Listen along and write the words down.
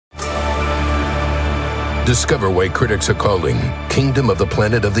Discover why critics are calling Kingdom of the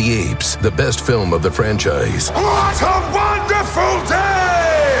Planet of the Apes the best film of the franchise. What a wonderful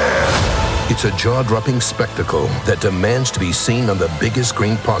day! It's a jaw-dropping spectacle that demands to be seen on the biggest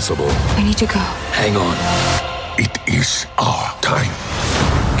screen possible. I need to go. Hang on. It is our time.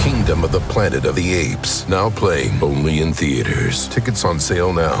 Kingdom of the Planet of the Apes, now playing only in theaters. Tickets on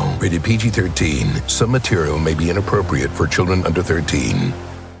sale now. Rated PG-13. Some material may be inappropriate for children under 13.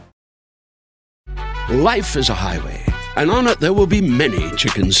 Life is a highway, and on it there will be many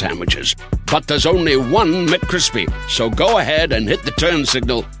chicken sandwiches. But there's only one McCrispy. So go ahead and hit the turn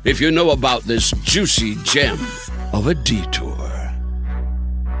signal if you know about this juicy gem of a detour.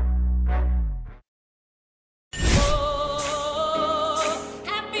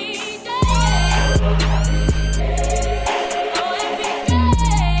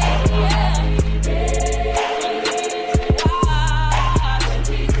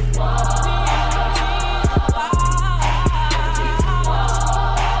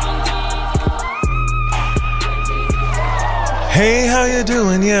 Hey, how you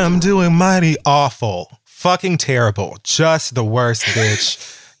doing? Yeah, I'm doing mighty awful. Fucking terrible. Just the worst,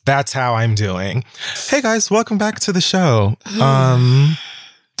 bitch. That's how I'm doing. Hey guys, welcome back to the show. I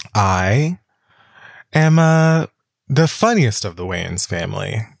am the funniest of the Wayans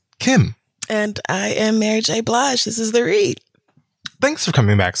family, Kim. And I am Mary J. Blige. This is The Read. Thanks for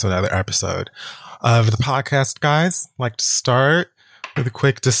coming back to another episode of the podcast, guys. I'd like to start with a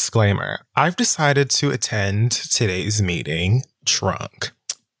quick disclaimer. I've decided to attend today's meeting drunk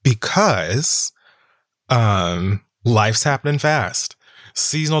because life's happening fast.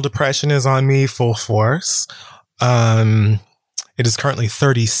 Seasonal depression is on me full force. It is currently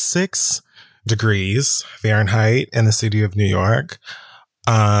 36 degrees Fahrenheit in the city of New York.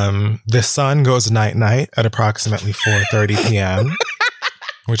 The sun goes night-night at approximately 4:30 p.m.,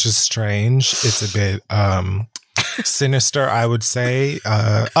 which is strange. It's a bit sinister, I would say,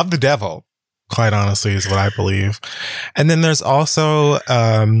 of the devil, quite honestly, is what I believe. And then there's also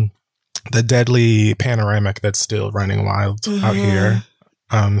the deadly panoramic that's still running wild out here.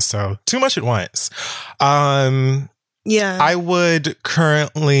 So too much at once. Yeah. I would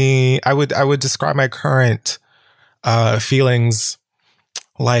describe my current feelings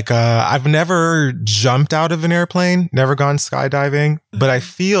like I've never jumped out of an airplane, never gone skydiving, but I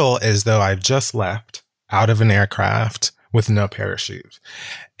feel as though I've just left out of an aircraft with no parachute.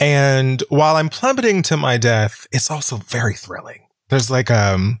 And while I'm plummeting to my death, it's also very thrilling. There's like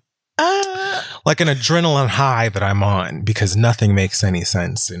an adrenaline high that I'm on because nothing makes any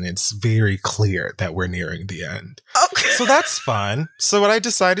sense. And it's very clear that we're nearing the end. Okay. So that's fun. So what I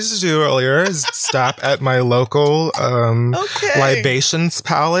decided to do earlier is stop at my local libations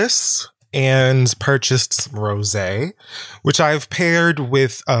palace and purchased some rosé, which I've paired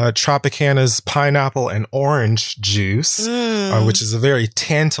with Tropicana's pineapple and orange juice, which is a very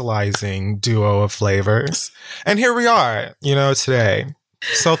tantalizing duo of flavors. And here we are, today.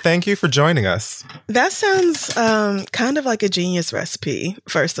 So thank you for joining us. That sounds kind of like a genius recipe,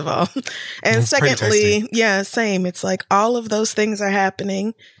 first of all. And it's secondly, yeah, same. It's like all of those things are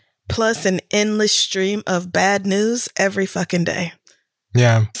happening, plus an endless stream of bad news every fucking day.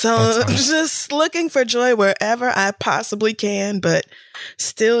 Yeah. So just looking for joy wherever I possibly can, but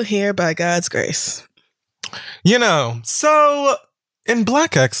still here by God's grace. So in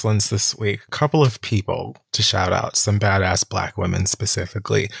Black Excellence this week, a couple of people to shout out, some badass Black women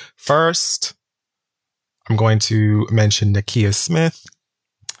specifically. First, I'm going to mention Nakia Smith.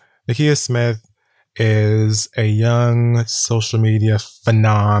 Nakia Smith is a young social media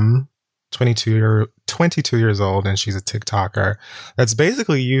phenom, 22 years old, and she's a TikToker that's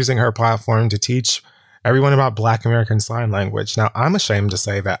basically using her platform to teach everyone about Black American Sign Language. Now, I'm ashamed to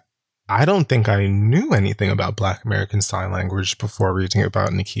say that I don't think I knew anything about Black American Sign Language before reading about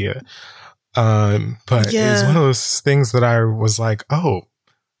Nakia. But it's one of those things that I was like, oh,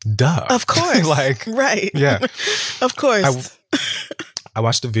 duh. Of course. Right. Yeah. Of course. I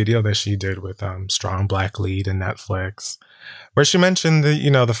watched a video that she did with Strong Black Lead in Netflix, where she mentioned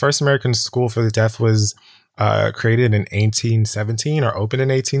that, the first American school for the deaf was created in 1817 or opened in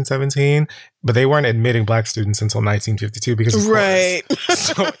 1817, but they weren't admitting Black students until 1952 because of course.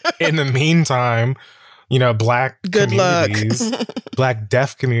 So in the meantime, Black communities, Black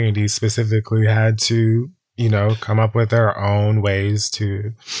deaf communities specifically had to, come up with their own ways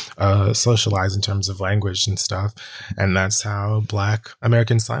to socialize in terms of language and stuff. And that's how Black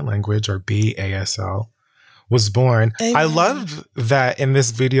American Sign Language, or BASL, was born. Amen. I love that in this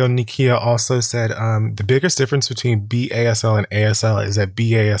video, Nakia also said the biggest difference between BASL and ASL is that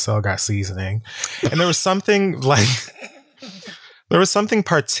BASL got seasoning. And there was something like There was something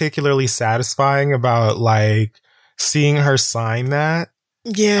particularly satisfying about like seeing her sign that.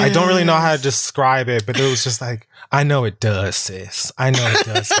 Yeah. I don't really know how to describe it, but it was just like, I know it does, sis. I know it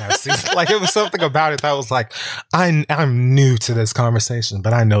does, sis. Like, it was something about it that was like, I'm new to this conversation,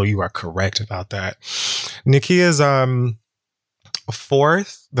 but I know you are correct about that. Nakia's the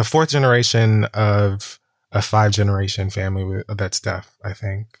fourth generation of a 5-generation family that's deaf, I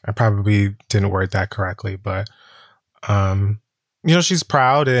think. I probably didn't word that correctly, but you know, she's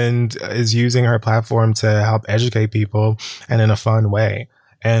proud and is using her platform to help educate people and in a fun way.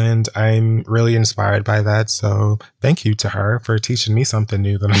 And I'm really inspired by that. So thank you to her for teaching me something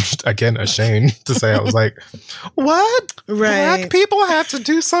new that I'm just, again, ashamed to say. I was like, what? Right. Black people have to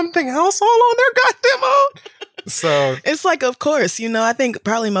do something else all on their goddamn own? So it's like, of course, you know, I think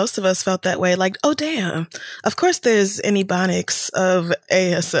probably most of us felt that way. Like, oh, damn. Of course there's Ebonics of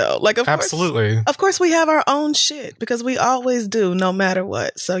ASL. Like, absolutely. Of course we have our own shit because we always do, no matter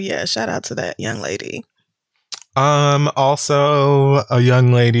what. So yeah, shout out to that young lady. Also a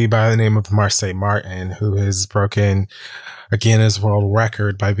young lady by the name of Marsai Martin, who has broken a Guinness World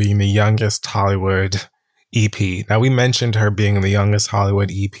Record by being the youngest Hollywood EP. Now, we mentioned her being the youngest Hollywood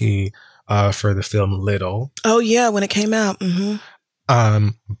EP for the film Little. Oh yeah, when it came out. Mm-hmm.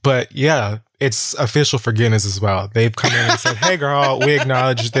 But yeah, it's official for Guinness as well. They've come in and said, hey girl, we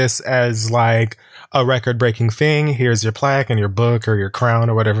acknowledge this as like a record-breaking thing. Here's your plaque and your book or your crown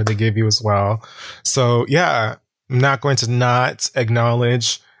or whatever they give you as well. So yeah, I'm not going to not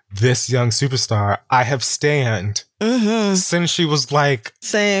acknowledge this young superstar. I have stanned since she was like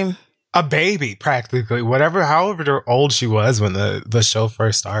same a baby, practically, however old she was when the show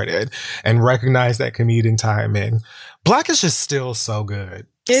first started, and recognized that commuting timing. Blackish is still so good.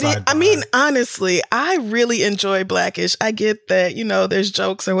 I mean, honestly, I really enjoy Blackish. I get that, you know, there's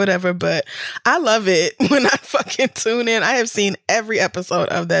jokes or whatever, but I love it when I fucking tune in. I have seen every episode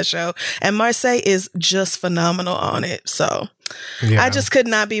of that show, and Marsai is just phenomenal on it. So yeah. I just could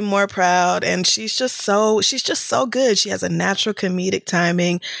not be more proud. And she's just so good. She has a natural comedic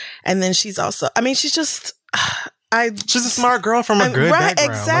timing. And then she's also, I mean, she's just, she's a smart girl from a good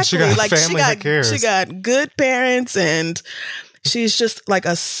background. Exactly. She got good parents, and she's just like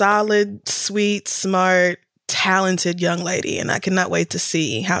a solid, sweet, smart, talented young lady. And I cannot wait to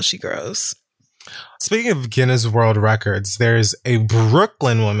see how she grows. Speaking of Guinness World Records, there's a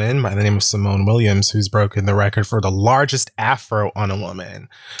Brooklyn woman by the name of Simone Williams who's broken the record for the largest afro on a woman.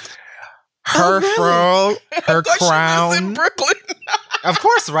 Her fro, her crown. She lives in Brooklyn. Of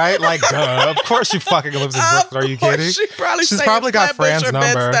course, right? Like, duh. Of course she fucking lives in Brooklyn. Are you kidding? She's probably got Fran's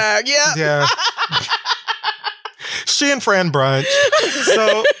number. Yeah. She and Fran brunch.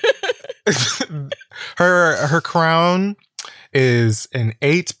 So her crown is an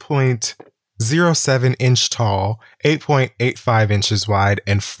 8.07 inch tall, 8.85 inches wide,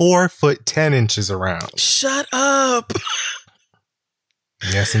 and 4 foot 10 inches around. Shut up.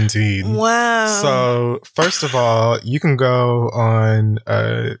 Yes, indeed. Wow. So, first of all, you can go on,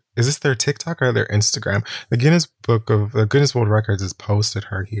 is this their TikTok or their Instagram? The Guinness World Records has posted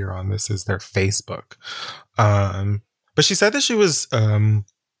her here on this is their Facebook. But she said that she was,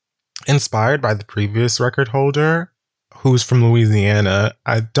 inspired by the previous record holder, who's from Louisiana.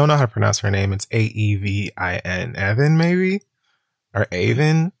 I don't know how to pronounce her name. It's Aevin. Evan, maybe? Or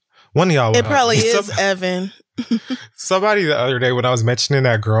Avon? One of y'all. It probably is Evan. Somebody the other day when I was mentioning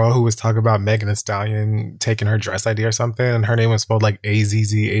that girl who was talking about Megan Thee Stallion taking her dress idea or something, and her name was spelled like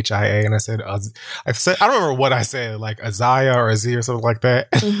Azzhia, and I said I don't remember what I said, like Azaya or Azia or something like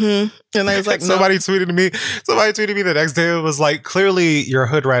that. Mm-hmm. And I was like, somebody tweeted me the next day. It was like, clearly your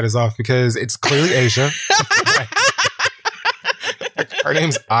hood rat is off because it's clearly Asia. Like, her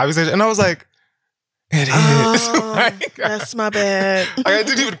name's obviously Asia, and I was like, it is. Like, that's my bad. I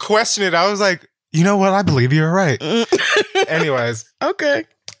didn't even question it. I was like, you know what? I believe you're right. Anyways. Okay.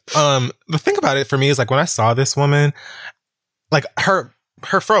 The thing about it for me is like when I saw this woman, like her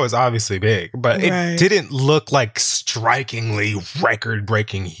fro is obviously big, but it didn't look like strikingly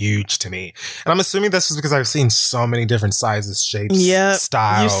record-breaking huge to me. And I'm assuming this is because I've seen so many different sizes, shapes,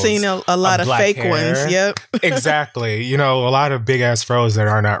 styles. You've seen a lot of fake hair. Ones. Yep. Exactly. You know, a lot of big-ass fros that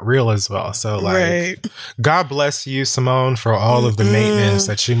are not real as well. So, like, God bless you, Simone, for all of the maintenance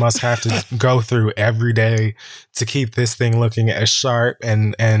that you must have to go through every day to keep this thing looking as sharp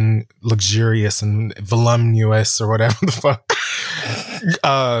and luxurious and voluminous or whatever the fuck.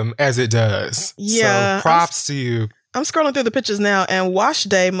 As it does. Yeah. So props to you. I'm scrolling through the pictures now, and wash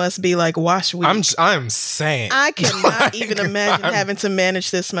day must be like wash week. I'm saying. I cannot even imagine having to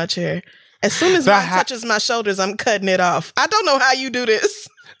manage this much hair. As soon as mine touches my shoulders, I'm cutting it off. I don't know how you do this.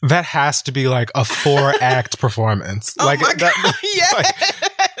 That has to be like a 4-act performance. Oh like my God, yes.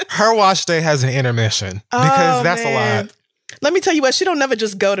 Like, her wash day has an intermission because that's a lot. Let me tell you what, she don't never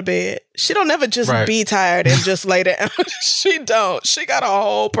just go to bed. She don't never just be tired and just lay down. She don't. She got a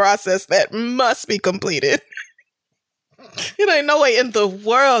whole process that must be completed. It ain't no way in the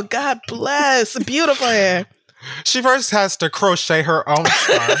world. God bless. Beautiful hair. She first has to crochet her own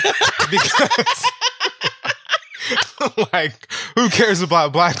scarf because like, who cares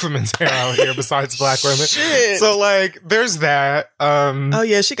about black women's hair out here besides black women? Shit. So like, there's that. Oh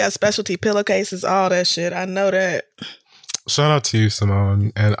yeah, she got specialty pillowcases, all that shit. I know that. Shout out to you,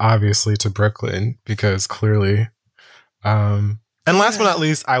 Simone, and obviously to Brooklyn, because clearly. And last but not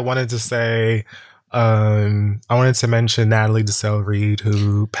least, I wanted to say, I wanted to mention Natalie Desselle Reid,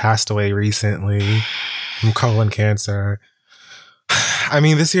 who passed away recently from colon cancer. I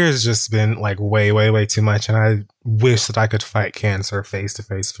mean, this year has just been like way, way, way too much, and I wish that I could fight cancer face to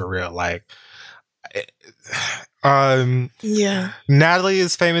face for real. Like, yeah. Natalie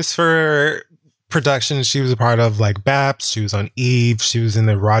is famous for production. She was a part of like BAPS. She was on Eve. She was in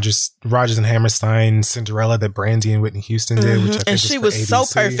the Rodgers and Hammerstein Cinderella that Brandy and Whitney Houston did, which I think and she was ABC. so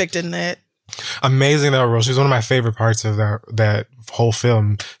perfect in that. Amazing that role. She was one of my favorite parts of that whole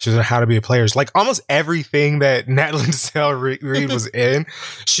film. She was in How to Be a Player. Like almost everything that Natalie Desselle Reid was in,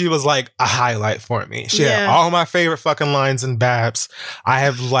 she was like a highlight for me. She had all my favorite fucking lines in BAPS.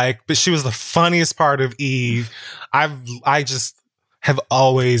 But she was the funniest part of Eve. I just have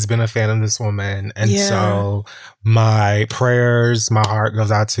always been a fan of this woman. And so my prayers, my heart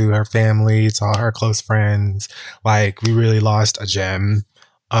goes out to her family, to all her close friends. Like, we really lost a gem.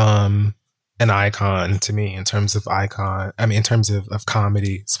 An icon to me in terms of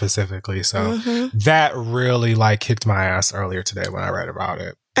comedy specifically. So that really like kicked my ass earlier today when I read about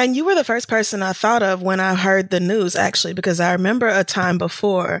it. And you were the first person I thought of when I heard the news, actually, because I remember a time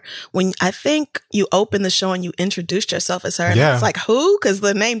before when I think you opened the show and you introduced yourself as her. And I was like, who? Because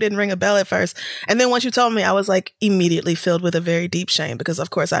the name didn't ring a bell at first. And then once you told me, I was like immediately filled with a very deep shame because, of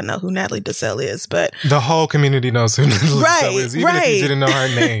course, I know who Natalie Desselle is. But the whole community knows who Natalie Desselle is. Even if you didn't know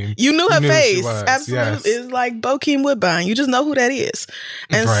her name. You knew her face. Absolutely. It's like Bokeem Woodbine. You just know who that is.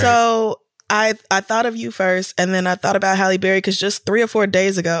 And so I thought of you first, and then I thought about Halle Berry because just 3 or 4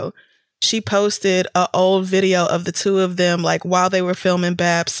 days ago, she posted an old video of the two of them, like while they were filming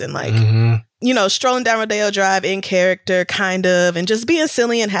BAPS and like, you know, strolling down Rodeo Drive in character, kind of, and just being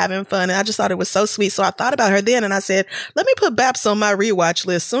silly and having fun. And I just thought it was so sweet. So I thought about her then, and I said, let me put BAPS on my rewatch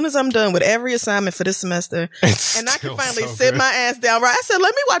list as soon as I'm done with every assignment for this semester. And I can finally sit my ass down. Right? I said,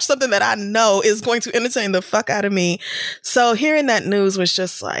 let me watch something that I know is going to entertain the fuck out of me. So hearing that news was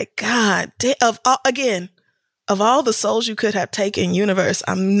just like, God, of all the souls you could have taken, universe,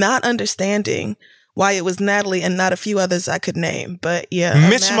 I'm not understanding why it was Natalie and not a few others I could name. But yeah.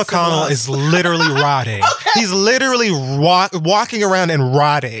 Mitch McConnell is literally rotting. Okay. He's literally walking around and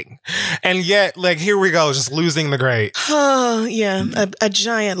rotting. And yet, like, here we go, just losing the great. Oh, yeah. A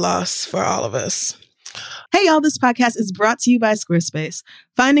giant loss for all of us. Hey, y'all, this podcast is brought to you by Squarespace.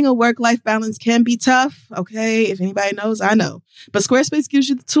 Finding a work-life balance can be tough. Okay, if anybody knows, I know. But Squarespace gives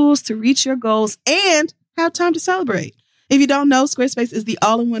you the tools to reach your goals and have time to celebrate. If you don't know, Squarespace is the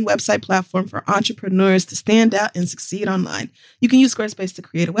all-in-one website platform for entrepreneurs to stand out and succeed online. You can use Squarespace to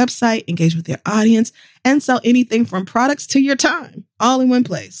create a website, engage with your audience, and sell anything from products to your time, all in one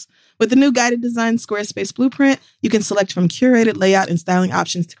place. With the new guided design Squarespace Blueprint, you can select from curated layout and styling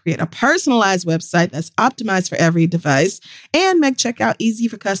options to create a personalized website that's optimized for every device and make checkout easy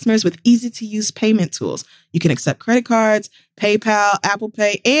for customers with easy-to-use payment tools. You can accept credit cards, PayPal, Apple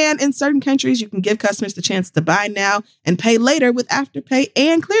Pay, and in certain countries, you can give customers the chance to buy now and pay later with Afterpay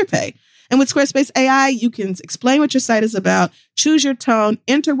and ClearPay. And with Squarespace AI, you can explain what your site is about, choose your tone,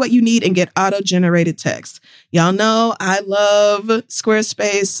 enter what you need, and get auto-generated text. Y'all know I love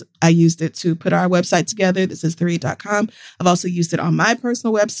Squarespace. I used it to put our website together. This is theread.com. I've also used it on my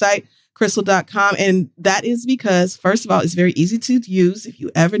personal website, crystal.com. And that is because, first of all, it's very easy to use if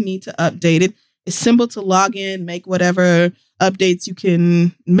you ever need to update it. It's simple to log in, make whatever updates you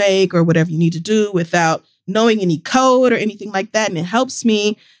can make or whatever you need to do without knowing any code or anything like that. And it helps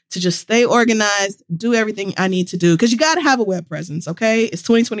me to just stay organized, do everything I need to do. Because you got to have a web presence, okay? It's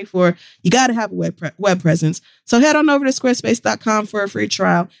 2024. You got to have a web presence. So head on over to squarespace.com for a free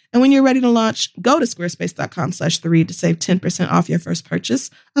trial. And when you're ready to launch, go to squarespace.com/theread to save 10% off your first purchase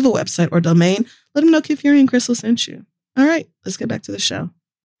of a website or domain. Let them know Kid Fury and Crystal sent you. All right, let's get back to the show.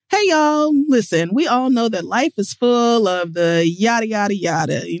 Hey, y'all, listen, we all know that life is full of the yada, yada,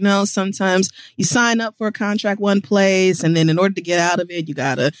 yada. You know, sometimes you sign up for a contract one place, and then in order to get out of it, you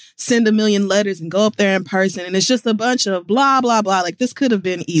got to send a million letters and go up there in person. And it's just a bunch of blah, blah, blah. Like, this could have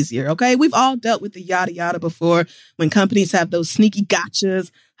been easier, okay? We've all dealt with the yada, yada before when companies have those sneaky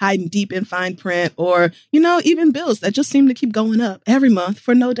gotchas hiding deep in fine print, or, you know, even bills that just seem to keep going up every month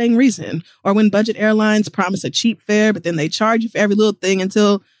for no dang reason. Or when budget airlines promise a cheap fare, but then they charge you for every little thing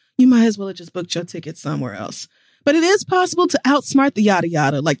until you might as well have just booked your ticket somewhere else. But it is possible to outsmart the yada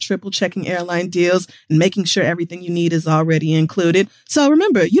yada, like triple checking airline deals and making sure everything you need is already included. So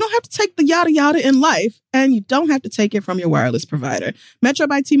remember, you don't have to take the yada yada in life, and you don't have to take it from your wireless provider. Metro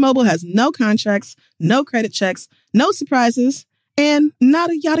by T-Mobile has no contracts, no credit checks, no surprises, and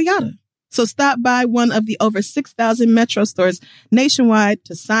not a yada yada. So stop by one of the over 6,000 Metro stores nationwide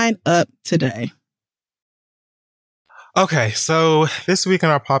to sign up today. Okay, so this week in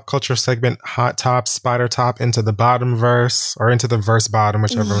our pop culture segment, Hot Top, Spider Top, Into the Bottom Verse, or Into the Verse Bottom,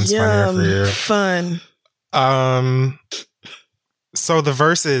 whichever one's funnier for you. Fun. So the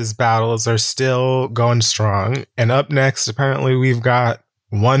verses battles are still going strong. And up next, apparently, we've got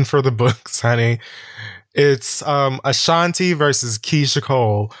one for the books, honey. It's Ashanti versus Keisha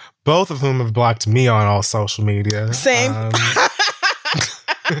Cole, both of whom have blocked me on all social media. Same.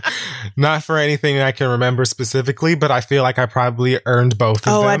 Not for anything I can remember specifically, but I feel like I probably earned both of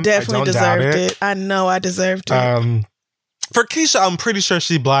them. Oh, I definitely deserved it. I know I deserved it. For Keisha, I'm pretty sure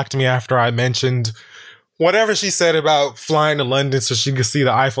she blocked me after I mentioned whatever she said about flying to London so she could see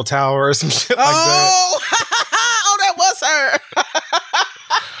the Eiffel Tower or some shit like that. Oh, that was her.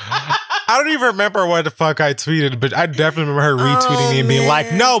 I don't even remember what the fuck I tweeted, but I definitely remember her retweeting me and being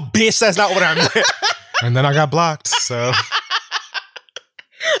like, "No, bitch, that's not what I meant." And then I got blocked, so...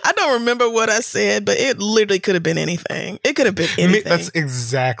 I don't remember what I said, but it literally could have been anything. It could have been anything. That's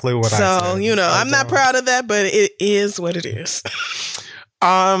exactly what I said. So, you know, I'm not proud of that, but it is what it is.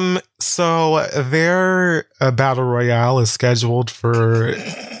 So their battle royale is scheduled for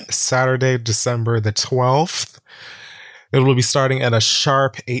Saturday, December the 12th. It will be starting at a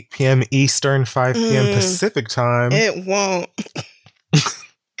sharp 8 p.m. Eastern, 5 p.m. Pacific time. It won't.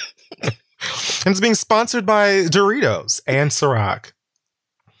 And it's being sponsored by Doritos and Ciroc.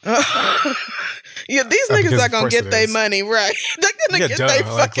 Yeah, these niggas are gonna get their money, right? They're gonna get their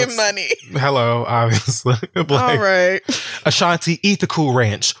fucking money. Hello, obviously. Like, all right. Ashanti, eat the Cool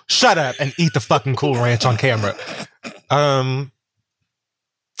Ranch. Shut up and eat the fucking Cool Ranch on camera.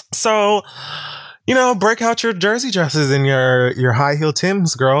 So, you know, break out your jersey dresses and your high heel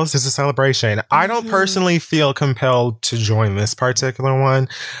Timbs, girls. It's a celebration. I don't personally feel compelled to join this particular one.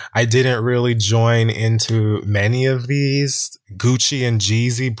 I didn't really join into many of these. Gucci and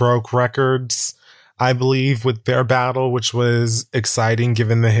Jeezy broke records, I believe, with their battle, which was exciting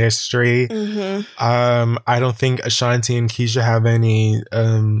given the history. I don't think Ashanti and Keisha have any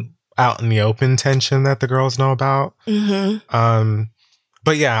out in the open tension that the girls know about.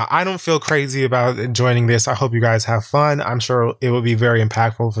 But yeah, I don't feel crazy about joining this. I hope you guys have fun. I'm sure it will be very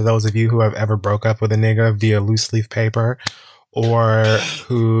impactful for those of you who have ever broke up with a nigga via loose leaf paper, or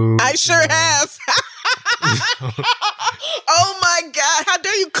who... I sure have. Oh my God. How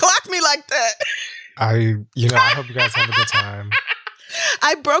dare you clock me like that? I hope you guys have a good time.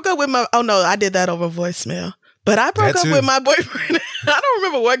 I broke up with my... Oh no, I did that over voicemail. But I broke up with my boyfriend. I don't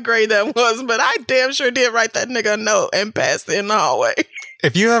remember what grade that was, but I damn sure did write that nigga a note and passed it in the hallway.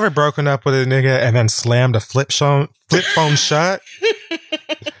 If you ever broken up with a nigga and then slammed a flip phone shut,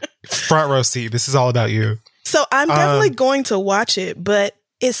 front row seat. This is all about you. So I'm definitely going to watch it, but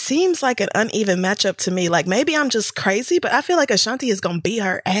it seems like an uneven matchup to me. Like, maybe I'm just crazy, but I feel like Ashanti is going to beat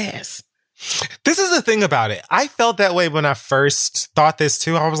her ass. This is the thing about it. I felt that way when I first thought this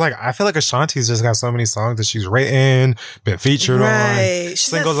too. I was like, I feel like Ashanti's just got so many songs that she's written, been featured on. She's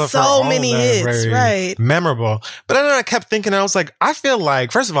got so many hits, right? Memorable. But then I kept thinking, I was like, I feel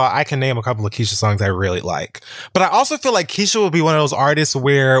like, first of all, I can name a couple of Keisha songs I really like. But I also feel like Keisha will be one of those artists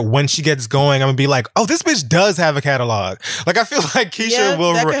where when she gets going, I'm gonna be like, oh, this bitch does have a catalog. Like, I feel like Keisha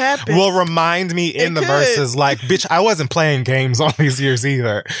will remind me in the verses, like, bitch, I wasn't playing games all these years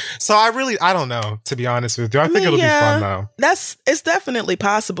either. So I don't know, to be honest with you. I think it'll be fun though. It's definitely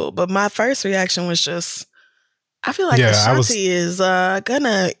possible. But my first reaction was just, I feel like Ashanti is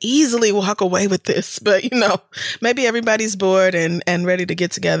gonna easily walk away with this. But you know, maybe everybody's bored and ready to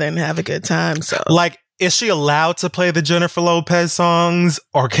get together and have a good time. So, like, is she allowed to play the Jennifer Lopez songs,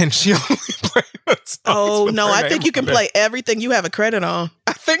 or can she only play the songs? Oh no, I think you can play everything you have a credit on.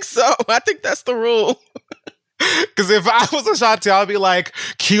 I think so. I think that's the rule. Because if I was Ashanti, I'd be like,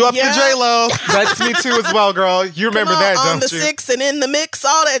 cue up the J-Lo. That's me too as well, girl. You remember that, don't you? On the 6 and in the mix,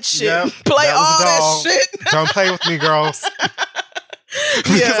 all that shit. Yep, Play all that shit. Don't play with me, girls.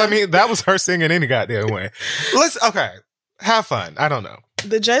 Because, I mean, that was her singing any goddamn way. Okay, have fun. I don't know.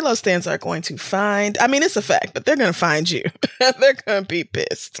 The J-Lo stands are going to find, I mean, it's a fact, but they're going to find you. They're going to be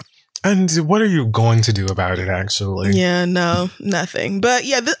pissed. And what are you going to do about it, actually? Yeah, no, nothing. But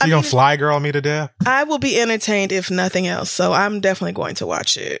yeah, you gonna fly girl me to death? I will be entertained if nothing else. So I'm definitely going to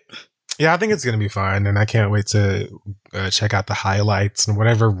watch it. Yeah, I think it's going to be fun. And I can't wait to check out the highlights and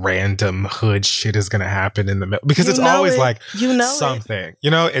whatever random hood shit is going to happen in the middle. Because it's always something.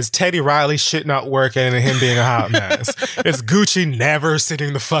 You know, it's Teddy Riley shit not working and him being a hot mess. It's Gucci never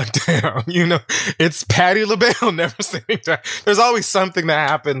sitting the fuck down. You know, it's Patti LaBelle never sitting down. There's always something that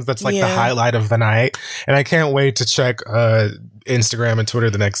happens that's like the highlight of the night. And I can't wait to check Instagram and Twitter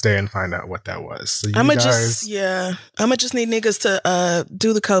the next day and find out what that was. So I'ma just need niggas to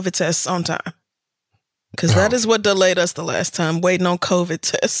do the COVID tests on time. Because that is what delayed us the last time, waiting on COVID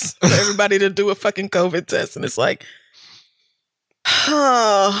tests. For everybody to do a fucking COVID test. And it's like,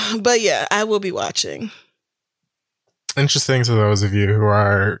 but yeah, I will be watching. Interesting to those of you who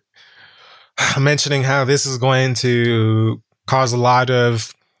are mentioning how this is going to cause a lot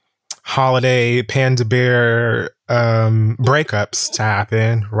of holiday Panda Bear breakups to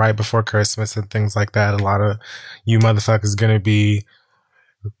happen right before Christmas and things like that. A lot of you motherfuckers going to be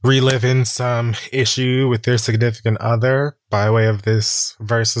reliving some issue with their significant other by way of this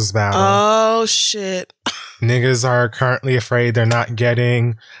versus battle. Oh shit. Niggas are currently afraid they're not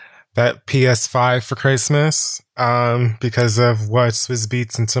getting that PS5 for Christmas because of what Swizz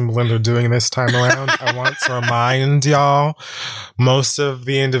Beatz and Timbaland are doing this time around. I want to remind y'all, most of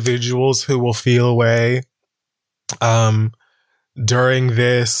the individuals who will feel away during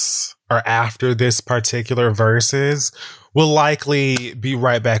this or after this particular versus will likely be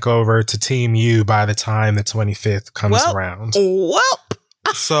right back over to Team U by the time the 25th comes around.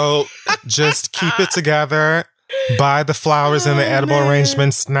 So just keep it together. Buy the flowers and the edible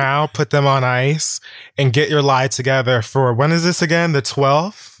arrangements now. Put them on ice and get your lie together for, when is this again? The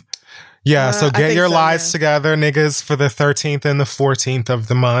 12th? Yeah, so get your lies together, niggas, for the 13th and the 14th of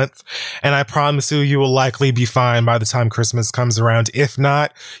the month. And I promise you will likely be fine by the time Christmas comes around. If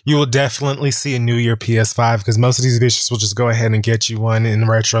not, you will definitely see a New Year PS5 because most of these bitches will just go ahead and get you one in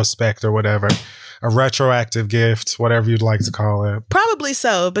retrospect or whatever. A retroactive gift, whatever you'd like to call it. Probably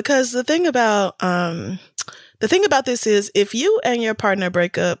so, because the thing about this is if you and your partner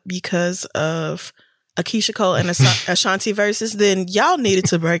break up because of a Keisha Cole and Ashanti versus, then y'all needed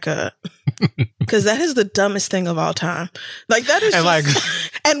to break up. Because that is the dumbest thing of all time. Like, that is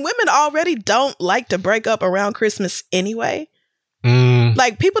and women already don't like to break up around Christmas anyway.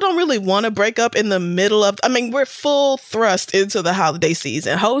 Like, people don't really want to break up in the middle of, I mean, we're full thrust into the holiday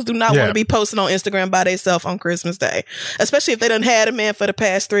season. Hoes do not want to be posting on Instagram by themselves on Christmas Day, especially if they done had a man for the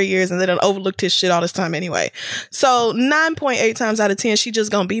past 3 years and they done overlooked his shit all this time anyway. So 9.8 times out of 10, she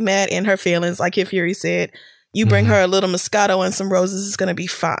just gonna be mad in her feelings. Like Kid Fury said, you bring her a little Moscato and some roses, it's gonna be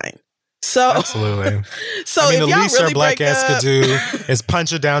fine. So absolutely. So I mean, if the y'all least really your black break ass up, could do is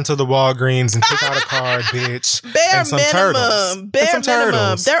punch it down to the Walgreens and pick out a card, bitch. Bare minimum. Bare minimum.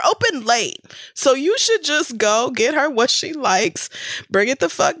 Turtles. They're open late. So you should just go get her what she likes, bring it the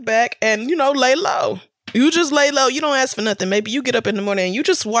fuck back, and, you know, lay low. You just lay low. You don't ask for nothing. Maybe you get up in the morning and you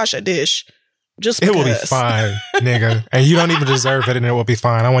just wash a dish. Just because. It will be fine, nigga. And you don't even deserve it, and it will be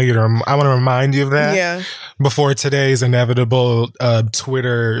fine. I want to remind you of that. Yeah. Before today's inevitable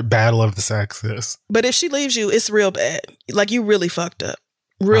Twitter battle of the sexes. But if she leaves you, it's real bad. Like, you really fucked up.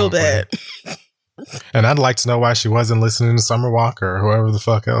 Real bad. And I'd like to know why she wasn't listening to Summer Walker or whoever the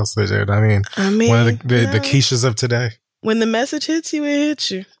fuck else they did. I mean one of the Keishas of today. When the message hits you, it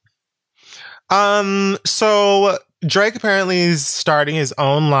hits you. So Drake apparently is starting his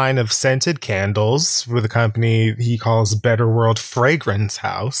own line of scented candles with a company he calls Better World Fragrance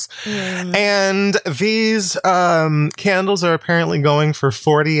House. And these candles are apparently going for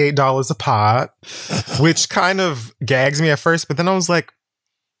 $48 a pop, which kind of gags me at first, but then I was like,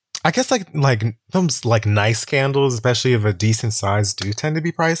 I guess like those like nice candles, especially of a decent size, do tend to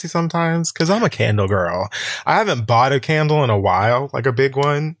be pricey sometimes because I'm a candle girl. I haven't bought a candle in a while, like a big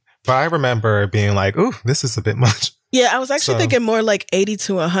one. But I remember being like, ooh, this is a bit much. Yeah, I was actually thinking more like 80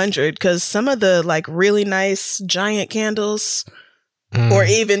 to 100 because some of the like really nice giant candles or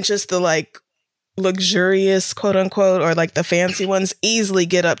even just the like luxurious, quote unquote, or like the fancy ones easily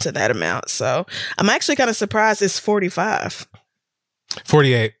get up to that amount. So I'm actually kind of surprised it's 45.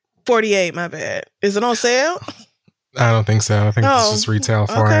 48. 48, my bad. Is it on sale? I don't think so. I think it's just retail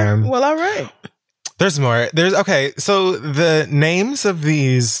for him. Well, all right. There's more. Okay. So the names of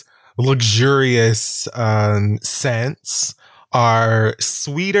these luxurious scents are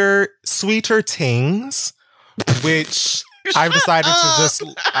Sweeter Tings, which I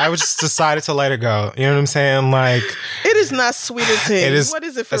just decided to let it go. You know what I'm saying? Like, it is not Sweeter Tings. What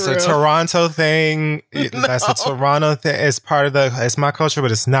is it for real? It's a Toronto thing. No. That's a Toronto thing. It's part of it's my culture,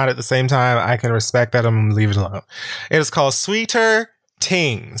 but it's not at the same time. I can respect that. I'm going to leave it alone. It is called Sweeter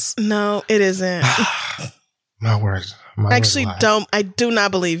Tings. No, it isn't. My word. I do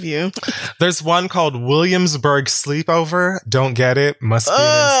not believe you. There's one called Williamsburg Sleepover. Don't get it. Must be an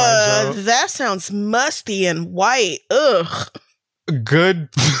inside joke. That sounds musty and white. Ugh. Good.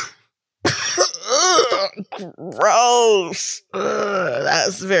 Ugh, gross. Ugh,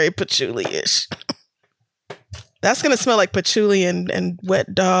 that's very patchouli-ish. That's going to smell like patchouli and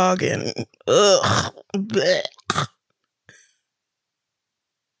wet dog and ugh. Blech.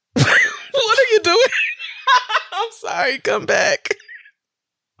 What are you doing? I'm sorry, come back.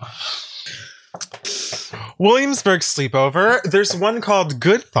 Williamsburg Sleepover. There's one called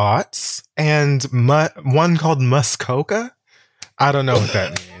Good Thoughts and one called Muskoka. I don't know what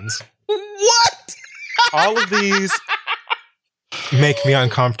that means. What? All of these make me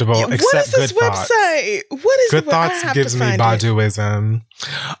uncomfortable, except what is this Good Thoughts. Website? What is Good Thoughts gives me Baduism.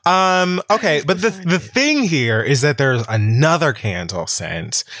 Okay, but the thing here is that there's another candle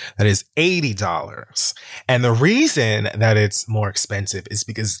scent that is $80. And the reason that it's more expensive is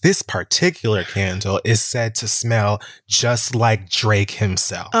because this particular candle is said to smell just like Drake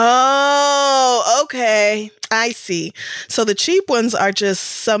himself. Oh, okay. I see. So the cheap ones are just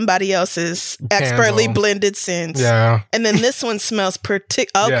somebody else's expertly blended scents. Yeah. And then this one smells okay.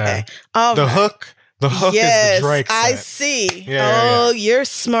 Yeah. All the right. hook. The hook is the Drake scent. I see. Yeah. You're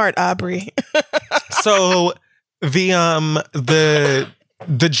smart, Aubrey. So the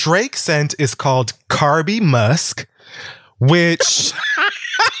Drake scent is called Carby Musk, which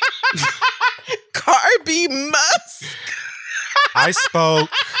Carby Musk. I spoke,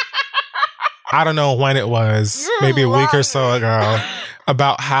 I don't know when it was, maybe a week or so ago,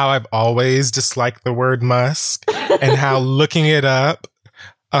 about how I've always disliked the word musk and how looking it up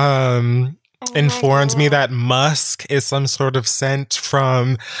informed me that musk is some sort of scent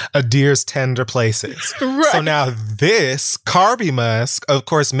from a deer's tender places. Right. So now this Carby Musk, of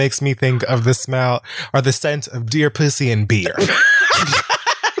course, makes me think of the smell or the scent of deer pussy and beer.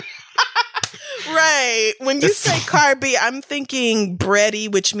 Right. When you say carby, I'm thinking bready,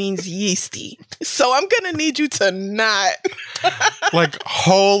 which means yeasty. So I'm going to need you to not. Like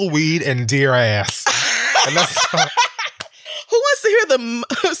whole weed and deer ass. And that's who wants to hear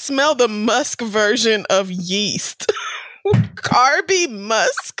smell the musk version of yeast? Carby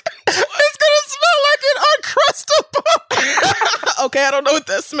Musk. It's gonna smell like an Uncrustable. Okay, I don't know what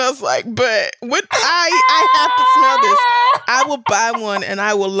that smells like, but I have to smell this. I will buy one and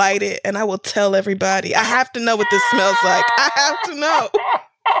I will light it and I will tell everybody. I have to know what this smells like. I have to know.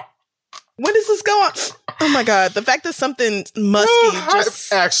 When does this go on? Oh my God, the fact that something musky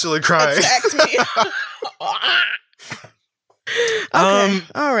just actually crying attacked me. Okay.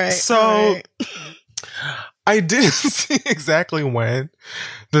 All right. So all right. I didn't see exactly when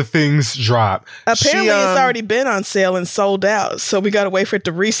the things drop. Apparently, it's already been on sale and sold out, so we got to wait for it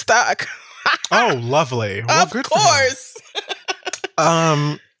to restock. Oh, lovely! Well, of course.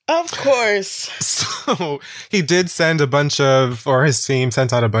 Of course. So he did send his team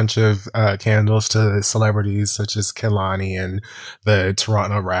sent out a bunch of candles to celebrities such as Kehlani and the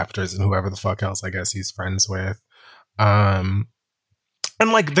Toronto Raptors and whoever the fuck else I guess he's friends with. And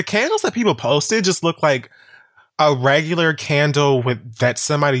like the candles that people posted just look like a regular candle that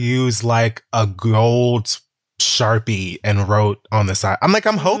somebody used like a gold Sharpie and wrote on the side. I'm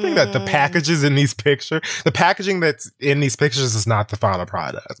hoping that the packaging that's in these pictures is not the final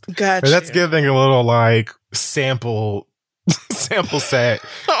product. Gotcha. That's giving a little like sample set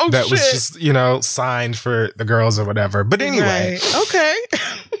that was just, signed for the girls or whatever. But anyway. Right. Okay.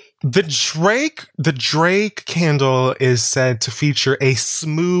 The Drake candle is said to feature a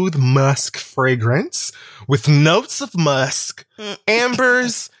smooth musk fragrance with notes of musk,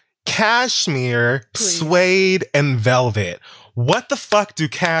 ambers, cashmere, suede, and velvet. What the fuck do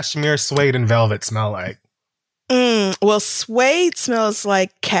cashmere, suede, and velvet smell like? Well, suede smells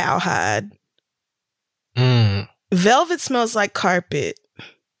like cowhide. Velvet smells like carpet.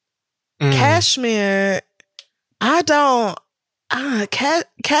 Cashmere, I don't.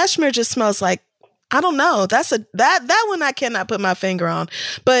 Cashmere just smells like, I don't know. That one I cannot put my finger on.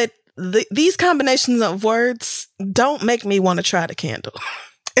 But these combinations of words don't make me want to try the candle.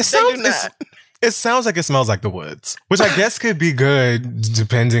 It It sounds like it smells like the woods, which I guess could be good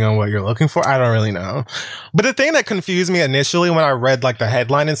depending on what you're looking for. I don't really know. But the thing that confused me initially when I read like the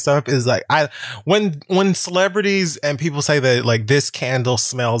headline and stuff is like when celebrities and people say that like this candle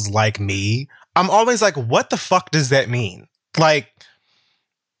smells like me, I'm always like, what the fuck does that mean? Like,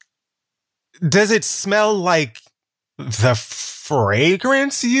 does it smell like the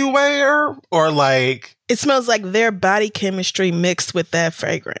fragrance you wear, or like it smells like their body chemistry mixed with that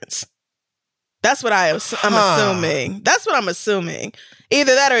fragrance? That's what I'm assuming. That's what I'm assuming.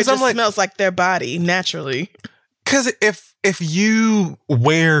 Either that or it just smells like their body naturally. Because if you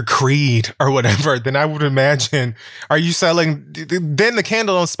wear Creed or whatever, then I would imagine, are you selling, then the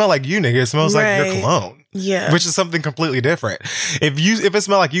candle don't smell like you, nigga. It smells like your cologne. Yeah. Which is something completely different. If it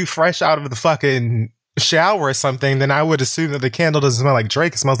smells like you fresh out of the fucking shower or something, then I would assume that the candle doesn't smell like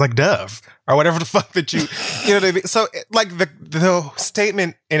Drake. It smells like Dove or whatever the fuck that you know what I mean? So like the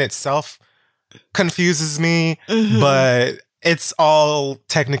statement in itself confuses me, but it's all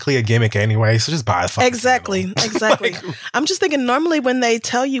technically a gimmick anyway, so just buy a fucking Exactly. Like, I'm just thinking normally when they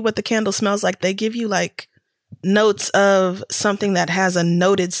tell you what the candle smells like, they give you like notes of something that has a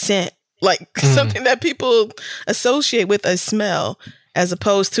noted scent, like something that people associate with a smell, as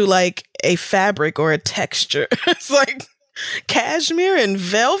opposed to like a fabric or a texture. It's like cashmere and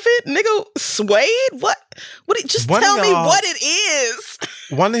velvet, nigga, suede. What? Just tell me what it is.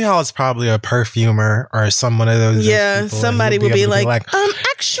 One of y'all is probably a perfumer or someone of those. Yeah, somebody will be like,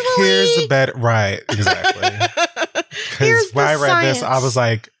 actually, here's the better. Right, exactly. Because when I read this, I was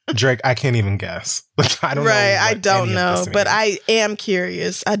like, Drake, I can't even guess. I don't know. Right, I don't know, but I am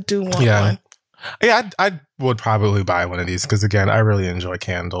curious. I do want one. Yeah, I would probably buy one of these because, again, I really enjoy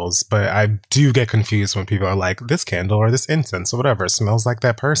candles, but I do get confused when people are like, this candle or this incense or whatever smells like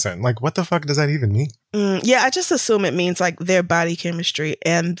that person. Like, what the fuck does that even mean? Yeah, I just assume it means like their body chemistry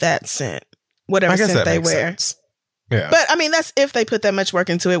and that scent, whatever scent they wear. Sense. Yeah. But I mean, that's if they put that much work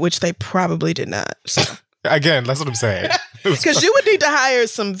into it, which they probably did not. So. Again, that's what I'm saying. Because you would need to hire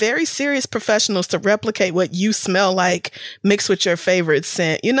some very serious professionals to replicate what you smell like mixed with your favorite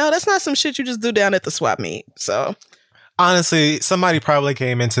scent. You know, that's not some shit you just do down at the swap meet. So honestly, somebody probably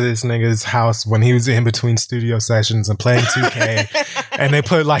came into this nigga's house when he was in between studio sessions and playing 2K, and they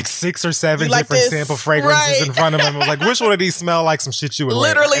put like 6 or 7 different sample fragrances in front of him. And was like, which one of these smell like some shit you would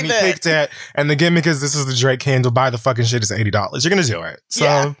literally wear? And he picked it. And the gimmick is, this is the Drake candle. Buy the fucking shit. It's $80. You're gonna do it. So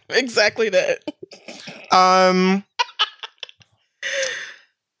yeah, exactly that.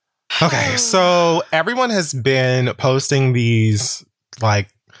 Okay, so everyone has been posting these like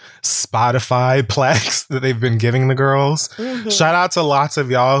Spotify plaques that they've been giving the girls. Shout out to lots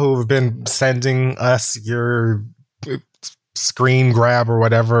of y'all who have been sending us your screen grab or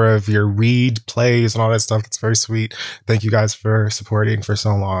whatever of your read plays and all that stuff. It's very sweet. Thank you guys for supporting for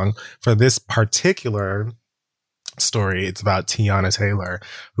so long. For this particular story, it's about Teyana Taylor,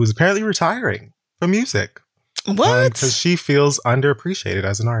 who's apparently retiring from music. What? Because she feels underappreciated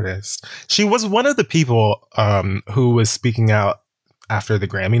as an artist. She was one of the people who was speaking out after the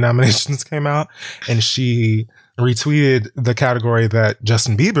Grammy nominations came out, and she retweeted the category that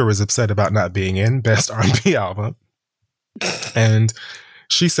Justin Bieber was upset about not being in, Best R&B Album. And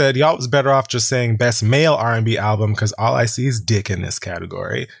she said, y'all was better off just saying Best Male R&B Album because all I see is dick in this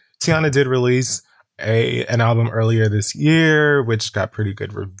category. Teyana did release an album earlier this year, which got pretty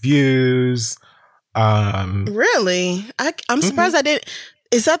good reviews. Really? I'm surprised I didn't.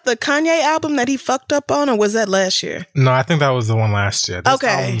 Is that the Kanye album that he fucked up on, or was that last year? No, I think that was the one last year. This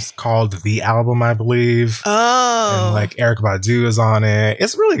album's called The Album, I believe. Oh. And like Erykah Badu is on it.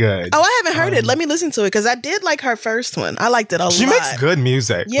 It's really good. Oh, I haven't heard it. Let me listen to it because I did like her first one. I liked it a lot. She makes good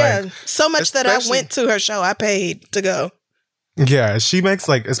music. Yeah. Like, so much that I went to her show. I paid to go. Yeah. She makes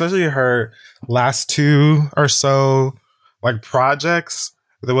like, especially her last 2 or so like projects,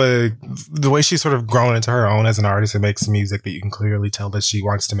 the way she's sort of grown into her own as an artist and makes music that you can clearly tell that she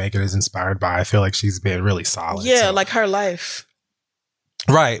wants to make it is inspired by. I feel like she's been really solid. Yeah, so. Like her life.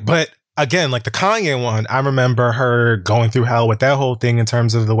 Right. But again, like the Kanye one, I remember her going through hell with that whole thing in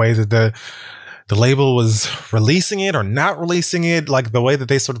terms of the way that the label was releasing it or not releasing it, like the way that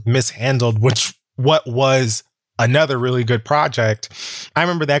they sort of mishandled what was another really good project. I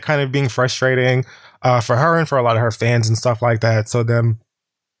remember that kind of being frustrating for her and for a lot of her fans and stuff like that. So then,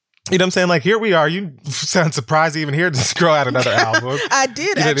 you know what I'm saying? Like, here we are. You sound surprised to even hear this girl out another album. I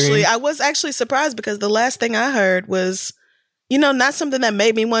did, actually. I was actually surprised because the last thing I heard was, you know, not something that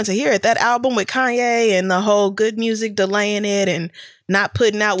made me want to hear it. That album with Kanye and the whole good music delaying it and not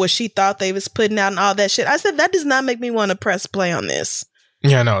putting out what she thought they was putting out and all that shit. I said, that does not make me want to press play on this.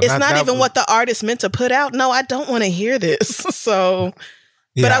 Yeah, no. It's not even what the artist meant to put out. No, I don't want to hear this. So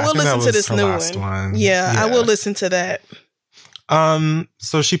Yeah, but I will think that listen to was this her new last one. Yeah, I will listen to that.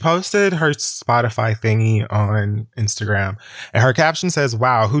 So she posted her Spotify thingy on Instagram, and her caption says,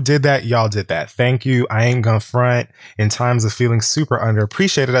 "Wow, who did that? Y'all did that. Thank you. I ain't gonna front. In times of feeling super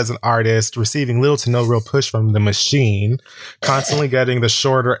underappreciated as an artist, receiving little to no real push from the machine, constantly getting the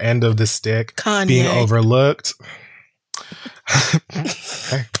shorter end of the stick, Kanye. being overlooked."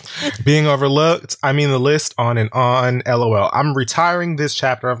 Being overlooked, I mean, the list on and on. LOL. I'm retiring this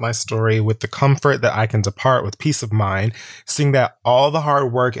chapter of my story with the comfort that I can depart with peace of mind, seeing that all the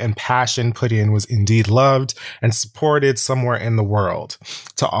hard work and passion put in was indeed loved and supported somewhere in the world.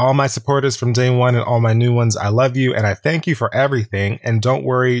 To all my supporters from day one and all my new ones, I love you and I thank you for everything. And don't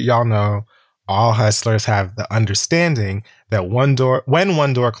worry, y'all know all hustlers have the understanding that when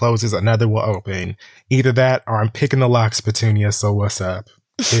one door closes, another will open. Either that or I'm picking the locks, Petunia. So what's up?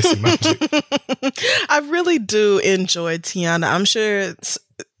 I really do enjoy Tiana. I'm sure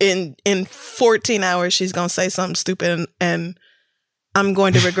in 14 hours she's gonna say something stupid and I'm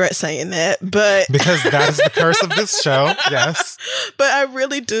going to regret saying that, but because that is the curse of this show. Yes. But I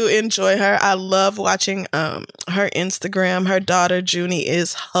really do enjoy her. I love watching her Instagram. Her daughter Junie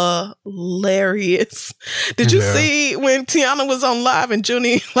is hilarious. Did you see when Tiana was on live and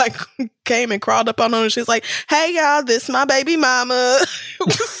Junie like came and crawled up on her and she's like, "Hey y'all, this my baby mama." It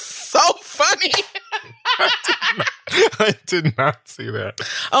was so funny. I did not see that.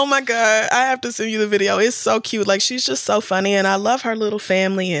 Oh my God. I have to send you the video. It's so cute. Like, she's just so funny and I love her little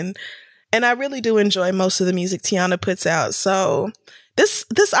family and I really do enjoy most of the music Tiana puts out. So this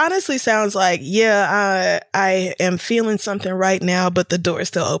honestly sounds like, I am feeling something right now, but the door is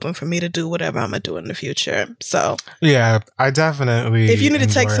still open for me to do whatever I'm going to do in the future. So yeah, I definitely, if you need to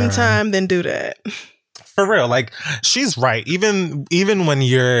take some time, then do that. For real, like she's right. Even when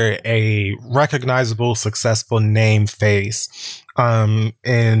you're a recognizable, successful name face, in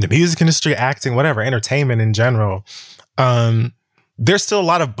the music industry, acting, whatever, entertainment in general, there's still a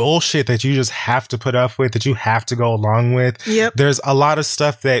lot of bullshit that you just have to put up with, that you have to go along with. Yep. There's a lot of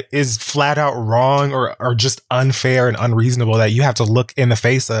stuff that is flat out wrong or just unfair and unreasonable that you have to look in the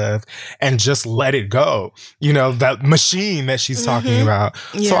face of and just let it go. You know, that machine that she's talking about.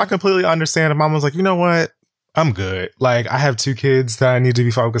 Yeah. So I completely understand if mom was like, you know what? I'm good. Like, I have 2 kids that I need to be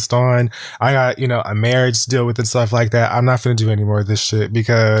focused on. I got, a marriage to deal with and stuff like that. I'm not going to do any more of this shit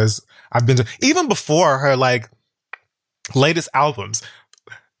because I've been even before her, like, latest albums,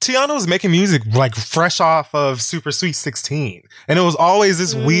 Tiana was making music like fresh off of Super Sweet 16. And it was always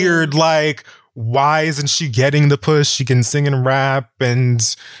this weird, like, why isn't she getting the push? She can sing and rap.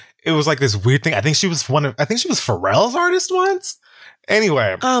 And it was like this weird thing. I think she was Pharrell's artist once.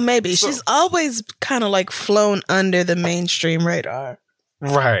 Anyway. Oh, maybe. So, she's always kind of like flown under the mainstream radar.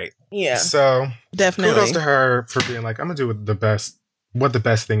 Right. Yeah. So definitely. Kudos to her for being like, I'm going to do what the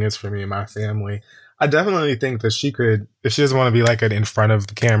best thing is for me and my family. I definitely think that she could, if she doesn't want to be like an in front of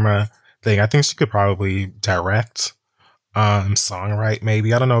the camera thing, I think she could probably direct, songwrite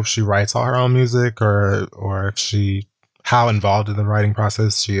maybe. I don't know if she writes all her own music or if how involved in the writing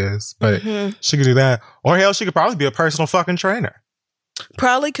process she is, but she could do that. Or hell, she could probably be a personal fucking trainer.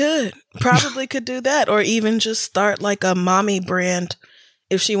 Probably could do that, or even just start like a mommy brand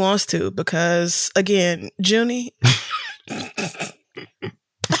if she wants to, because again, Junie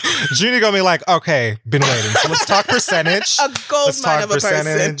gonna be like, okay, been waiting. So let's talk percentage. A gold mine of a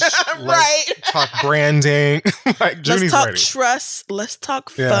person. Right. Talk branding. Like, let's talk ready. Trust. Let's talk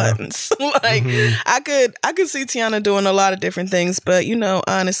funds. Like, I could see Tiana doing a lot of different things, but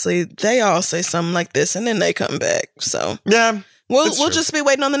honestly, they all say something like this and then they come back. So yeah. We'll just be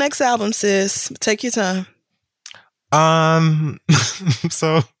waiting on the next album, sis. Take your time.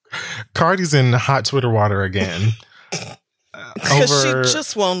 So Cardi's in hot Twitter water again. Because she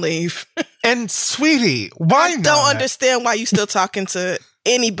just won't leave. And sweetie, why not? I don't understand why you still talking to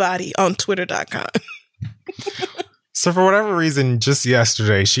anybody on Twitter.com. So for whatever reason, just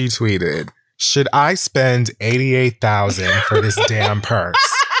yesterday, she tweeted, "Should I spend $88,000 for this damn purse?"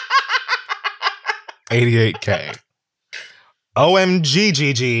 $88K. OMG,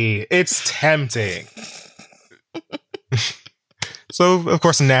 GG, it's tempting. So, of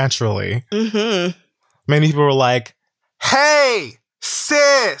course, naturally, many people were like, "Hey,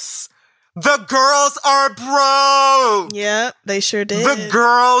 sis, the girls are broke." Yeah, they sure did. The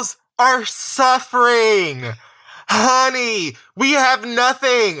girls are suffering. Honey, we have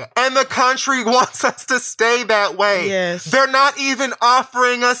nothing, and the country wants us to stay that way. Yes. They're not even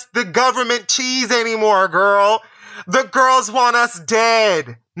offering us the government cheese anymore, girl. The girls want us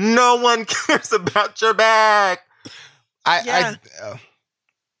dead. No one cares about your back.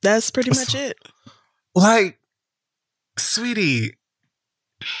 That's pretty much it. Like, sweetie,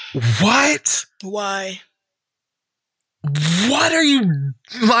 What? Why? What are you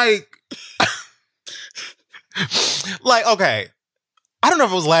like? Like, okay. I don't know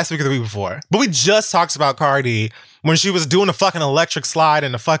if it was last week or the week before, but we just talked about Cardi when she was doing a fucking electric slide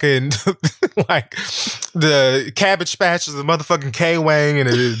and the fucking like the Cabbage Patch, the motherfucking K-Wang and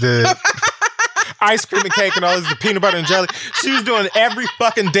the ice cream and cake and all this, the peanut butter and jelly. She was doing every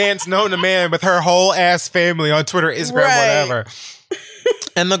fucking dance known to man with her whole ass family on Twitter, Instagram, whatever.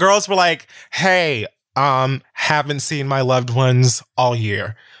 And the girls were like, hey, haven't seen my loved ones all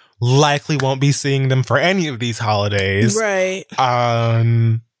year. Likely won't be seeing them for any of these holidays. Right.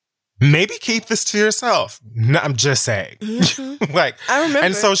 Maybe keep this to yourself. No, I'm just saying. Mm-hmm. Like, I remember.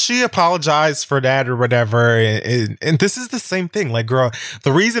 And so she apologized for that or whatever. And this is the same thing. Like, girl,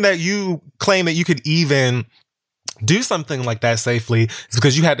 the reason that you claim that you could even do something like that safely is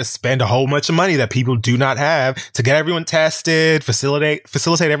because you had to spend a whole bunch of money that people do not have to get everyone tested, facilitate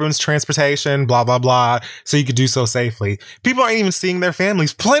everyone's transportation, blah, blah, blah, so you could do so safely. People aren't even seeing their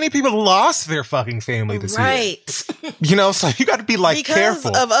families. Plenty of people lost their fucking family this year. Right. You know, so you got to be like because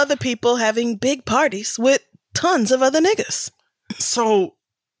careful. Of other people having big parties with tons of other niggas. So,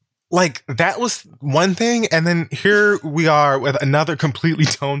 like, that was one thing. And then here we are with another completely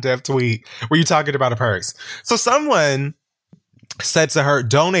tone deaf tweet where you're talking about a purse. So someone said to her,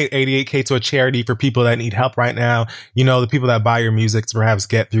 donate $88K to a charity for people that need help right now. You know, the people that buy your music to perhaps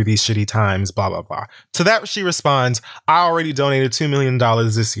get through these shitty times, blah, blah, blah. To that, she responds, I already donated $2 million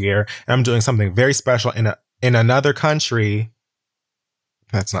this year, and I'm doing something very special in another country.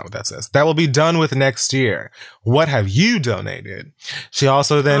 That's not what that says. That will be done with next year. What have you donated? She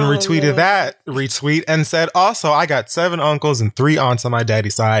also then retweeted that retweet and said, also, I got 7 uncles and 3 aunts on my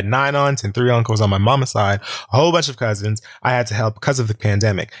daddy's side, 9 aunts and 3 uncles on my mama's side, a whole bunch of cousins I had to help because of the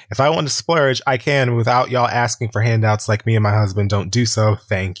pandemic. If I want to splurge, I can without y'all asking for handouts like me and my husband don't do so.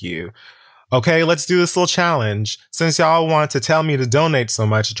 Thank you. Okay, let's do this little challenge. Since y'all want to tell me to donate so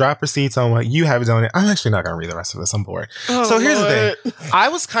much, drop receipts on what you have donated. I'm actually not going to read the rest of this. I'm bored. So here's the thing. I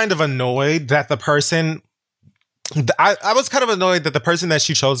was kind of annoyed that the person... I was kind of annoyed that the person that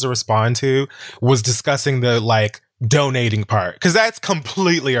she chose to respond to was discussing the, like, donating part. Because that's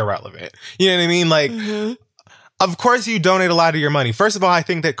completely irrelevant. You know what I mean? Like... Mm-hmm. Of course you donate a lot of your money. First of all, I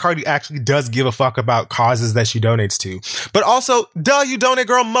think that Cardi actually does give a fuck about causes that she donates to. But also, you donate,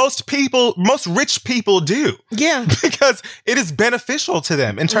 girl. Most rich people do. Yeah. Because it is beneficial to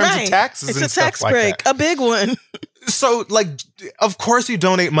them in terms of taxes and stuff like that. It's a tax break, a big one. So, like, of course you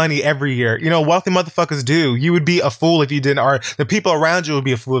donate money every year. You know, wealthy motherfuckers do. You would be a fool if you didn't, or the people around you would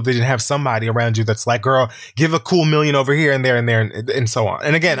be a fool if they didn't have somebody around you that's like, girl, give a cool $1 million over here and there and there and so on.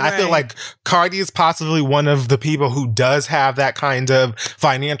 And again, I feel like Cardi is possibly one of the people who does have that kind of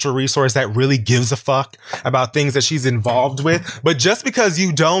financial resource that really gives a fuck about things that she's involved with. But just because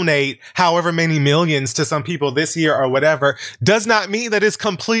you donate however many millions to some people this year or whatever does not mean that it's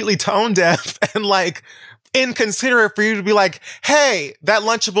completely tone deaf and like inconsiderate for you to be like, hey, that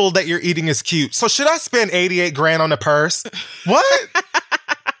Lunchable that you're eating is cute. So should I spend 88 grand on a purse? What?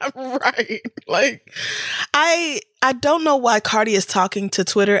 Right. Like, I don't know why Cardi is talking to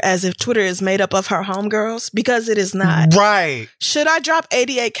Twitter as if Twitter is made up of her homegirls, because it is not. Right. Should I drop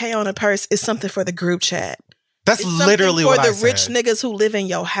 88K on a purse is something for the group chat. That's literally what I said. For the rich niggas who live in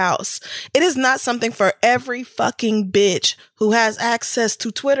your house. It is not something for every fucking bitch who has access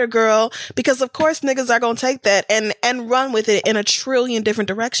to Twitter, girl. Because of course niggas are gonna take that and run with it in a trillion different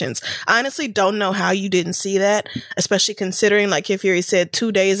directions. I honestly don't know how you didn't see that, especially considering, like Kid Fury said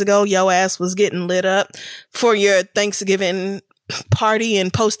 2 days ago, yo ass was getting lit up for your Thanksgiving party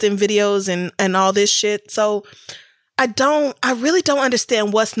and posting videos and all this shit. So I really don't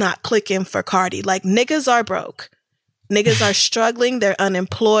understand what's not clicking for Cardi. Like, niggas are broke. Niggas are struggling. They're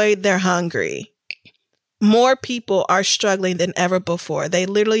unemployed. They're hungry. More people are struggling than ever before. They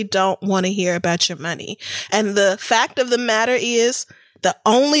literally don't want to hear about your money. And the fact of the matter is, the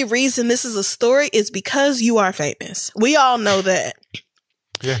only reason this is a story is because you are famous. We all know that.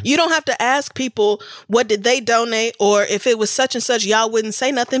 Yeah. You don't have to ask people what did they donate, or if it was such and such, y'all wouldn't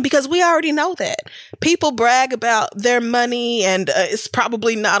say nothing, because we already know that. People brag about their money, and it's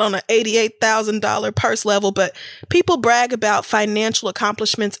probably not on an $88,000 purse level, but people brag about financial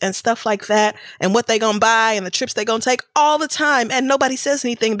accomplishments and stuff like that, and what they gonna buy and the trips they gonna take all the time, and nobody says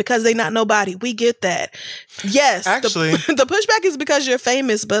anything because they not nobody. We get that. Yes, actually, the pushback is because you're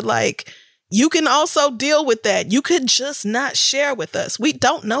famous, but like, you can also deal with that. You could just not share with us. We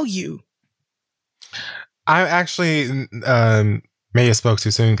don't know you. I actually Maya spoke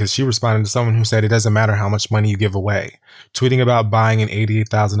too soon because she responded to someone who said it doesn't matter how much money you give away. Tweeting about buying an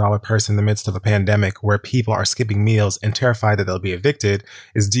 $88,000 purse in the midst of a pandemic where people are skipping meals and terrified that they'll be evicted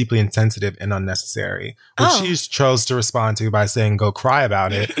is deeply insensitive and unnecessary. Which she chose to respond to by saying, go cry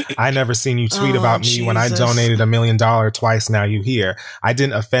about it. I never seen you tweet about me when I donated $1 million twice. Now you here. I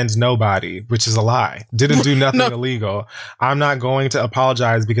didn't offend nobody, which is a lie. Didn't do nothing illegal. I'm not going to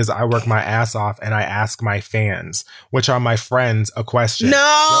apologize because I work my ass off and I ask my fans, which are my friends, a question.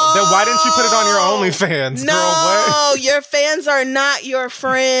 No. Then why didn't you put it on your OnlyFans? No, girl, your fans are not your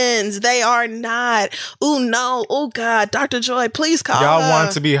friends. They are not. Ooh, no. Oh, God. Dr. Joy, please call Y'all her.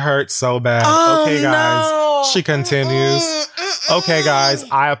 want to be hurt so bad. Oh, okay, guys. no. She continues. Okay, guys,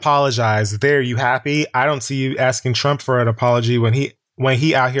 I apologize. There, you happy? I don't see you asking Trump for an apology when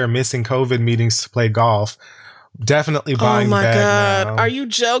he out here missing COVID meetings to play golf. Definitely buying the bag. Oh my God. Now. Are you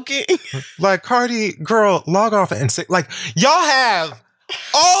joking? Like, Cardi, girl, log off and say, like, y'all have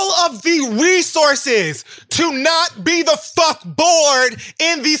all of the resources to not be the fuck bored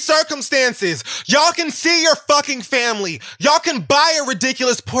in these circumstances. Y'all can see your fucking family. Y'all can buy a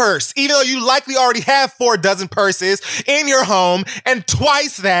ridiculous purse, even though you likely already have 4 dozen purses in your home, and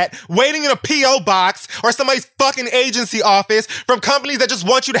twice that waiting in a P.O. box or somebody's fucking agency office from companies that just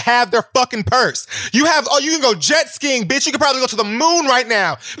want you to have their fucking purse. You can go jet skiing, bitch. You could probably go to the moon right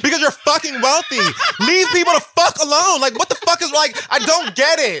now because you're fucking wealthy. Leave people the fuck alone. Like, what the fuck is, like, I don't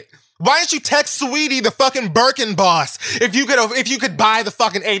get it. Why didn't you text Sweetie, the fucking Birkin boss, if you could buy the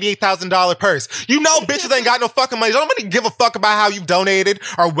fucking $88,000 purse? You know bitches ain't got no fucking money. Don't nobody give a fuck about how you donated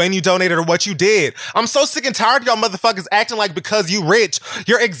or when you donated or what you did. I'm so sick and tired of y'all motherfuckers acting like because you rich,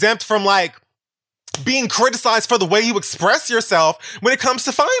 you're exempt from, like, being criticized for the way you express yourself when it comes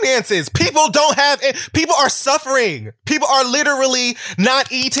to finances. People are suffering. People are literally not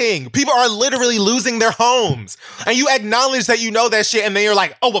eating. People are literally losing their homes. And you acknowledge that you know that shit, and then you're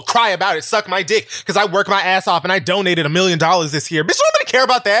like, oh, well, cry about it. Suck my dick because I work my ass off and I donated $1 million this year. Bitch, nobody care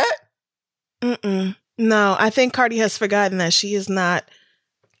about that. No, I think Cardi has forgotten that she is not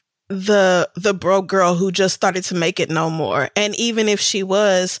the broke girl who just started to make it no more. And even if she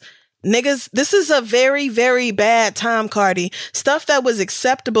was, niggas, this is a very, very bad time, Cardi. Stuff that was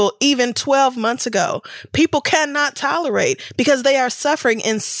acceptable even 12 months ago, people cannot tolerate because they are suffering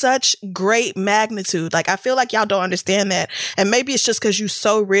in such great magnitude. Like, I feel like y'all don't understand that. And maybe it's just because you're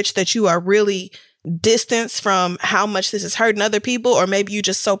so rich that you are really distanced from how much this is hurting other people, or maybe you're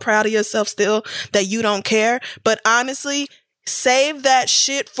just so proud of yourself still that you don't care. But honestly, save that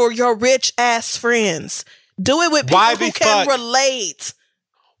shit for your rich ass friends. Do it with people who can relate.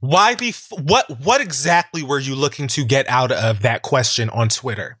 What exactly were you looking to get out of that question on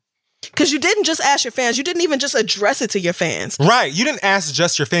Twitter? Because you didn't just ask your fans. You didn't even just address it to your fans. Right. You didn't ask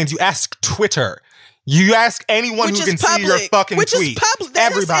just your fans. You asked Twitter. You ask anyone who can see your fucking tweet. Which is public.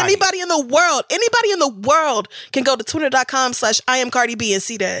 Everybody. Anybody in the world. Anybody in the world can go to twitter.com/IamCardiB and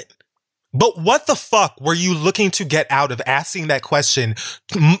see that. But what the fuck were you looking to get out of asking that question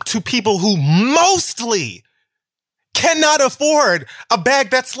to people who mostly cannot afford a bag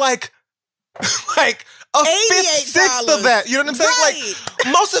that's like a 5/6 of that? You know what I'm saying? Right.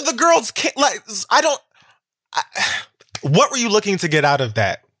 Like, most of the girls can't, like, what were you looking to get out of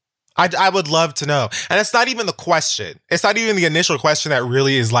that? I would love to know. And it's not even the question. It's not even the initial question that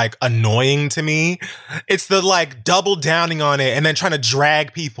really is, like, annoying to me. It's the, like, double downing on it and then trying to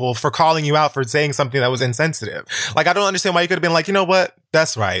drag people for calling you out for saying something that was insensitive. Like, I don't understand why you could have been like, you know what?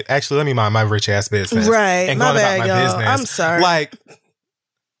 That's right. Actually, let me mind my rich ass business. Right. And going about my business. I'm sorry. Like,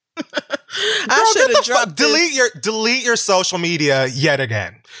 I should have dropped delete your social media yet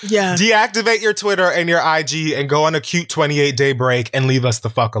again. Yeah. Deactivate your Twitter and your IG and go on a cute 28-day break and leave us the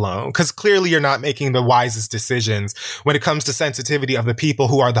fuck alone. Because clearly you're not making the wisest decisions when it comes to sensitivity of the people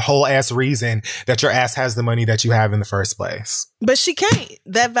who are the whole ass reason that your ass has the money that you have in the first place. But she can't.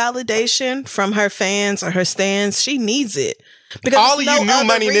 That validation from her fans or her stans, she needs it. Because all of you new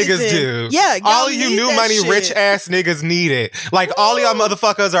money niggas do. Yeah, all of you new money rich ass niggas need it. Like, all of y'all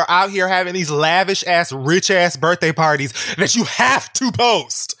motherfuckers are out here having these lavish ass rich ass birthday parties that you have to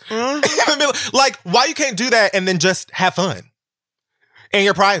post. Mm-hmm. Like, why you can't do that and then just have fun? And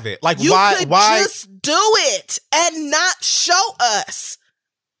you're private. Like, why just do it and not show us?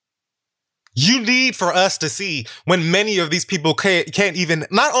 You need for us to see when many of these people can't even,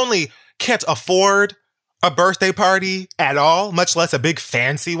 not only can't afford a birthday party at all, much less a big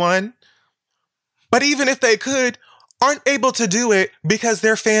fancy one, but even if they could, aren't able to do it because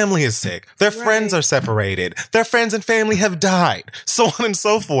their family is sick, their friends are separated, their friends and family have died, so on and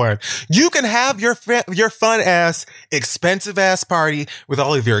so forth. You can have your fun ass, expensive ass party with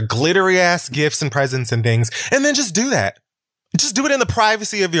all of your glittery ass gifts and presents and things, and then just do that. Just do it in the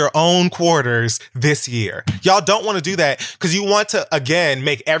privacy of your own quarters this year. Y'all don't want to do that because you want to, again,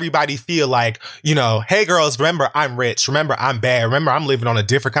 make everybody feel like, you know, hey girls, remember I'm rich. Remember I'm bad. Remember I'm living on a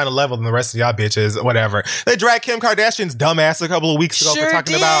different kind of level than the rest of y'all bitches, whatever. They dragged Kim Kardashian's dumbass a couple of weeks ago for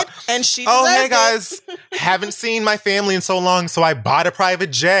talking about, and she hey guys, haven't seen my family in so long, so I bought a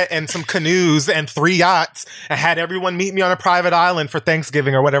private jet and some canoes and 3 yachts and had everyone meet me on a private island for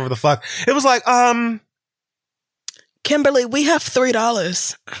Thanksgiving or whatever the fuck. It was like, Kimberly, we have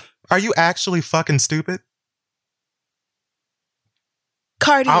 $3. Are you actually fucking stupid?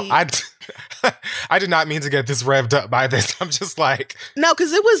 Cardi. I did not mean to get this revved up by this. I'm just like... No,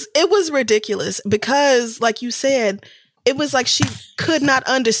 because it was ridiculous. Because, like you said, it was like she could not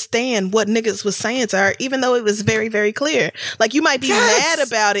understand what niggas was saying to her, even though it was very, very clear. Like, you might be mad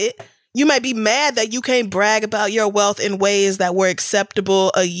about it. You might be mad that you can't brag about your wealth in ways that were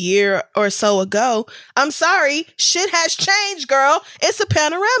acceptable a year or so ago. I'm sorry. Shit has changed, girl. It's a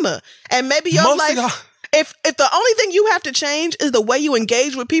panorama. And maybe your life... If the only thing you have to change is the way you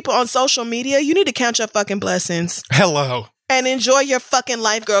engage with people on social media, you need to count your fucking blessings. Hello. And enjoy your fucking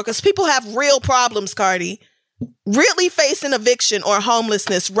life, girl. Because people have real problems, Cardi. Really facing eviction or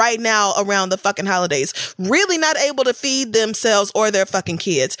homelessness right now around the fucking holidays. Really not able to feed themselves or their fucking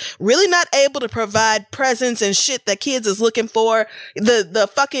kids. Really not able to provide presents and shit that kids is looking for. The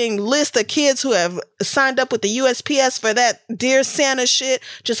fucking list of kids who have signed up with the USPS for that Dear Santa shit,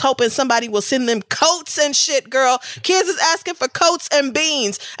 just hoping somebody will send them coats and shit, girl. Kids is asking for coats and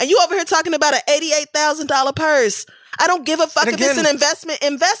beans. And you over here talking about an $88,000 purse. I don't give a fuck if it's an investment.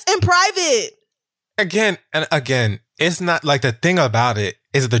 Invest in private. Again, it's not like the thing about it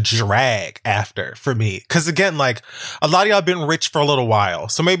is the drag after for me. Because again, like a lot of y'all been rich for a little while.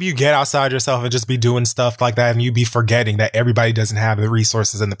 So maybe you get outside yourself and just be doing stuff like that and you be forgetting that everybody doesn't have the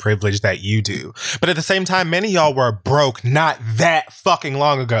resources and the privilege that you do. But at the same time, many of y'all were broke not that fucking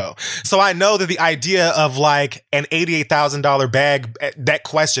long ago. So I know that the idea of like an $88,000 bag, that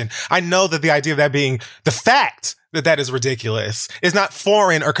question, I know that the idea of that being the fact that is ridiculous is not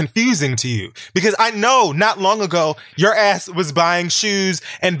foreign or confusing to you, because I know not long ago your ass was buying shoes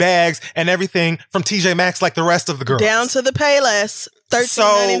and bags and everything from TJ Maxx like the rest of the girls. Down to the Payless,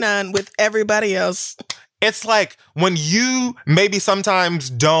 $13.99 with everybody else. It's like when you maybe sometimes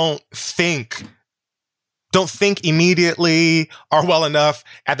don't think immediately or well enough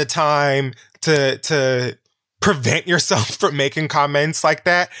at the time to prevent yourself from making comments like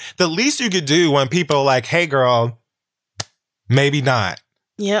that. The least you could do when people are like, hey girl, maybe not.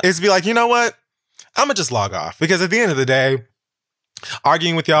 Yeah. Is be like, you know what? I'm going to just log off, because at the end of the day,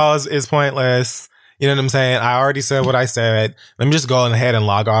 arguing with y'all is pointless. You know what I'm saying? I already said what I said. Let me just go ahead and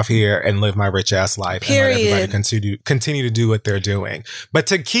log off here and live my rich ass life. Period. And let everybody continue to do what they're doing. But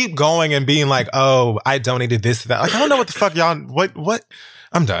to keep going and being like, oh, I donated this, that. Like, I don't know what the fuck y'all, what?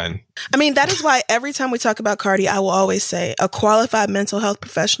 I'm done. I mean, that is why every time we talk about Cardi, I will always say a qualified mental health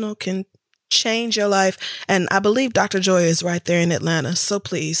professional can change your life. And I believe Dr. Joy is right there in Atlanta. So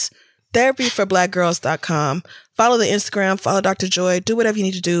please, therapyforblackgirls.com. Follow the Instagram, follow Dr. Joy, do whatever you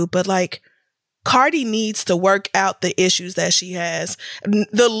need to do. But like, Cardi needs to work out the issues that she has.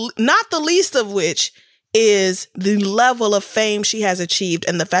 Not the least of which is the level of fame she has achieved,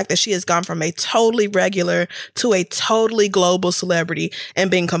 and the fact that she has gone from a totally regular to a totally global celebrity, and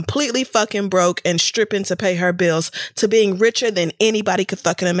being completely fucking broke and stripping to pay her bills, to being richer than anybody could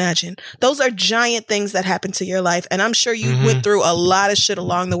fucking imagine. Those are giant things that happen to your life. And I'm sure you went through a lot of shit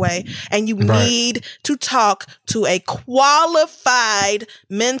along the way, and you need to talk to a qualified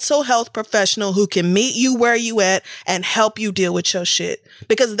mental health professional who can meet you where you at and help you deal with your shit.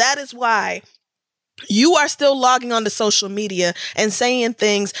 Because that is why you are still logging onto social media and saying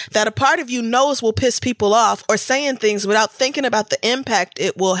things that a part of you knows will piss people off, or saying things without thinking about the impact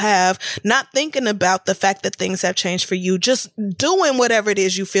it will have, not thinking about the fact that things have changed for you, just doing whatever it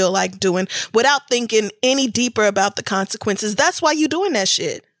is you feel like doing without thinking any deeper about the consequences. That's why you're doing that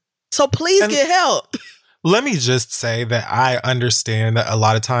shit. So please get help. Let me just say that I understand that a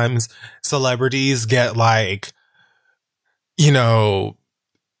lot of times celebrities get like, you know,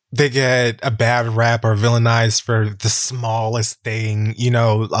 they get a bad rap or villainized for the smallest thing. You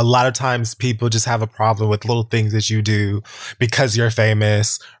know, a lot of times people just have a problem with little things that you do because you're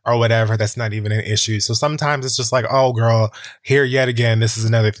famous or whatever. That's not even an issue. So sometimes it's just like, oh girl, here yet again, this is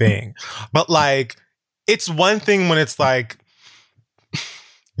another thing. But like, it's one thing when it's like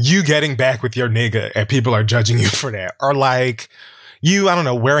you getting back with your nigga and people are judging you for that. Or like, you, I don't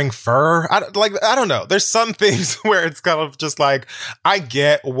know, wearing fur. I don't know. There's some things where it's kind of just like, I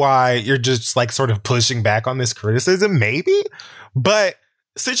get why you're just like sort of pushing back on this criticism, maybe. But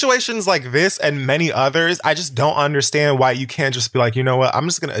situations like this and many others, I just don't understand why you can't just be like, you know what, I'm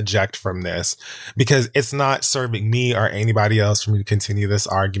just going to eject from this because it's not serving me or anybody else for me to continue this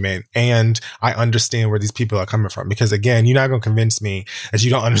argument. And I understand where these people are coming from because, again, you're not going to convince me that you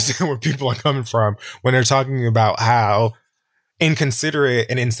don't understand where people are coming from when they're talking about how inconsiderate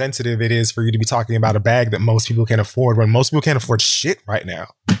and insensitive it is for you to be talking about a bag that most people can't afford when most people can't afford shit right now.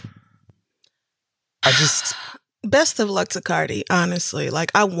 Best of luck to Cardi, honestly.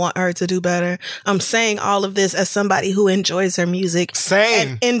 Like, I want her to do better. I'm saying all of this as somebody who enjoys her music. Same.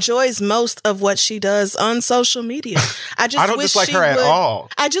 And enjoys most of what she does on social media. I don't dislike her at all.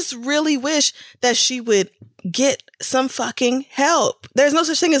 I just really wish that she would get some fucking help. There's no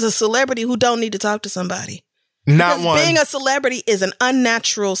such thing as a celebrity who don't need to talk to somebody. Not because one. Being a celebrity is an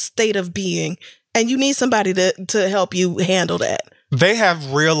unnatural state of being, and you need somebody to help you handle that. They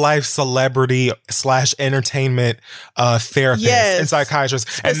have real life celebrity / entertainment therapists and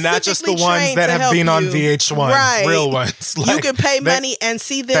psychiatrists, and not just the ones that have been on VH1. Right. Real ones. Like, you can pay money and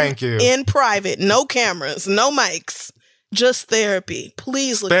see them in private. No cameras, no mics, just therapy.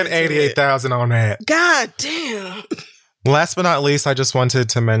 Please look into it. Spend $88,000 on that. God damn. Last but not least, I just wanted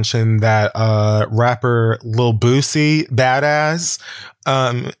to mention that rapper Lil Boosie Badass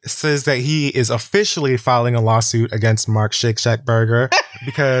says that he is officially filing a lawsuit against Mark Shake Shack Burger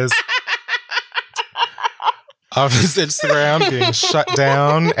because of his Instagram being shut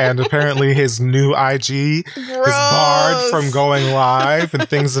down, and apparently his new IG is barred from going live and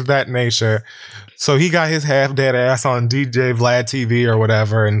things of that nature. So he got his half dead ass on DJ Vlad TV or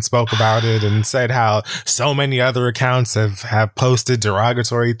whatever and spoke about it and said how so many other accounts have posted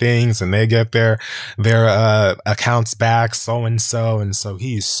derogatory things and they get their accounts back, so and so. And so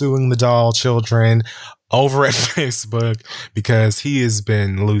he's suing the doll children over at Facebook because he has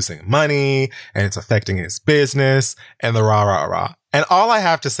been losing money and it's affecting his business and the rah. And all I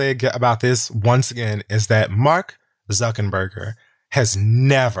have to say about this once again is that Mark Zuckerberg has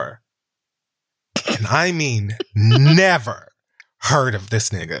never, and I mean never, heard of this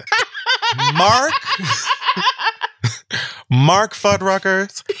nigga. Mark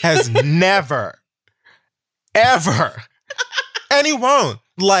Fuddruckers has never, ever, and he won't.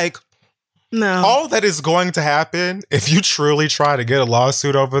 Like, no. All that is going to happen if you truly try to get a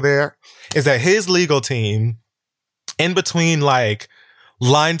lawsuit over there is that his legal team, in between like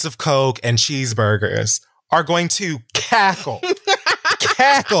lines of Coke and cheeseburgers, are going to cackle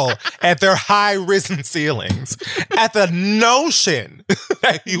at their high risen ceilings at the notion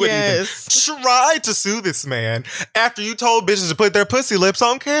that you would even try to sue this man after you told bitches to put their pussy lips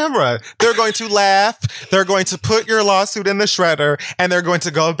on camera. They're going to laugh. They're going to put your lawsuit in the shredder, and they're going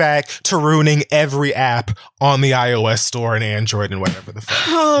to go back to ruining every app on the iOS store and Android and whatever the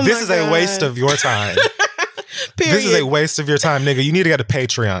fuck. This is a waste of your time. This is a waste of your time, nigga. You need to get a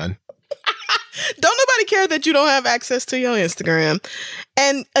Patreon. Don't nobody care that you don't have access to your Instagram.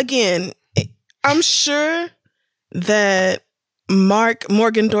 And again, I'm sure that Mark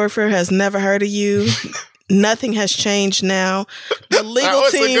Morgendorffer has never heard of you. Nothing has changed now. The legal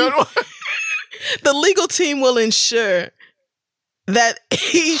team will ensure that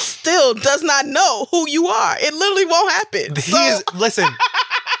he still does not know who you are. It literally won't happen. Listen,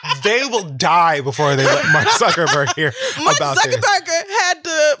 they will die before they let Mark Zuckerberg hear about this. Mark Zuckerberg had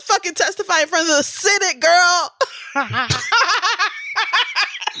to fucking testify in front of the Senate, girl.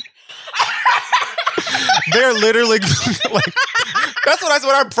 They're literally like, that's what I said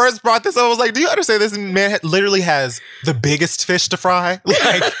when I first brought this up. I was like, do you understand this man literally has the biggest fish to fry?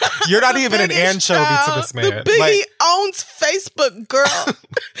 Like, you're not even an anchovy to this man. He owns Facebook, girl.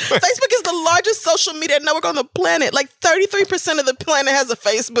 Facebook is the largest social media network on the planet. Like 33% of the planet has a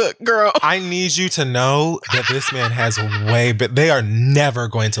Facebook, girl. I need you to know that this man has but they are never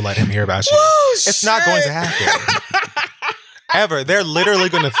going to let him hear about you. Woo, it's not going to happen. Ever. They're literally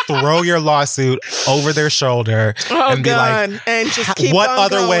going to throw your lawsuit over their shoulder and be like, and just keep what on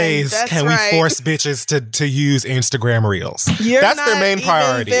other going. ways can we force bitches to use Instagram Reels? That's their main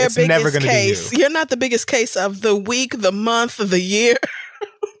priority. It's never going to be you. You're not the biggest case of the week, the month, the year.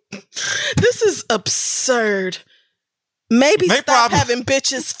 This is absurd. Maybe stop having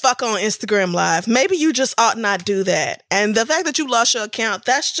bitches fuck on Instagram Live. Maybe you just ought not do that. And the fact that you lost your account,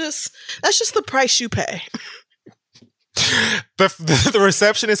 that's just the price you pay. The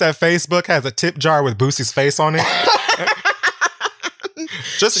receptionist at Facebook has a tip jar with Boosie's face on it.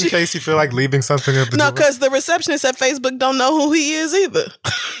 Just in case you feel like leaving something at the door. No, because the receptionist at Facebook don't know who he is either.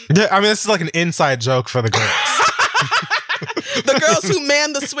 Yeah, I mean, this is like an inside joke for the girls. The girls who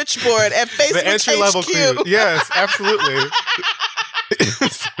man the switchboard at Facebook the entry level crew. Yes, absolutely.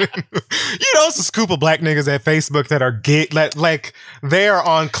 You know, it's a scoop of black niggas at Facebook that are gay, like they are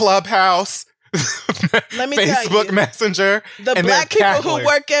on Clubhouse, Let me Facebook tell you, Messenger. the and black they're people who cackling.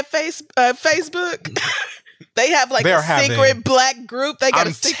 work at Facebook, they have like They're a secret having- black group. They got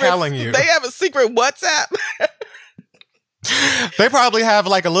I'm a secret. telling you. They have a secret WhatsApp. They probably have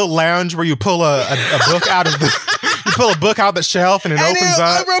like a little lounge where you pull a book out of you pull a book out the shelf and it opens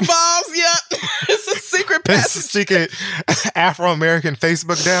up. It revolves. Yep, it's a secret It's a passage. secret Afro-American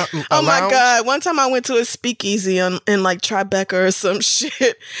Facebook down. Oh my lounge. God. One time I went to a speakeasy in like Tribeca or some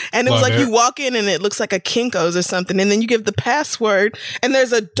shit. And it was Love like it. you walk in and it looks like a Kinko's or something. And then you give the password and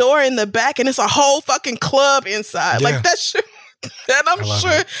there's a door in the back and it's a whole fucking club inside. Yeah. Like that shit. And I'm I love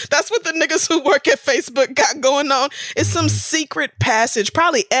sure that's what the niggas who work at Facebook got going on. It's some secret passage,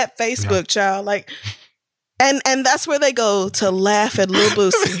 probably at Facebook, child. Like, and that's where they go to laugh at Lil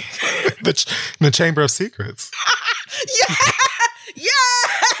Boosie. The Chamber of Secrets.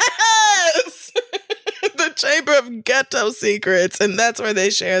 Yes! The Chamber of Ghetto Secrets, and that's where they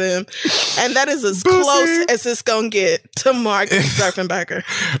share them. And that is as Boosie. close as it's gonna get to Mark Surfenbacher.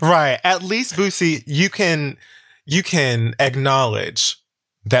 Right. At least, Boosie, you can acknowledge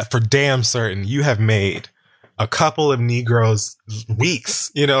that for damn certain you have made a couple of Negroes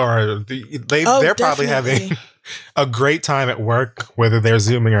weeks, you know, or they're probably definitely. having a great time at work, whether they're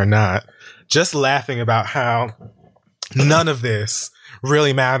Zooming or not, just laughing about how none of this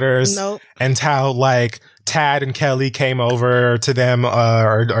really matters. Nope. And how like Tad and Kelly came over to them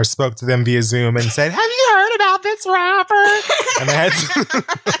or spoke to them via Zoom and said, "Have you heard about this rapper?" And they had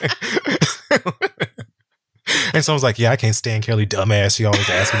and someone's like, "Yeah, I can't stand Kelly, dumbass. She always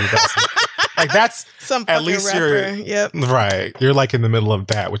asking me about stuff." Like that's Some at fucking least rapper. you're Yep. right. You're like in the middle of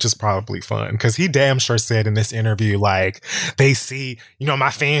that, which is probably fun because he damn sure said in this interview, like they see, you know,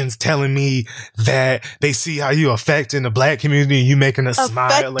 my fans telling me that they see how you affecting the black community. You making us smile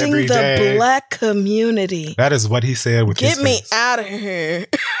Affecting every the day. black community. That is what he said with his Get me face. out of here.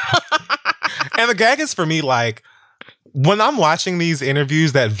 And the gag is for me, like when I'm watching these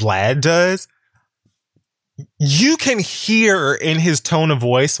interviews that Vlad does, you can hear in his tone of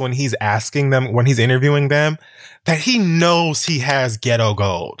voice when he's asking them, when he's interviewing them, that he knows he has ghetto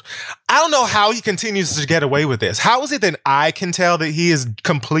gold. I don't know how he continues to get away with this. How is it that I can tell that he is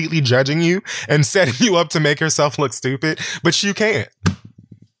completely judging you and setting you up to make yourself look stupid, but you can't?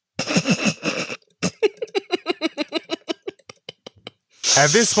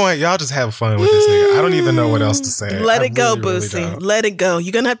 At this point, y'all just have fun with this nigga. I don't even know what else to say. Let I it go, really, really Boosie. don't. Let it go.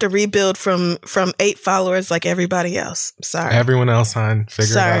 You're gonna have to rebuild from 8 followers like everybody else. Sorry. Everyone else, hon,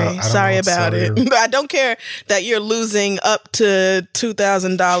 figure it out. I don't know Sorry what to about tell it. you. But I don't care that you're losing up to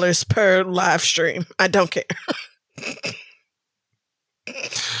 $2,000 per live stream. I don't care.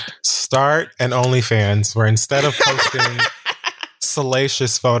 Start an OnlyFans where instead of posting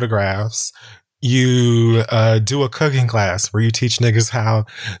salacious photographs, you do a cooking class where you teach niggas how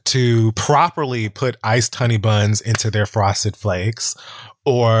to properly put iced honey buns into their frosted flakes,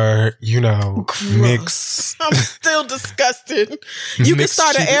 or, you know, Gross. mix. I'm still disgusted. You can Mix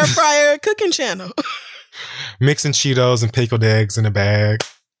start an Cheetos. air fryer cooking channel. Mixing Cheetos and pickled eggs in a bag.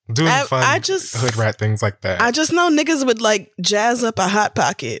 Doing fun I just- hood rat things like that. I just know niggas would like jazz up a hot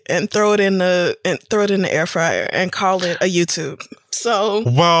pocket and throw it in the air fryer and call it a YouTube. So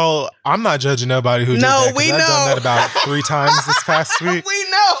Well, I'm not judging nobody who did No, that. 'Cause we I've done know. that about 3 times this past week. we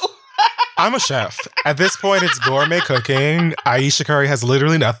know. I'm a chef. At this point, it's gourmet cooking. Aisha Curry has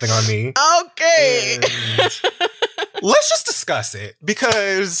literally nothing on me. Okay. And let's just discuss it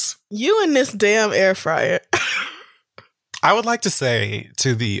because You and this damn air fryer. I would like to say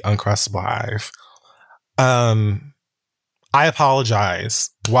to the Uncrustable Hive, I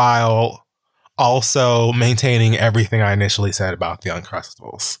apologize while also maintaining everything I initially said about the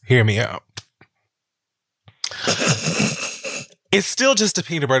Uncrustables. Hear me out. It's still just a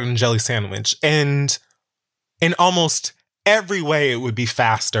peanut butter and jelly sandwich, and in almost every way, it would be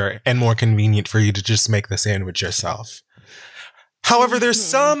faster and more convenient for you to just make the sandwich yourself. However, there's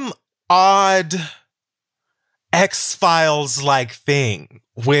some odd X-Files like thing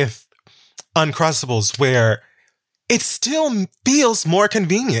with Uncrustables where it still feels more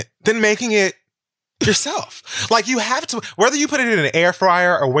convenient than making it yourself. Like you have to, whether you put it in an air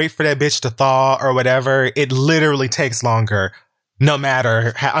fryer or wait for that bitch to thaw or whatever, it literally takes longer. No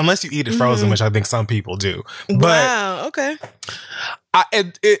matter how, unless you eat it frozen, which I think some people do. But Wow. Okay.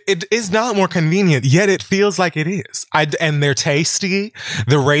 it is not more convenient, yet it feels like it is. And they're tasty.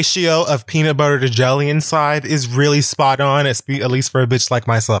 The ratio of peanut butter to jelly inside is really spot on, at least for a bitch like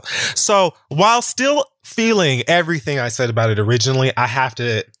myself. So while still feeling everything I said about it originally, I have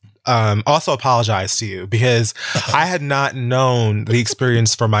to also apologize to you because I had not known the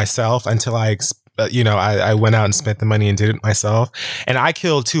experience for myself until I I went out and spent the money and did it myself. And I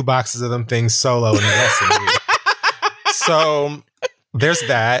killed 2 boxes of them things solo in less than a week. So there's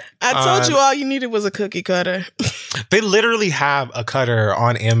that. I told you all you needed was a cookie cutter. They literally have a cutter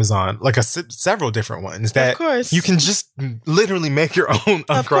on Amazon, like several different ones that of course. you can just literally make your own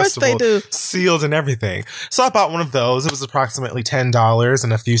Uncrustable, of course they do. Sealed and everything. So I bought one of those. It was approximately $10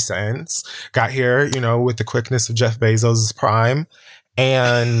 and a few cents. Got here, with the quickness of Jeff Bezos' Prime.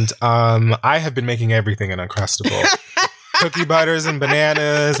 And I have been making everything an Uncrustable. Cookie butters and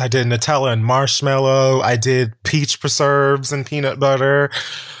bananas. I did Nutella and marshmallow. I did peach preserves and peanut butter.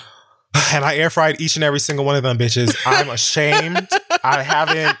 And I air fried each and every single one of them bitches. I'm ashamed. I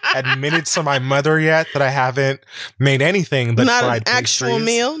haven't admitted to my mother yet that I haven't made anything but not fried an actual pastries.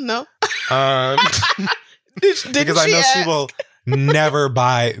 Meal, no. Because I know she will never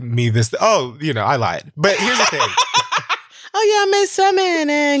buy me this. Oh, I lied. But here's the thing. Oh yeah, I made salmon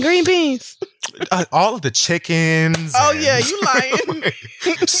and green beans. All of the chickens. Oh yeah, you lying.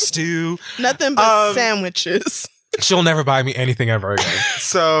 Stew. Nothing but sandwiches. She'll never buy me anything ever again.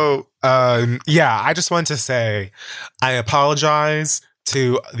 So, I just want to say I apologize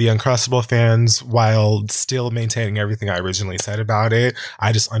to the Uncrustable fans while still maintaining everything I originally said about it.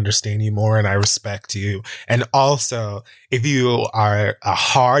 I just understand you more and I respect you. And also, if you are a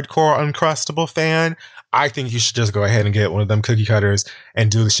hardcore Uncrustable fan, I think you should just go ahead and get one of them cookie cutters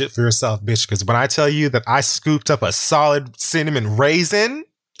and do the shit for yourself, bitch. Because when I tell you that I scooped up a solid cinnamon raisin.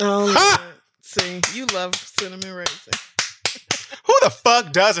 Oh, see, you love cinnamon raisin. Who the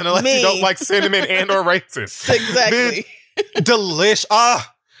fuck doesn't unless Me. you don't like cinnamon and or raisins? Exactly. Delish. I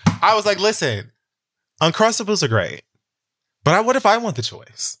was like, listen, Uncrustables are great. But what if I want the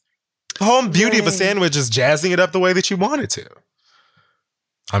choice? The whole beauty of a sandwich is jazzing it up the way that you want it to.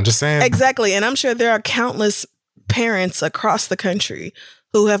 I'm just saying. Exactly. And I'm sure there are countless parents across the country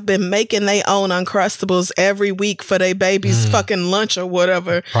who have been making their own Uncrustables every week for their baby's fucking lunch or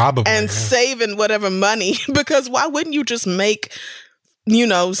whatever. Probably. And saving whatever money. Because why wouldn't you just make,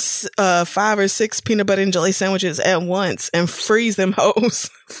 5 or 6 peanut butter and jelly sandwiches at once and freeze them hoes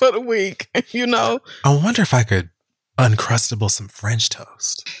for the week, I wonder if I could Uncrustable some French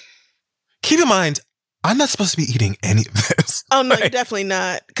toast. Keep in mind, I'm not supposed to be eating any of this. Oh, no, you're definitely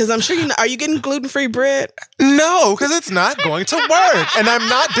not. Because I'm sure are you getting gluten-free bread? No, because it's not going to work. And I'm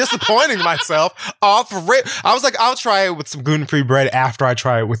not disappointing myself off rip. I was like, I'll try it with some gluten-free bread after I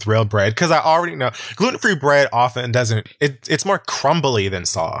try it with real bread. Because I already know gluten-free bread often it's more crumbly than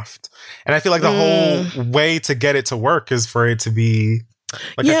soft. And I feel like the whole way to get it to work is for it to be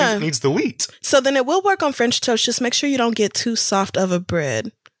I think it needs the wheat. So then it will work on French toast. Just make sure you don't get too soft of a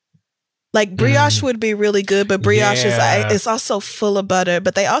bread. Like brioche would be really good, but brioche is also full of butter.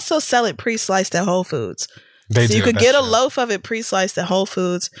 But they also sell it pre-sliced at Whole Foods. So you could get a loaf of it pre-sliced at Whole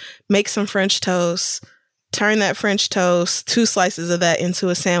Foods, make some French toast, turn that French toast, 2 slices of that into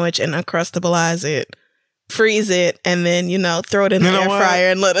a sandwich and Uncrustabilize it, freeze it, and then, throw it in the air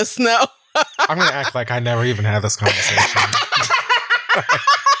fryer and let us know. I'm going to act like I never even had this conversation.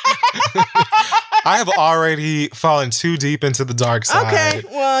 I have already fallen too deep into the dark side. Okay,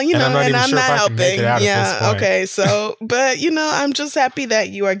 well, and I'm not helping. Yeah, okay. So, but I'm just happy that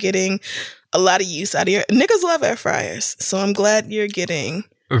you are getting a lot of use out of your niggas love air fryers. So I'm glad you're getting.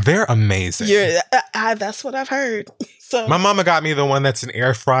 They're amazing. That's what I've heard. So my mama got me the one that's an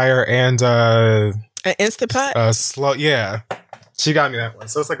air fryer and an Instant Pot. Slow, yeah. She got me that one.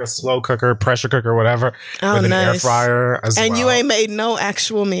 So it's like a slow cooker, pressure cooker, whatever, with an air fryer as well. And you ain't made no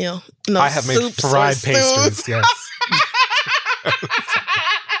actual meal. No, I have made fried pastries, yes.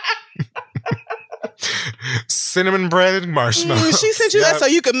 Cinnamon bread and marshmallows. She sent you that so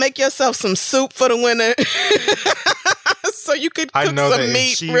you could make yourself some soup for the winter. So you could cook some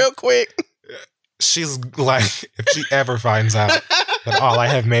meat real quick. She's like, if she ever finds out that all I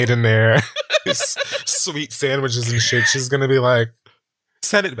have made in there is sweet sandwiches and shit, she's going to be like,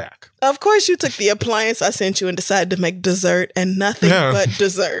 send it back. Of course you took the appliance I sent you and decided to make dessert and nothing but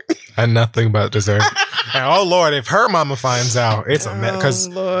dessert. And nothing but dessert. And oh Lord, if her mama finds out, it's a mess. Because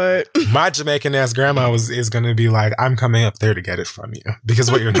my Jamaican ass grandma is going to be like, I'm coming up there to get it from you. Because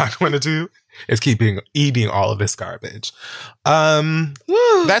what you're not going to do is keep eating all of this garbage.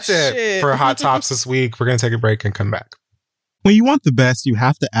 That's it for Hot Tops this week. We're going to take a break and come back. When you want the best, you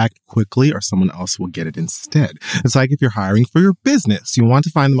have to act quickly or someone else will get it instead. It's like if you're hiring for your business. You want to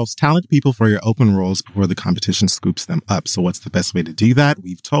find the most talented people for your open roles before the competition scoops them up. So what's the best way to do that?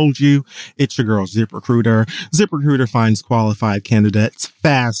 We've told you. It's your girl, ZipRecruiter. ZipRecruiter finds qualified candidates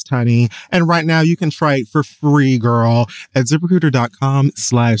fast, honey. And right now you can try it for free, girl, at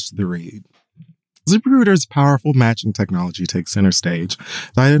ZipRecruiter.com/theread. ZipRecruiter's powerful matching technology takes center stage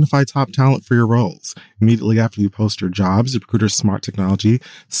to identify top talent for your roles. Immediately after you post your job, ZipRecruiter's smart technology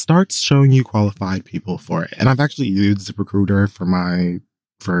starts showing you qualified people for it. And I've actually used ZipRecruiter for my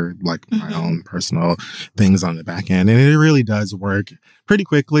own personal things on the back end. And it really does work pretty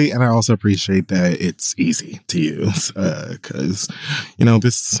quickly. And I also appreciate that it's easy to use because,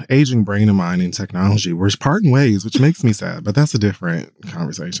 this aging brain of mine in technology, we're parting ways, which makes me sad, but that's a different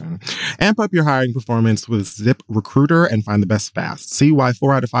conversation. Amp up your hiring performance with ZipRecruiter and find the best fast. See why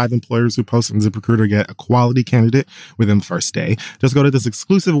 4 out of 5 employers who post on ZipRecruiter get a quality candidate within the first day. Just go to this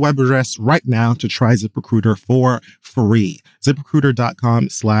exclusive web address right now to try ZipRecruiter for free.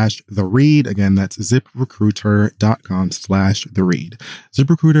 ZipRecruiter.com/theread. Again, that's ZipRecruiter.com/theread.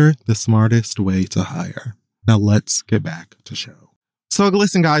 ZipRecruiter, the smartest way to hire. Now let's get back to show. So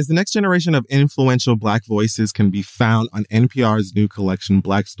listen, guys, the next generation of influential Black voices can be found on NPR's new collection,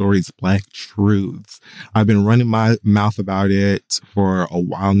 Black Stories, Black Truths. I've been running my mouth about it for a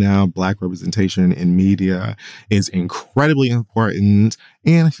while now. Black representation in media is incredibly important,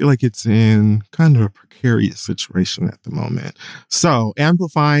 and I feel like it's in kind of a precarious situation at the moment. So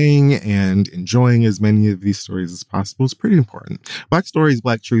amplifying and enjoying as many of these stories as possible is pretty important. Black Stories,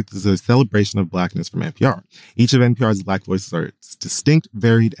 Black Truth is a celebration of Blackness from NPR. Each of NPR's Black voices are distinct,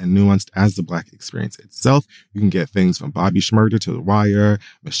 varied, and nuanced as the Black experience itself. You can get things from Bobby Shmurda to The Wire,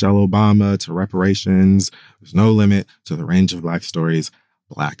 Michelle Obama to reparations. There's no limit to the range of Black stories,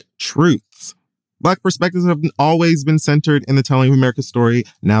 Black truths. Black perspectives have always been centered in the telling of America's story.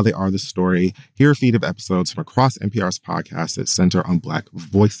 Now they are the story. Hear a feed of episodes from across NPR's podcasts that center on Black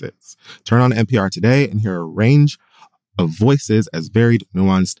voices. Turn on NPR today and hear a range of voices as varied,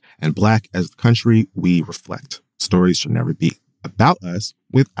 nuanced, and Black as the country we reflect. Stories should never be about us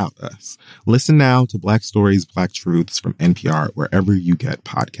without us. Listen now to Black Stories, Black Truths from NPR, wherever you get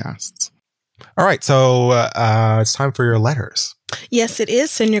podcasts. All right, so it's time for your letters. Yes, it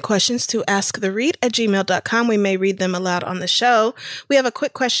is. Send your questions to asktheread@gmail.com. We may read them aloud on the show. We have a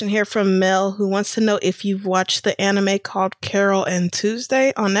quick question here from Mel, who wants to know if you've watched the anime called Carol and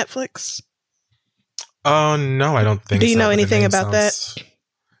Tuesday on Netflix. Oh, no, I don't think so. Do you know anything about that?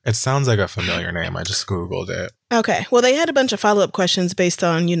 It sounds like a familiar name. I just Googled it. Okay. Well, they had a bunch of follow-up questions based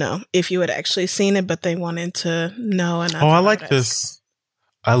on, if you had actually seen it, but they wanted to know. And I like this.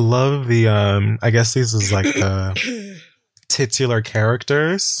 I love the, I guess this is like the titular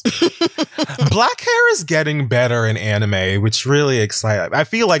characters. Black hair is getting better in anime, which really excites. I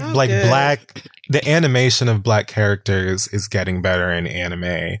feel like the animation of Black characters is getting better in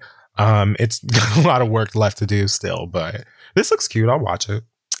anime. It's got a lot of work left to do still, but this looks cute. I'll watch it.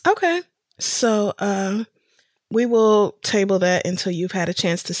 Okay. So, we will table that until you've had a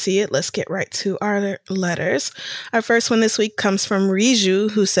chance to see it. Let's get right to our letters. Our first one this week comes from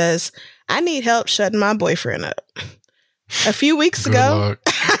Riju, who says, I need help shutting my boyfriend up. A few weeks ago,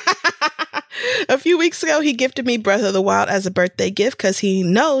 he gifted me Breath of the Wild as a birthday gift because he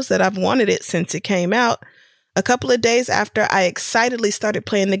knows that I've wanted it since it came out. A couple of days after I excitedly started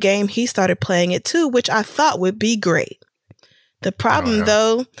playing the game, he started playing it too, which I thought would be great. The problem,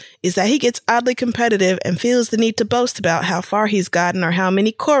 though, is that he gets oddly competitive and feels the need to boast about how far he's gotten or how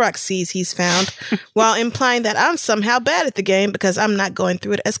many Korok seeds he's found, while implying that I'm somehow bad at the game because I'm not going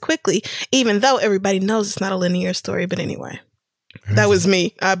through it as quickly, even though everybody knows it's not a linear story. But anyway, that was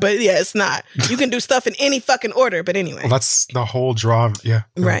me. But yeah, it's not. You can do stuff in any fucking order. But anyway. Well, that's the whole draw. Yeah.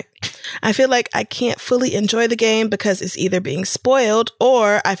 Right. I feel like I can't fully enjoy the game because it's either being spoiled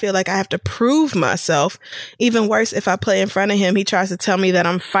or I feel like I have to prove myself. Even worse, if I play in front of him, he tries to tell me that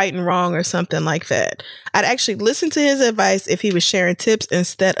I'm fighting wrong or something like that. I'd actually listen to his advice if he was sharing tips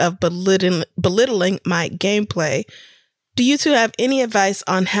instead of belittling my gameplay. Do you two have any advice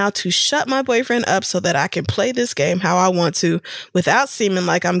on how to shut my boyfriend up so that I can play this game how I want to without seeming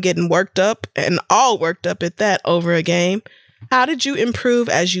like I'm getting worked up and all worked up at that over a game? How did you improve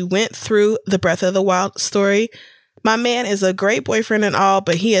as you went through the Breath of the Wild story? My man is a great boyfriend and all,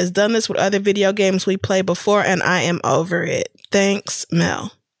 but he has done this with other video games we played before, and I am over it. Thanks,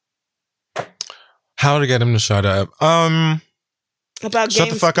 Mel. How to get him to shut up? About shut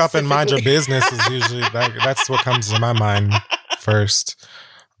the fuck up and mind your business is usually that's what comes to my mind first.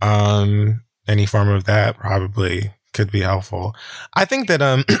 Any form of that probably could be helpful. I think that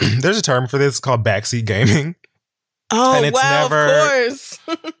there's a term for this called backseat gaming. Oh, and it's wow, never, of course.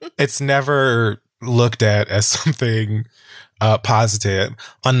 it's never looked at as something positive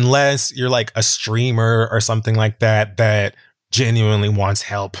unless you're like a streamer or something like that that genuinely wants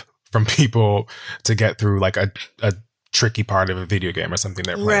help from people to get through like a tricky part of a video game or something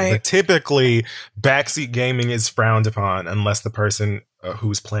they're playing. Right. But typically, backseat gaming is frowned upon unless the person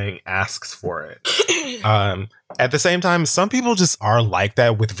who's playing asks for it. At the same time, some people just are like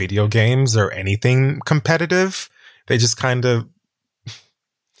that with video games or anything competitive. They just kind of,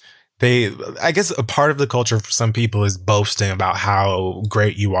 I guess a part of the culture for some people is boasting about how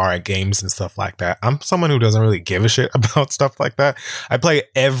great you are at games and stuff like that. I'm someone who doesn't really give a shit about stuff like that. I play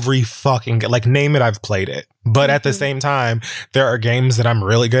every fucking, like, name it, I've played it. But at the same time, there are games that I'm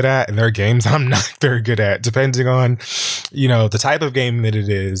really good at and there are games I'm not very good at, depending on, you know, the type of game that it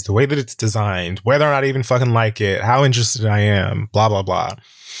is, the way that it's designed, whether or not I even fucking like it, how interested I am, blah, blah, blah.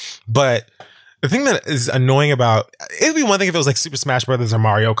 But the thing that is annoying about it'd be one thing if it was like Super Smash Brothers or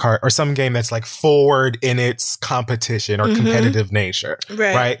Mario Kart or some game that's like forward in its competition or competitive nature,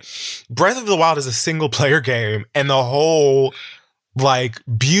 right? Breath of the Wild is a single player game, and the whole like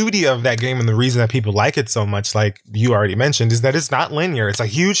beauty of that game and the reason that people like it so much, like you already mentioned, is that it's not linear. It's a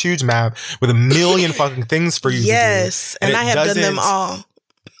huge map with a million fucking things for you to do. Yes, and I have done them all.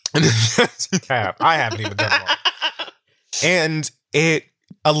 I haven't even done them all. And it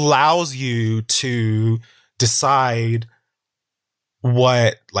allows you to decide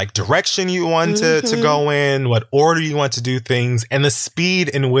what like direction you want to go in, what order you want to do things, and the speed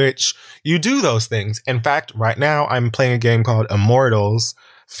in which you do those things. In fact, right now I'm playing a game called Immortals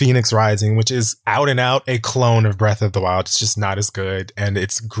Phoenix Rising, which is out and out a clone of Breath of the Wild. It's just not as good, and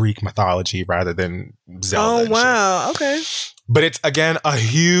it's Greek mythology rather than Zelda. Oh, wow. Okay. But it's, again, a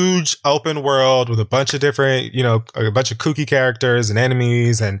huge open world with a bunch of different, you know, a bunch of kooky characters and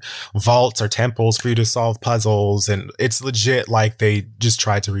enemies and vaults or temples for you to solve puzzles. And it's legit like they just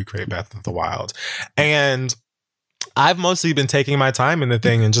tried to recreate Breath of the Wild. And I've mostly been taking my time in the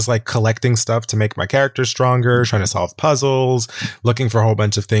thing and just like collecting stuff to make my character stronger, trying to solve puzzles, looking for a whole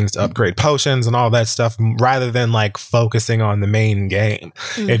bunch of things to upgrade potions and all that stuff, rather than like focusing on the main game.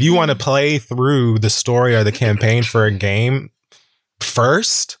 If you want to play through the story or the campaign for a game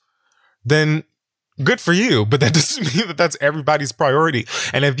first, then good for you. But that doesn't mean that that's everybody's priority.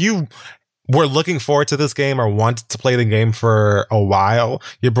 And if you were looking forward to this game or wanted to play the game for a while,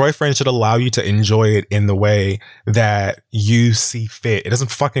 your boyfriend should allow you to enjoy it in the way that you see fit. It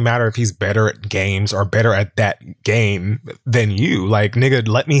doesn't fucking matter if he's better at games or better at that game than you. Like, nigga,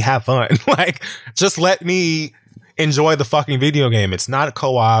 let me have fun. Like, just let me enjoy the fucking video game. It's not a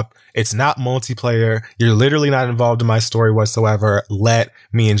co-op. It's not multiplayer. You're literally not involved in my story whatsoever. Let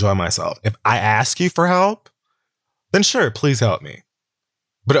me enjoy myself. If I ask you for help, then sure, please help me.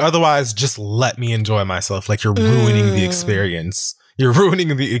 But otherwise, just let me enjoy myself. Like, you're ruining the experience. You're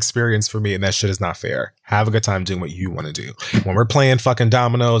ruining the experience for me, and that shit is not fair. Have a good time doing what you want to do. When we're playing fucking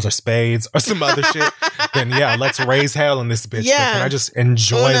dominoes or spades or some other shit, then yeah, let's raise hell in this bitch. Yeah. Can I just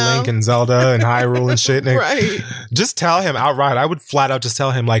enjoy Link and Zelda and Hyrule and shit? And Right. just tell him outright. I would flat out just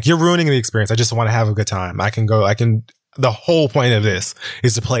tell him, like, you're ruining the experience. I just want to have a good time. The whole point of this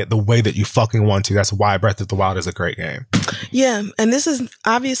is to play it the way that you fucking want to. That's why Breath of the Wild is a great game. Yeah, and this is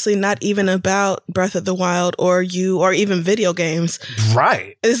obviously not even about Breath of the Wild or you or even video games.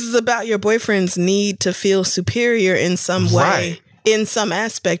 Right. This is about your boyfriend's need to feel superior in some way, Right. in some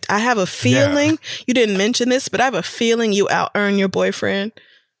aspect. I have a feeling, you didn't mention this, but I have a feeling you out-earn your boyfriend.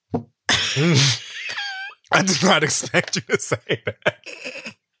 I did not expect you to say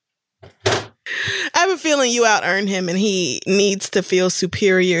that. I have a feeling you out-earn him and he needs to feel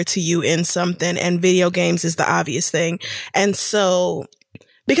superior to you in something, and video games is the obvious thing. And so,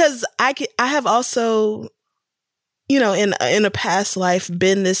 because I have also, you know, in a past life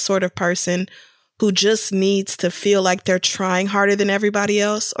been this sort of person who just needs to feel like they're trying harder than everybody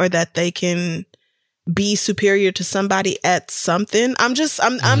else, or that they can be superior to somebody at something. I'm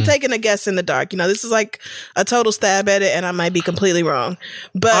taking a guess in the dark. You know, this is like a total stab at it and I might be completely wrong.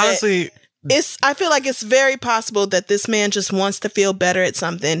 But honestly, I feel like it's very possible that this man just wants to feel better at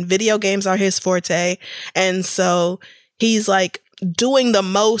something. Video games are his forte. And so he's like doing the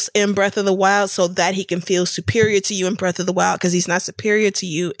most in Breath of the Wild so that he can feel superior to you in Breath of the Wild, because he's not superior to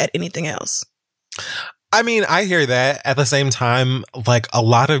you at anything else. I mean, I hear that. At the same time, like, a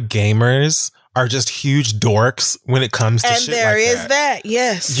lot of gamers are just huge dorks when it comes to shit like that. And there is that,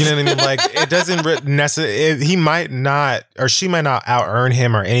 yes. You know what I mean? Like, it doesn't necessarily, he might not, or she might not out-earn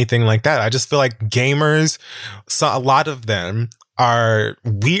him or anything like that. I just feel like gamers, a lot of them are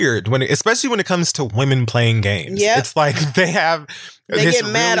weird, especially when it comes to women playing games. Yep. It's like they have They get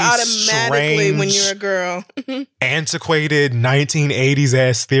mad automatically when you're a girl. Antiquated 1980s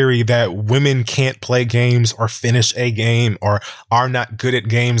ass theory that women can't play games or finish a game or are not good at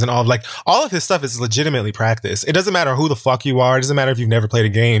games and all of his stuff is legitimately practiced. It doesn't matter who the fuck you are. It doesn't matter if you've never played a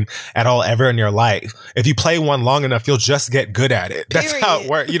game at all ever in your life. If you play one long enough, you'll just get good at it. That's how it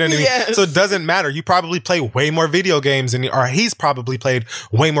works. You know what I mean? Yes. So it doesn't matter. You probably play way more video games or he's probably played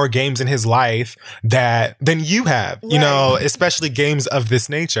way more games in his life than you have, you know, especially games of this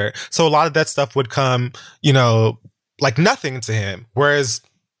nature. So a lot of that stuff would come, you know, like nothing to him. Whereas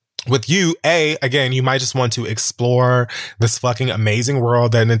with you, again, you might just want to explore this fucking amazing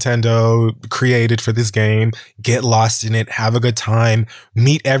world that Nintendo created for this game, get lost in it, have a good time,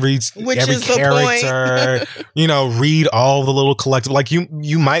 meet every character, you know, read all the little collectibles. Like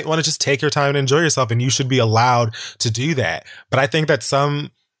you might want to just take your time and enjoy yourself, and you should be allowed to do that. But I think that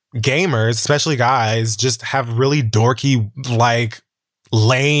some gamers, especially guys, just have really dorky, like,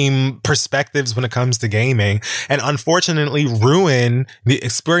 lame perspectives when it comes to gaming, and unfortunately ruin the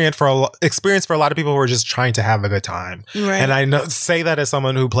experience for a lot of people who are just trying to have a good time. Right. And I say that as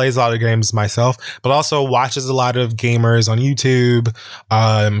someone who plays a lot of games myself, but also watches a lot of gamers on YouTube,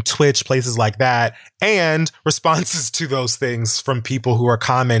 Twitch, places like that, and responses to those things from people who are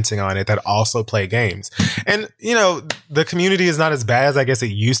commenting on it that also play games. And, you know, the community is not as bad as I guess it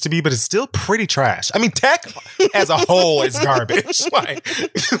used to be, but it's still pretty trash. I mean, tech as a whole is garbage.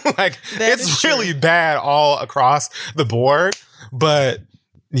 Like it's really bad all across the board. But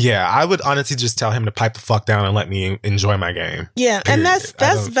yeah, I would honestly just tell him to pipe the fuck down and let me enjoy my game. Yeah, period. And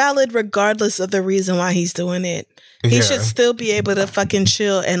that's valid regardless of the reason why he's doing it. He should still be able to fucking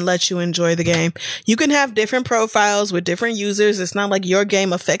chill and let you enjoy the game. You can have different profiles with different users. It's not like your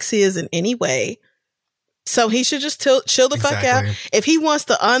game affects his in any way. So he should just chill the fuck out. If he wants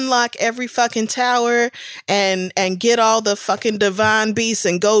to unlock every fucking tower and get all the fucking divine beasts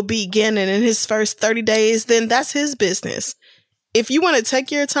and go beat Ganon in his first 30 days, then that's his business. If you want to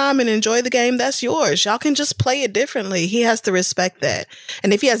take your time and enjoy the game, that's yours. Y'all can just play it differently. He has to respect that.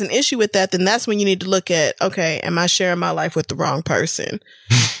 And if he has an issue with that, then that's when you need to look at, okay, am I sharing my life with the wrong person?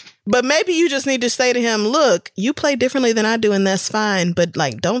 But maybe you just need to say to him, look, you play differently than I do, and that's fine. But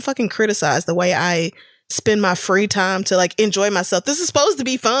like, don't fucking criticize the way I spend my free time to like enjoy myself. This is supposed to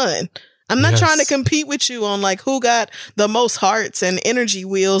be fun. I'm not trying to compete with you on like who got the most hearts and energy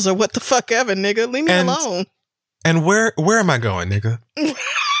wheels or what the fuck ever, nigga. Leave me alone. And where am I going, nigga?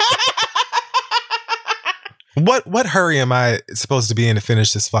 What hurry am I supposed to be in to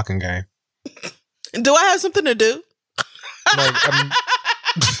finish this fucking game? Do I have something to do? Like, I'm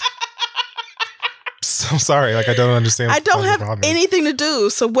so sorry. Like, I don't understand. I don't have anything to do.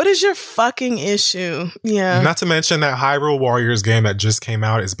 So what is your fucking issue? Yeah. Not to mention that Hyrule Warriors game that just came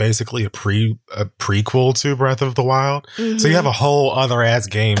out is basically a prequel to Breath of the Wild. Mm-hmm. So you have a whole other ass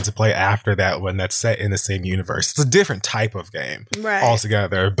game to play after that one that's set in the same universe. It's a different type of game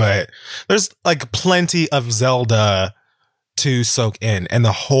altogether, but there's like plenty of Zelda to soak in. And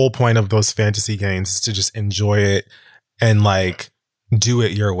the whole point of those fantasy games is to just enjoy it and like do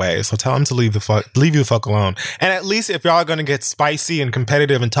it your way. So tell him to leave you the fuck alone. And at least if y'all are going to get spicy and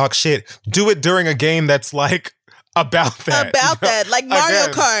competitive and talk shit, do it during a game that's like about that. Like Mario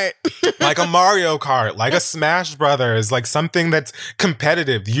Kart. Like a Mario Kart, like a Smash Brothers, like something that's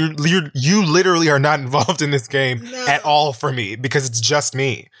competitive. You literally are not involved in this game at all for me because it's just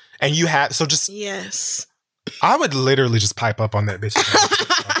me. And you have, so just. Yes. I would literally just pipe up on that bitch.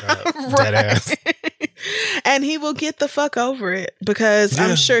 Dead ass. And he will get the fuck over it because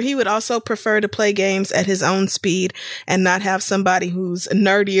I'm sure he would also prefer to play games at his own speed and not have somebody who's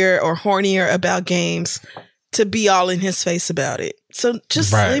nerdier or hornier about games to be all in his face about it. So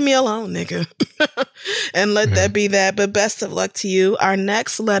just leave me alone, nigga. And let that be that. But best of luck to you. Our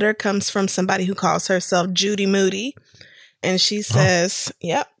next letter comes from somebody who calls herself Judy Moody. And she says,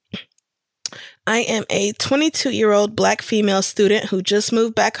 yep. I am a 22-year-old Black female student who just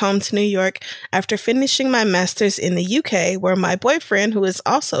moved back home to New York after finishing my master's in the UK, where my boyfriend, who is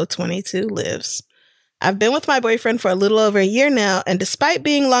also 22, lives. I've been with my boyfriend for a little over a year now, and despite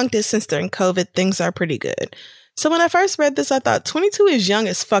being long distance during COVID, things are pretty good. So when I first read this, I thought 22 is young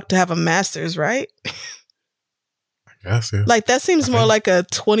as fuck to have a master's, right? Yes, yeah. Like that seems more like a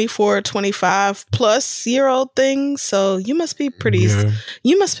 24, 25 plus year old thing. So you must be pretty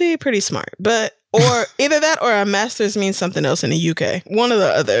smart, but, or either that or a master's means something else in the UK, one or the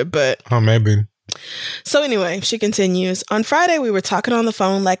other, but. Oh, maybe. So anyway, she continues, on Friday, we were talking on the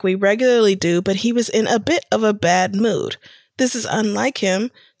phone like we regularly do, but he was in a bit of a bad mood. This is unlike him.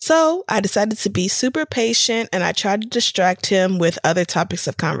 So I decided to be super patient and I tried to distract him with other topics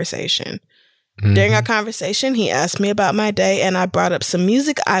of conversation. Mm-hmm. During our conversation, he asked me about my day, and I brought up some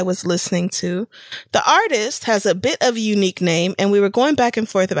music I was listening to. The artist has a bit of a unique name, and we were going back and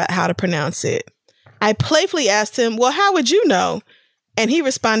forth about how to pronounce it. I playfully asked him, well, how would you know? And he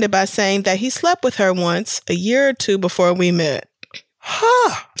responded by saying that he slept with her once, a year or two before we met.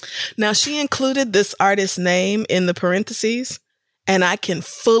 Huh. Now, she included this artist's name in the parentheses, and I can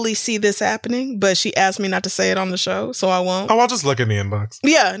fully see this happening, but she asked me not to say it on the show, so I won't. Oh, I'll just look in the inbox.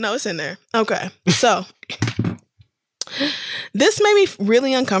 Yeah, no, it's in there. Okay. So this made me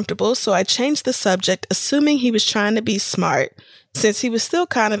really uncomfortable, so I changed the subject, assuming he was trying to be smart, since he was still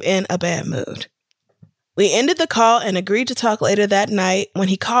kind of in a bad mood. We ended the call and agreed to talk later that night. When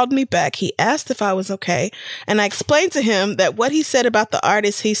he called me back, he asked if I was okay, and I explained to him that what he said about the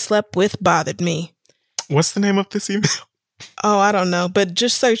artist he slept with bothered me. What's the name of this email? Oh, I don't know, but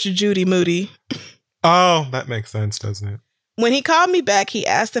just search Judy Moody. Oh, that makes sense, doesn't it? When he called me back, he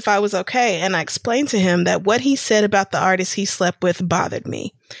asked if I was okay, and I explained to him that what he said about the artist he slept with bothered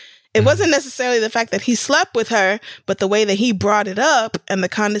me. It wasn't necessarily the fact that he slept with her, but the way that he brought it up and the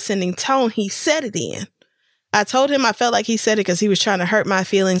condescending tone he said it in. I told him I felt like he said it because he was trying to hurt my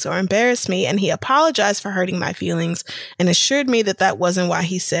feelings or embarrass me, and he apologized for hurting my feelings and assured me that that wasn't why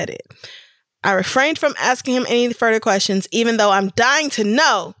he said it. I refrained from asking him any further questions, even though I'm dying to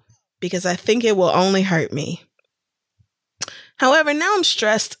know, because I think it will only hurt me. However, now I'm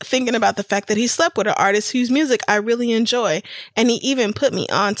stressed thinking about the fact that he slept with an artist whose music I really enjoy, and he even put me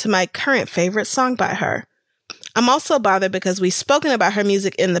on to my current favorite song by her. I'm also bothered because we've spoken about her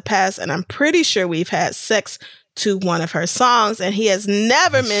music in the past, and I'm pretty sure we've had sex to one of her songs, and he has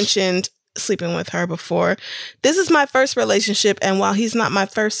never mentioned sleeping with her before. This is my first relationship, and while he's not my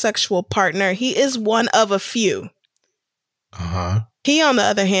first sexual partner, he is one of a few. Uh-huh. He, on the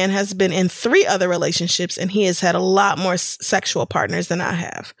other hand, has been in 3 other relationships, and he has had a lot more sexual partners than I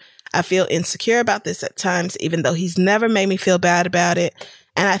have. I feel insecure about this at times, even though he's never made me feel bad about it.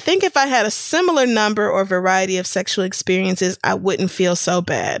 And I think if I had a similar number or variety of sexual experiences, I wouldn't feel so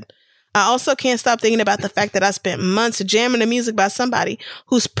bad. I also can't stop thinking about the fact that I spent months jamming the music by somebody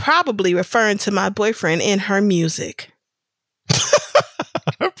who's probably referring to my boyfriend in her music.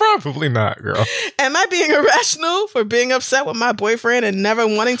 Probably not, girl. Am I being irrational for being upset with my boyfriend and never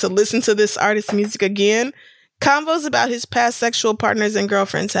wanting to listen to this artist's music again? Convos about his past sexual partners and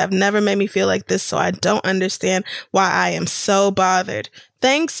girlfriends have never made me feel like this, so I don't understand why I am so bothered.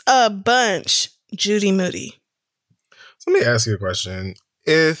 Thanks a bunch, Judy Moody. So let me ask you a question.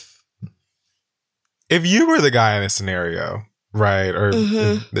 If you were the guy in a scenario, right, or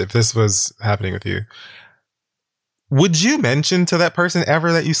if this was happening with you, would you mention to that person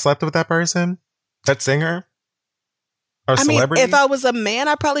ever that you slept with that person? That singer? Or celebrity? If I was a man,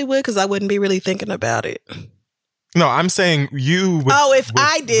 I probably would, because I wouldn't be really thinking about it. No, I'm saying you would. If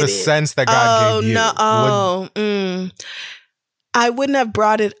I did the sense that God gave you. I wouldn't have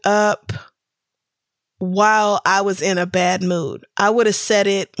brought it up while I was in a bad mood. I would have said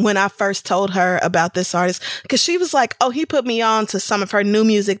it when I first told her about this artist, because she was like, oh, he put me on to some of her new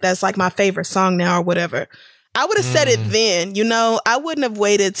music that's like my favorite song now or whatever. I would have said it then, I wouldn't have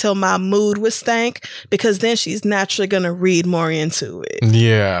waited till my mood was stank, because then she's naturally going to read more into it.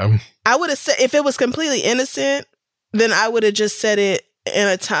 Yeah. I would have said, if it was completely innocent, then I would have just said it in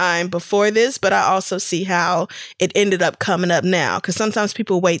a time before this, but I also see how it ended up coming up now, because sometimes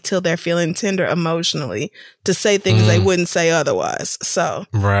people wait till they're feeling tender emotionally to say things they wouldn't say otherwise. So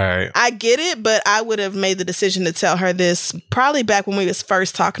right, I get it, but I would have made the decision to tell her this probably back when we was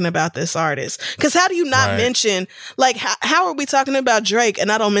first talking about this artist. Because how do you not mention, like, how are we talking about Drake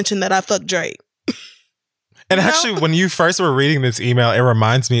and I don't mention that I fucked Drake? And actually, when you first were reading this email, it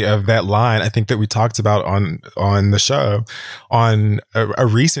reminds me of that line I think that we talked about on the show, on a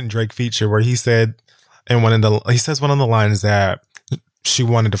recent Drake feature, where he said, one of the lines that she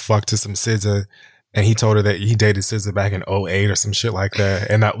wanted to fuck to some SZA, and he told her that he dated SZA back in 2008 or some shit like that,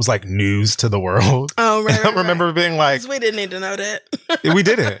 and that was like news to the world. Oh, right. I remember being like, we didn't need to know that. We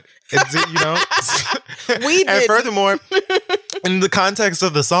didn't. We did. And furthermore, in the context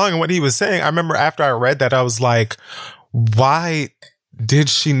of the song and what he was saying, I remember after I read that, I was like, why did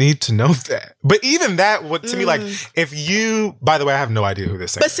she need to know that? But even that, to me, like, if you, by the way, I have no idea who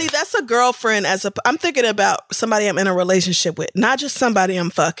this is. But see, that's a girlfriend. I'm thinking about somebody I'm in a relationship with, not just somebody I'm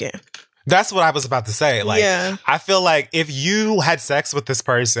fucking. That's what I was about to say. Like, I feel like if you had sex with this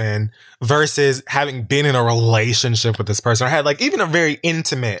person versus having been in a relationship with this person, or had like even a very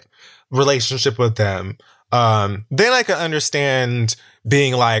intimate relationship with them, then I can understand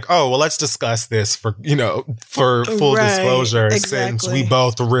being like, oh, well, let's discuss this for full disclosure, since we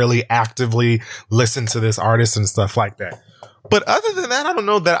both really actively listen to this artist and stuff like that. But other than that, I don't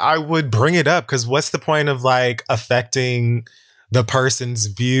know that I would bring it up, because what's the point of like affecting the person's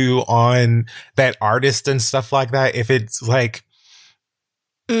view on that artist and stuff like that if it's like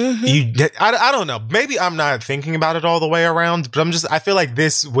I don't know. Maybe I'm not thinking about it all the way around, but I feel like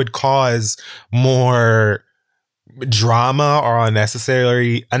this would cause more drama or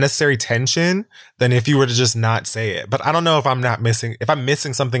unnecessary tension than if you were to just not say it. But I don't know if I'm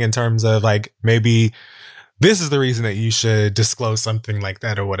missing something in terms of like, maybe this is the reason that you should disclose something like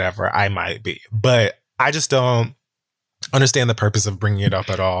that or whatever. I might be, but I just don't understand the purpose of bringing it up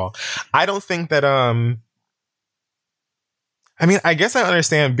at all. I don't think that, I mean, I guess I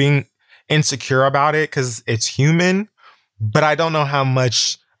understand being insecure about it because it's human, but I don't know how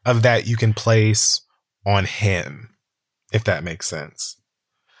much of that you can place on him, if that makes sense.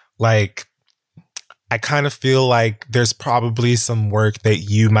 Like, I kind of feel like there's probably some work that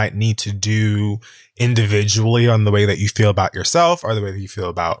you might need to do individually on the way that you feel about yourself or the way that you feel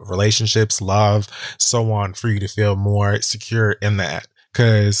about relationships, love, so on, for you to feel more secure in that.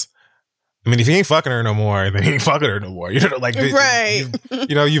 Because I mean, if he ain't fucking her no more, then he ain't fucking her no more. You know, like, right.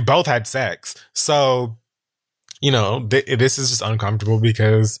 You both had sex. So, this is just uncomfortable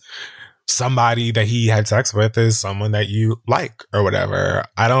because somebody that he had sex with is someone that you like or whatever.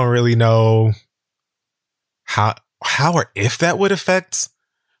 I don't really know how or if that would affect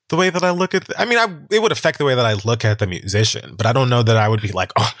the way that I look at it would affect the way that I look at the musician, but I don't know that I would be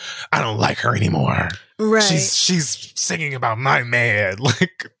like, oh, I don't like her anymore. Right. She's singing about my man.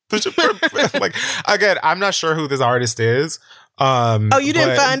 Like, again, I'm not sure who this artist is. You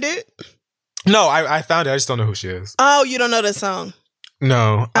didn't find it? No, I found it. I just don't know who she is. Oh, you don't know the song?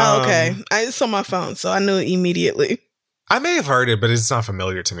 No. Oh, okay. It's on my phone, so I knew it immediately. I may have heard it, but it's not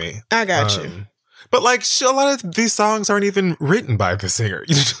familiar to me. I got you. But like, a lot of these songs aren't even written by the singer.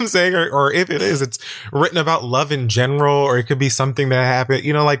 You know what I'm saying? Or if it is, it's written about love in general, or it could be something that happened.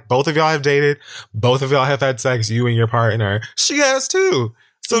 Like, both of y'all have dated, both of y'all have had sex, you and your partner. She has too.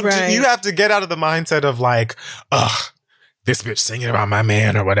 So you have to get out of the mindset of like, ugh, this bitch singing about my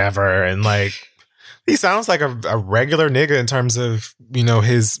man or whatever. And like, he sounds like a regular nigga in terms of,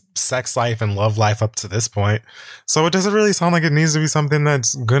 his sex life and love life up to this point. So it doesn't really sound like it needs to be something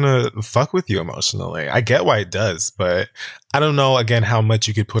that's gonna fuck with you emotionally. I get why it does, but I don't know, again, how much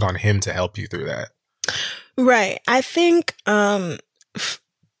you could put on him to help you through that. Right. I think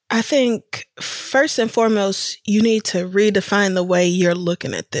first and foremost, you need to redefine the way you're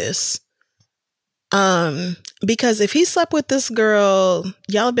looking at this. Because if he slept with this girl,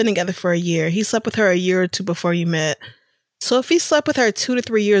 y'all have been together for a year. He slept with her a year or two before you met. So if he slept with her 2 to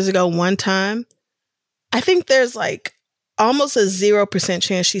 3 years ago one time, I think there's like almost a 0%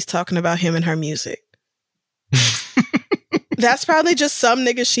 chance she's talking about him in her music. That's probably just some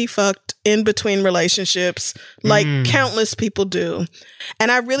nigga she fucked in between relationships, like countless people do.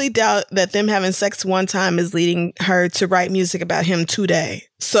 And I really doubt that them having sex one time is leading her to write music about him today.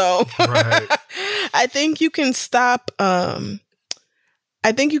 So right. I think you can stop.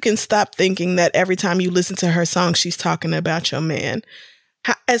 Thinking that every time you listen to her song, she's talking about your man.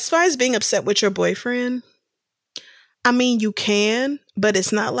 As far as being upset with your boyfriend, I mean, you can, but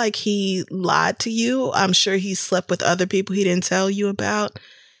it's not like he lied to you. I'm sure he slept with other people he didn't tell you about.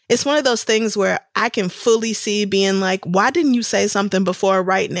 It's one of those things where I can fully see being like, why didn't you say something before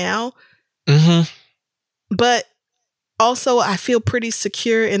right now? Mm-hmm. But also, I feel pretty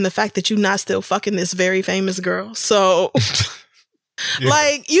secure in the fact that you're not still fucking this very famous girl. So... Yeah.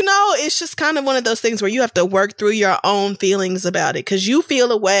 Like, it's just kind of one of those things where you have to work through your own feelings about it because you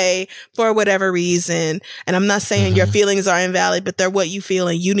feel a way for whatever reason. And I'm not saying your feelings are invalid, but they're what you feel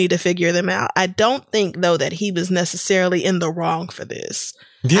and you need to figure them out. I don't think, though, that he was necessarily in the wrong for this.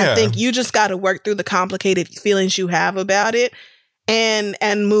 Yeah. I think you just got to work through the complicated feelings you have about it and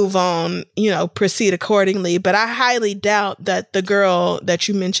move on, proceed accordingly. But I highly doubt that the girl that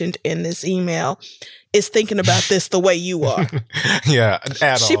you mentioned in this email is thinking about this the way you are. Yeah,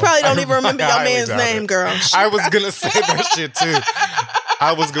 she probably don't even remember your man's name, girl. I was going to say that shit, too.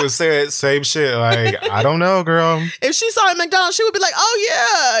 I was going to say that same shit. Like, I don't know, girl. If she saw him at McDonald's, she would be like,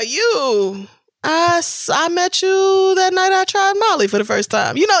 oh, yeah, you. I met you that night I tried Molly for the first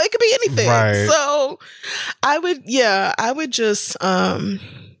time. It could be anything. Right. So I would just,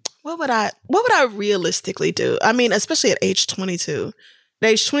 what would I realistically do? I mean, especially at age 22. At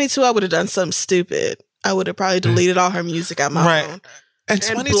age 22, I would have done something stupid. I would have probably deleted all her music out my phone. And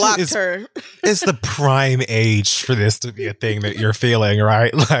 22 blocked her. Is the prime age for this to be a thing that you're feeling,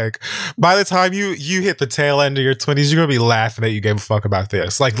 right? Like, by the time you hit the tail end of your 20s, you're going to be laughing that you gave a fuck about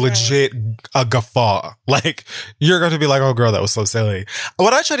this. Like, legit a guffaw. Like, you're going to be like, oh, girl, that was so silly.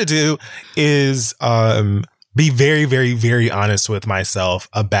 What I try to do is be very, very, very honest with myself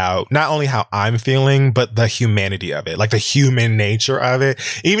about not only how I'm feeling, but the humanity of it, like the human nature of it.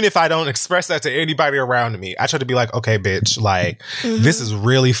 Even if I don't express that to anybody around me, I try to be like, okay, bitch, like this is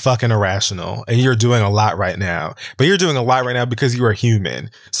really fucking irrational and you're doing a lot right now, but you're doing a lot right now because you are human.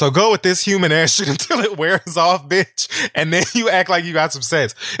 So go with this human ass shit until it wears off, bitch. And then you act like you got some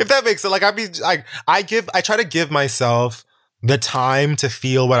sense. If that makes it, like, I try to give myself the time to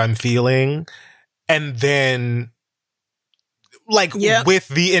feel what I'm feeling. And then, like, with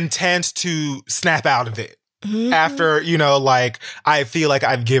the intent to snap out of it after, you know, like, I feel like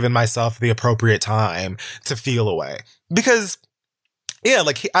I've given myself the appropriate time to feel away. Because, yeah,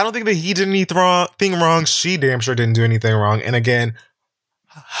 like, I don't think that he did anything wrong. She damn sure didn't do anything wrong. And again,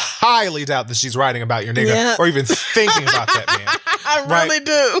 highly doubt that she's writing about your nigga or even thinking about that man. I really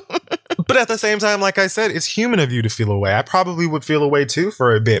do. But at the same time, like I said, it's human of you to feel away. I probably would feel away too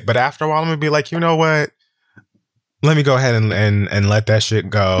for a bit. But after a while, I'm going to be like, you know what? Let me go ahead and let that shit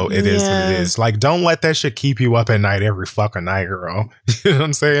go. It is what it is. Like, don't let that shit keep you up at night every fucking night, girl. You know what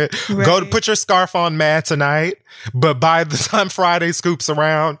I'm saying? Right. Go to put your scarf on mad tonight. But by the time Friday scoops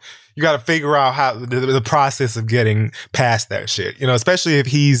around, you got to figure out how the process of getting past that shit. You know, especially if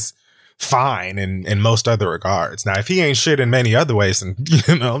he's fine in most other regards. Now, if he ain't shit in many other ways, and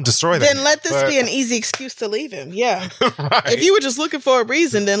you know, destroy that. Then let this be an easy excuse to leave him. Yeah. Right. If you were just looking for a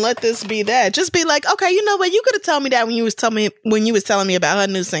reason, then let this be that. Just be like, okay, you know what? You could have told me that when you was telling me about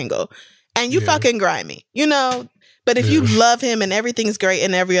her new single, and you fucking grimy, you know. But if you love him and everything's great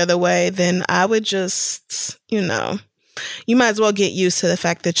in every other way, then I would just, you know, you might as well get used to the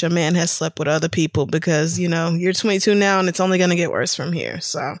fact that your man has slept with other people because, you know, you're 22 now and it's only going to get worse from here.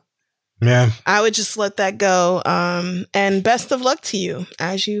 So. Yeah. I would just let that go. And best of luck to you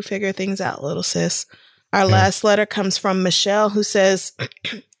as you figure things out, little sis. Our last letter comes from Michelle, who says,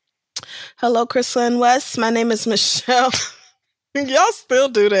 hello, Crystal and Wes. My name is Michelle. Y'all still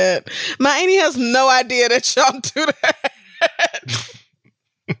do that. My auntie has no idea that y'all do that.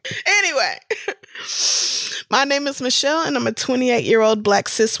 Anyway, my name is Michelle and I'm a 28-year-old Black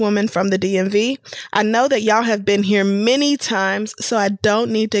cis woman from the DMV. I know that y'all have been here many times, so I don't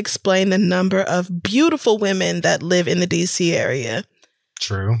need to explain the number of beautiful women that live in the DC area.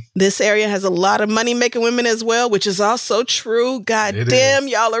 True. This area has a lot of money-making women as well, which is also true. God damn,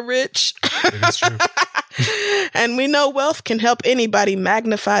 y'all are rich. It is true. And we know wealth can help anybody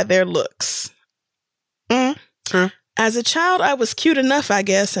magnify their looks. True. As a child, I was cute enough, I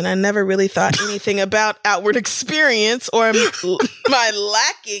guess, and I never really thought anything about outward experience or my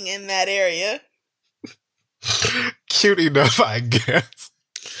lacking in that area. Cute enough, I guess.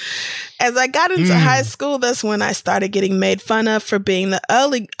 As I got into high school, that's when I started getting made fun of for being the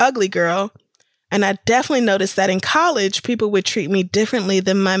ugly girl. And I definitely noticed that in college, people would treat me differently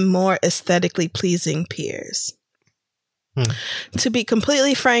than my more aesthetically pleasing peers. To be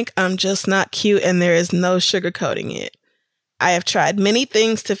completely frank, I'm just not cute and there is no sugarcoating it. I have tried many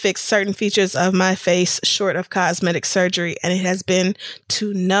things to fix certain features of my face short of cosmetic surgery, and it has been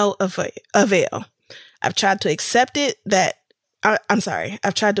to no avail. I've tried to accept it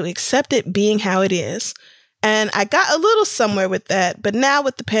I've tried to accept it being how it is. And I got a little somewhere with that. But now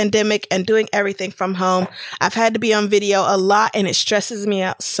with the pandemic and doing everything from home, I've had to be on video a lot and it stresses me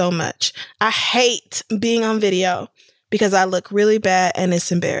out so much. I hate being on video because I look really bad and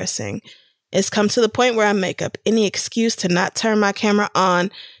it's embarrassing. It's come to the point where I make up any excuse to not turn my camera on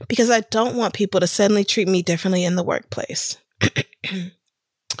because I don't want people to suddenly treat me differently in the workplace.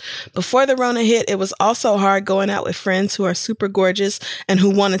 Before the Rona hit, it was also hard going out with friends who are super gorgeous and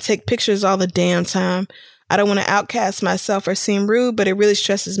who want to take pictures all the damn time. I don't want to outcast myself or seem rude, but it really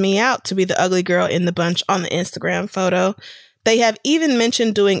stresses me out to be the ugly girl in the bunch on the Instagram photo. They have even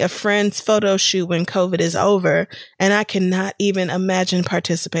mentioned doing a friend's photo shoot when COVID is over, and I cannot even imagine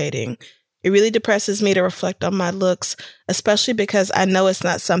participating. It really depresses me to reflect on my looks, especially because I know it's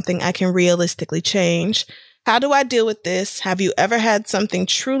not something I can realistically change. How do I deal with this? Have you ever had something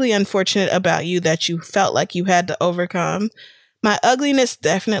truly unfortunate about you that you felt like you had to overcome? My ugliness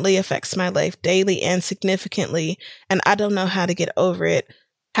definitely affects my life daily and significantly, and I don't know how to get over it.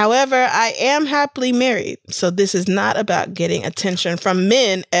 However, I am happily married, so this is not about getting attention from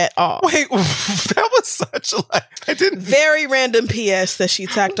men at all. Wait, that was such I didn't... Very random PS that she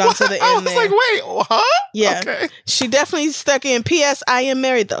tacked onto the end I was like, wait, huh? Yeah. Okay. She definitely stuck in PS, I am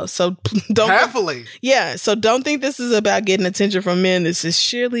married though, so don't... Happily. Yeah, so don't think this is about getting attention from men. This is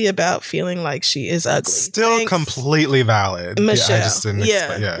surely about feeling like she is ugly. Still Thanks. Completely valid. Michelle. Yeah, I just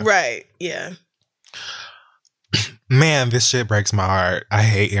didn't right, yeah. Man, this shit breaks my heart. I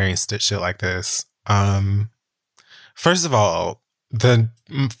hate hearing shit like this. First of all, the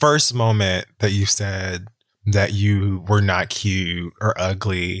first moment that you said that you were not cute or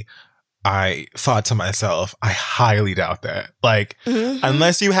ugly, I thought to myself, I highly doubt that. Like,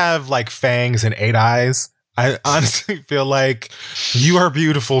 unless you have like fangs and 8 eyes, I honestly feel like you are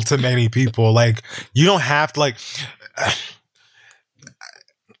beautiful to many people. Like, you don't have to, like,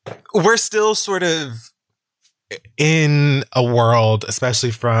 we're still sort of in a world,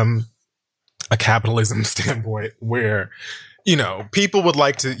 especially from a capitalism standpoint, where, you know, people would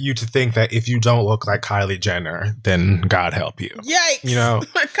like you to think that if you don't look like Kylie Jenner, then God help you. Yikes. You know?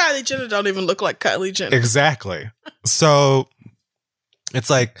 Kylie Jenner don't even look like Kylie Jenner. Exactly. So it's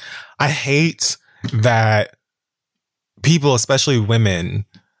like, I hate that people, especially women,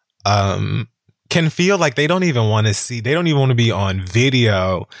 can feel like they don't even want to be on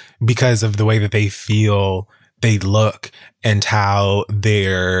video because of the way that they feel they look and how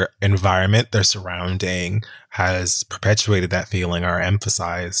their environment, their surrounding has perpetuated that feeling or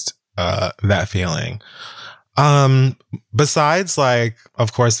emphasized that feeling. Besides, like,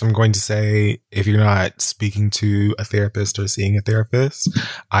 of course, I'm going to say, if you're not speaking to a therapist or seeing a therapist,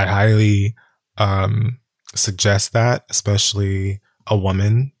 I highly suggest that, especially a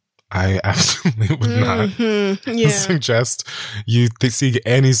woman. I absolutely would not suggest you seek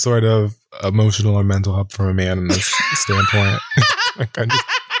any sort of emotional or mental help from a man in this standpoint. Like,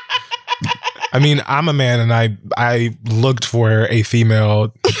 I mean, I'm a man, and I looked for a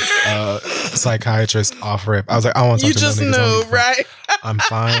female psychiatrist off rip. I was like, I want to talk to you just knew, right? I'm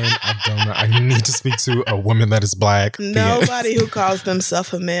fine. I don't know. I need to speak to a woman that is Black. Nobody who calls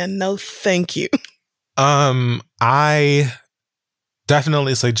themselves a man. No, thank you. I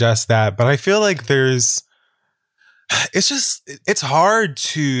definitely suggest that, but I feel like it's hard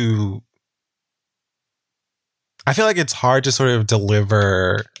to sort of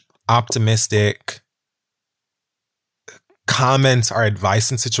deliver optimistic comments or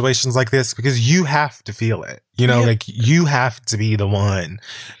advice in situations like this, because you have to feel it, you know, like you have to be the one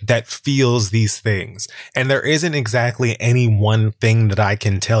that feels these things. And there isn't exactly any one thing that I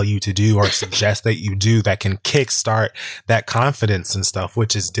can tell you to do or suggest that you do that can kickstart that confidence and stuff,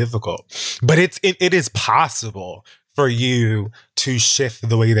 which is difficult, but it is possible for you to shift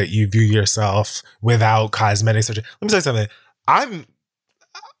the way that you view yourself without cosmetic surgery. Let me tell you something.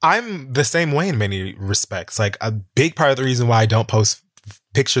 I'm the same way in many respects. Like, a big part of the reason why I don't post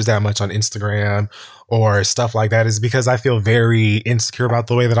pictures that much on Instagram or stuff like that is because I feel very insecure about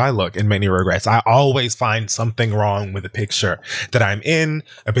the way that I look in many regrets. I always find something wrong with a picture that I'm in,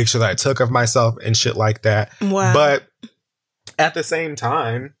 a picture that I took of myself and shit like that. Wow. But at the same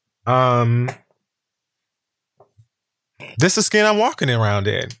time, this is skin I'm walking around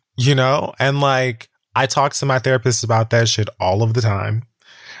in, you know? And like, I talk to my therapist about that shit all of the time.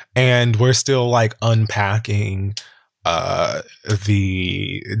 And we're still like unpacking the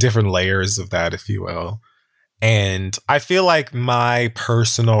different layers of that, if you will. And I feel like my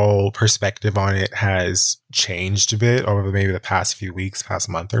personal perspective on it has changed a bit over maybe the past few weeks, past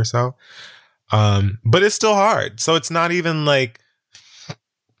month or so. But it's still hard. So it's not even like,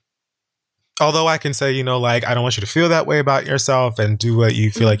 although I can say, you know, like, I don't want you to feel that way about yourself and do what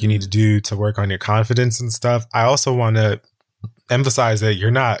you feel like you need to do to work on your confidence and stuff. I also want to emphasize that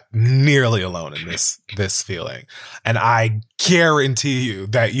you're not nearly alone in this feeling. And I guarantee you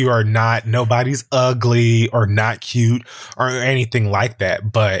that you are not, nobody's ugly or not cute or anything like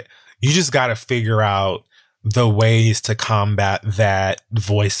that. But you just got to figure out the ways to combat that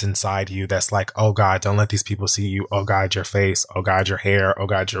voice inside you that's like, oh God, don't let these people see you. Oh God, your face. Oh God, your hair. Oh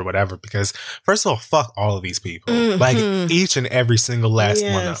God, your whatever. Because first of all, fuck all of these people. Like, each and every single last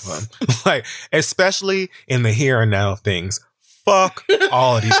one of them. Like, especially in the here and now things. Fuck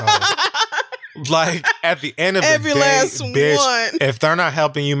all of these hoes. Like, at the end of every the day, last bitch, one. If they're not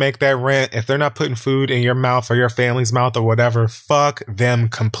helping you make that rent, if they're not putting food in your mouth or your family's mouth or whatever, fuck them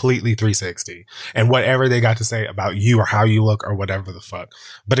completely 360. And whatever they got to say about you or how you look or whatever the fuck.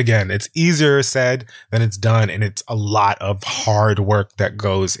 But again, it's easier said than it's done. And it's a lot of hard work that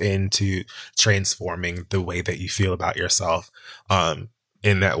goes into transforming the way that you feel about yourself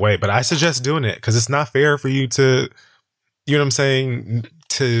in that way. But I suggest doing it because it's not fair for you to, you know what I'm saying,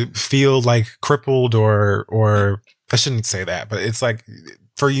 to feel like crippled or I shouldn't say that, but it's like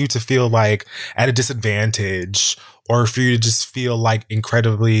for you to feel like at a disadvantage or for you to just feel like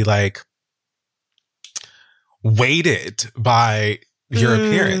incredibly like weighted by your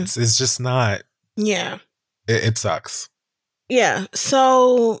appearance. It's just not. Yeah. It sucks. Yeah.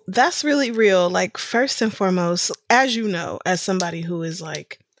 So that's really real. Like, first and foremost, as you know, as somebody who is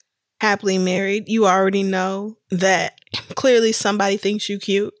like happily married, you already know that clearly somebody thinks you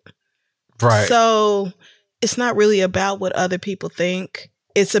cute. Right. So it's not really about what other people think.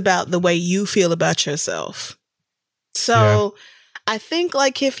 It's about the way you feel about yourself. So I think,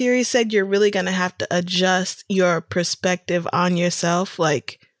 like Kid Fury said, you're really going to have to adjust your perspective on yourself.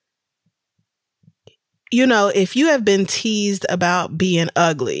 Like, you know, if you have been teased about being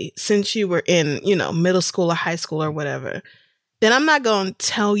ugly since you were in, you know, middle school or high school or whatever, then I'm not going to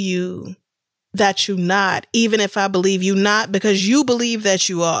tell you that you're not, even if I believe you not, because you believe that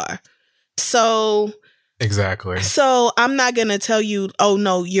you are. So... Exactly. So I'm not going to tell you, oh,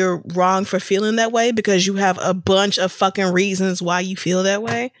 no, you're wrong for feeling that way, because you have a bunch of fucking reasons why you feel that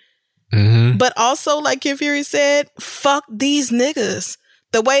way. Mm-hmm. But also, like Kid Fury said, fuck these niggas.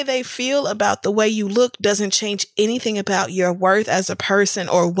 The way they feel about the way you look doesn't change anything about your worth as a person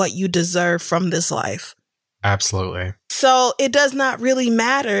or what you deserve from this life. Absolutely. So it does not really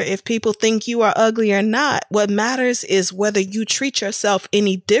matter if people think you are ugly or not. What matters is whether you treat yourself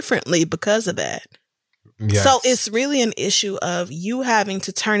any differently because of that. Yes. So it's really an issue of you having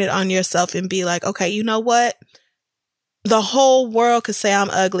to turn it on yourself and be like, okay, you know what? The whole world could say I'm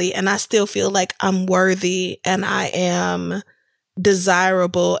ugly and I still feel like I'm worthy and I am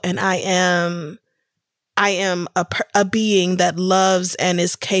desirable and I am a being that loves and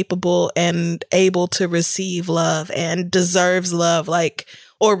is capable and able to receive love and deserves love, like,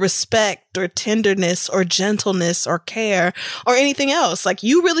 or respect or tenderness or gentleness or care or anything else. Like,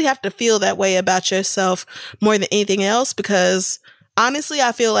 you really have to feel that way about yourself more than anything else, because honestly,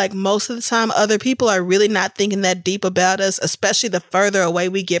 I feel like most of the time other people are really not thinking that deep about us, especially the further away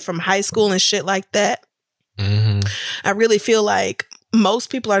we get from high school and shit like that. Mm-hmm. I really feel like most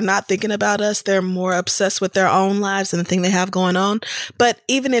people are not thinking about us. They're more obsessed with their own lives and the thing they have going on. But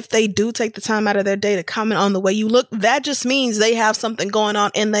even if they do take the time out of their day to comment on the way you look, that just means they have something going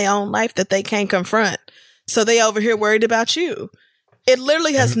on in their own life that they can't confront. So they over here worried about you. It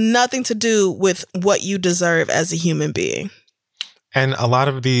literally has nothing to do with what you deserve as a human being. And a lot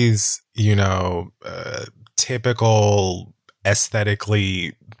of these, you know, typical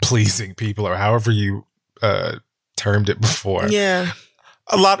aesthetically pleasing people, or however you termed it before. Yeah.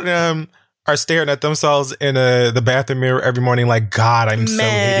 A lot of them are staring at themselves in the bathroom mirror every morning like, God, I'm so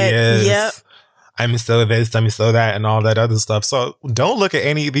hideous. Yep. I'm so this, I'm so that, and all that other stuff. So don't look at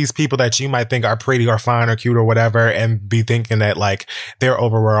any of these people that you might think are pretty or fine or cute or whatever and be thinking that like they're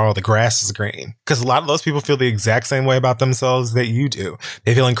over where all the grass is green. Because a lot of those people feel the exact same way about themselves that you do.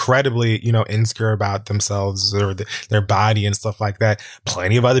 They feel incredibly, you know, insecure about themselves or their body and stuff like that.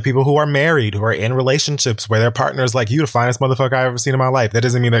 Plenty of other people who are married, who are in relationships where their partner is like, you the finest motherfucker I've ever seen in my life. That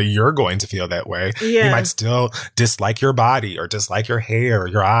doesn't mean that you're going to feel that way. Yeah. You might still dislike your body or dislike your hair or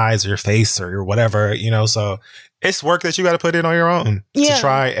your eyes or your face or your whatever. You know, so it's work that you got to put in on your own to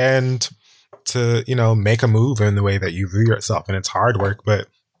try and to, you know, make a move in the way that you view yourself. And it's hard work, but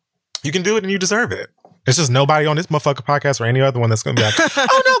you can do it and you deserve it. It's just nobody on this motherfucker podcast or any other one that's going to be like,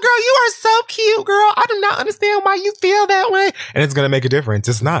 oh no, girl, you are so cute, girl. I do not understand why you feel that way. And it's going to make a difference.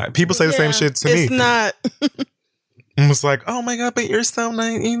 It's not. People say the same shit to me. It's not. And it's like, oh my God, but you're so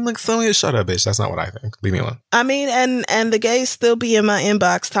nice. You look so good. Shut up, bitch. That's not what I think. Leave me alone. I mean, and the gays still be in my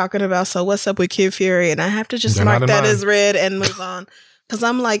inbox talking about, so what's up with Kid Fury? And I have to just mark that as read and move on. Because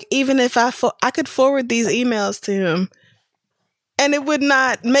I'm like, even if I could forward these emails to him and it would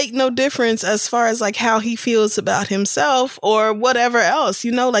not make no difference as far as like how he feels about himself or whatever else,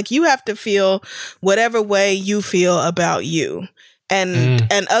 you know, like you have to feel whatever way you feel about you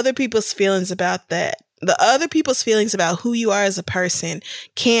and other people's feelings about that. The other people's feelings about who you are as a person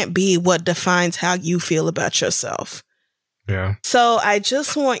can't be what defines how you feel about yourself. Yeah. So I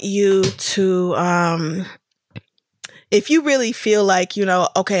just want you to, if you really feel like, you know,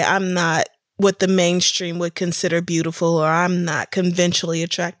 okay, I'm not what the mainstream would consider beautiful, or I'm not conventionally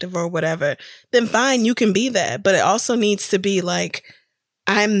attractive or whatever, then fine, you can be that. But it also needs to be like,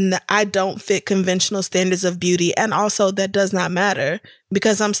 I don't fit conventional standards of beauty. And also that does not matter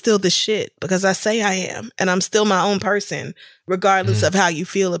because I'm still the shit because I say I am and I'm still my own person, regardless of how you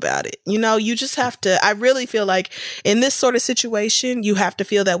feel about it. You know, you just have to, I really feel like in this sort of situation, you have to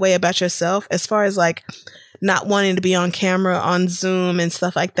feel that way about yourself as far as like not wanting to be on camera, on Zoom and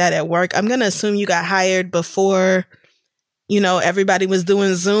stuff like that at work. I'm going to assume you got hired before, you know, everybody was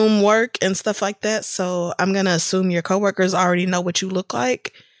doing Zoom work and stuff like that. So I'm going to assume your coworkers already know what you look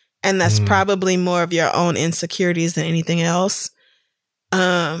like. And that's probably more of your own insecurities than anything else.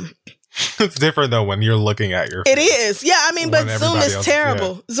 It's different though when you're looking at your face. It is. Yeah, I mean, but Zoom is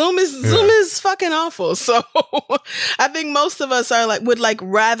terrible. Yeah. Zoom is fucking awful. So I think most of us are like, would like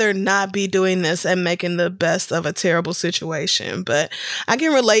rather not be doing this and making the best of a terrible situation. But I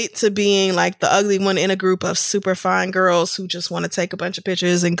can relate to being like the ugly one in a group of super fine girls who just want to take a bunch of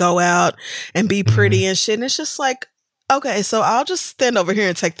pictures and go out and be pretty and shit. And it's just like, Okay, so I'll just stand over here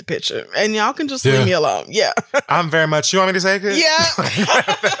and take the picture, and y'all can just leave me alone. Yeah. I'm very much. You want me to take it? Yeah.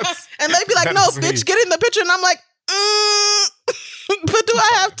 And they'd be like, "No, bitch, get in the picture," and I'm like, "But do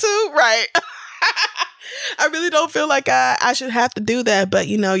I have to?" Right. I really don't feel like I should have to do that. But,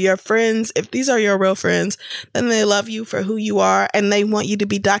 you know, your friends, if these are your real friends, then they love you for who you are and they want you to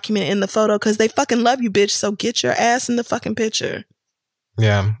be documented in the photo because they fucking love you, bitch. So get your ass in the fucking picture.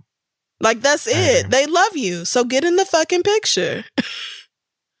 Yeah. Like, that's it. They love you. So get in the fucking picture.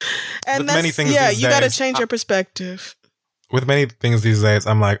 And that's, many things you got to change your perspective. With many things these days,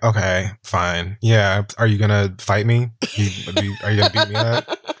 I'm like, okay, fine. Yeah. Are you going to fight me? Are you going to beat me up?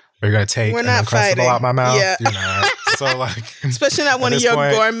 Are you going to take We're not fighting. out my mouth? Yeah. You're not. So, like, especially not one of your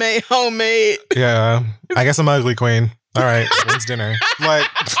gourmet homemade. Yeah. I guess I'm ugly queen. All right. When's dinner? Like,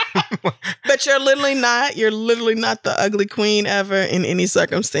 but you're literally not. You're literally not the ugly queen ever in any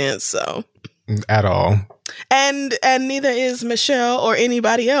circumstance. So, at all. And neither is Michelle or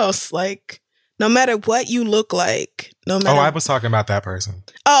anybody else. Like, no matter what you look like, no matter. Oh, I was talking about that person.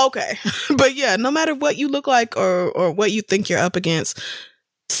 Oh, okay. But yeah, no matter what you look like or what you think you're up against,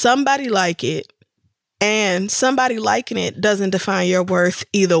 somebody like it, and somebody liking it doesn't define your worth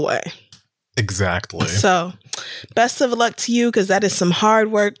either way. Exactly. So, best of luck to you, because that is some hard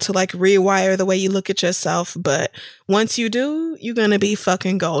work to like rewire the way you look at yourself. But once you do, you're gonna be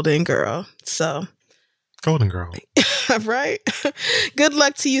fucking golden, girl. So, golden girl. Right? Good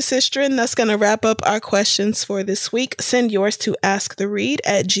luck to you, sister. And that's gonna wrap up our questions for this week. Send yours to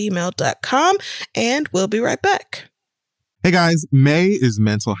asktheread@gmail.com, and we'll be right back. Hey guys, May is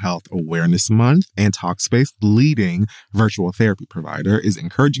Mental Health Awareness Month, and Talkspace, the leading virtual therapy provider, is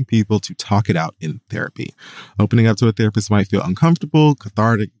encouraging people to talk it out in therapy. Opening up to a therapist might feel uncomfortable,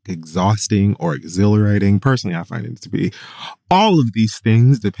 cathartic, exhausting, or exhilarating. Personally, I find it to be all of these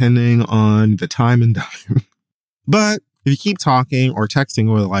things depending on the time and dime. But if you keep talking or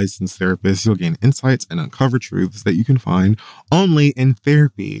texting with a licensed therapist, you'll gain insights and uncover truths that you can find only in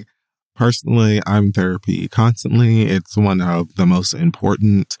therapy. Personally, I'm in therapy constantly. It's one of the most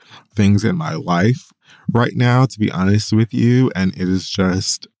important things in my life right now, to be honest with you. And it is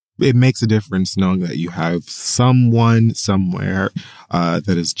just, it makes a difference knowing that you have someone somewhere that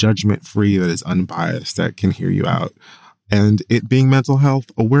is judgment-free, that is unbiased, that can hear you out. And it being Mental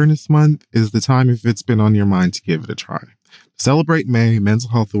Health Awareness Month is the time, if it's been on your mind, to give it a try. Celebrate May, Mental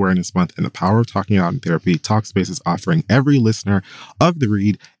Health Awareness Month, and the power of talking out in therapy. Talkspace is offering every listener of The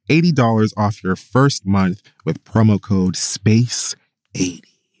Read $80 off your first month with promo code SPACE80.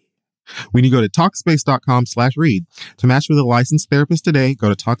 When you go to Talkspace.com/read to match with a licensed therapist today, go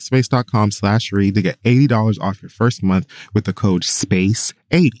to Talkspace.com/read to get $80 off your first month with the code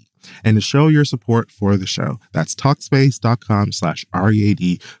SPACE80. And to show your support for the show, that's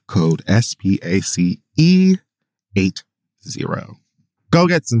Talkspace.com/READ, code SPACE80. Go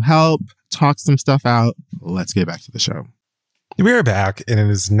get some help, talk some stuff out. Let's get back to the show. We are back, and it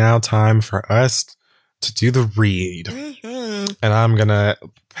is now time for us to do the read. Mm-hmm. And I'm going to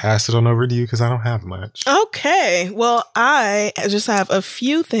pass it on over to you because I don't have much. Okay. Well, I just have a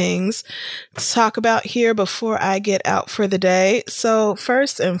few things to talk about here before I get out for the day. So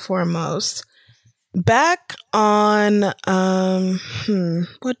first and foremost, back on,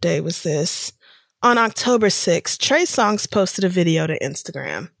 what day was this? On October 6th, Trey Songz posted a video to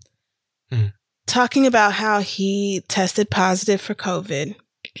Instagram talking about how he tested positive for COVID.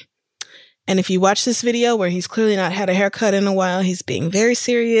 And if you watch this video where he's clearly not had a haircut in a while, he's being very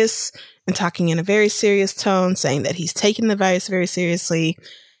serious and talking in a very serious tone, saying that he's taking the virus very seriously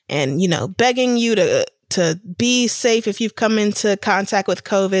and, you know, begging you to be safe if you've come into contact with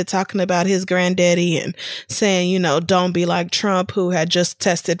COVID, talking about his granddaddy and saying, you know, don't be like Trump, who had just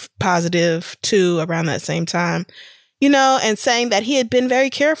tested positive too around that same time, you know, and saying that he had been very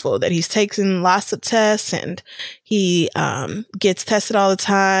careful, that he's taken lots of tests and he gets tested all the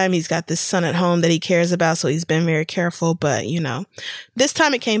time. He's got this son at home that he cares about, so he's been very careful. But, you know, this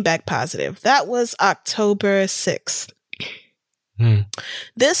time it came back positive. That was October 6th.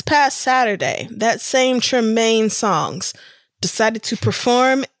 This past Saturday, that same Tremaine Songz decided to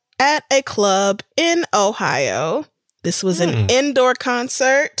perform at a club in Ohio. This was an indoor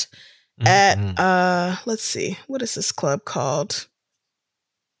concert at, let's see, what is this club called?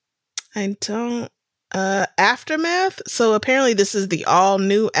 Aftermath. So apparently this is the all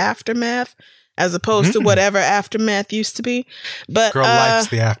new Aftermath as opposed to whatever Aftermath used to be. But girl likes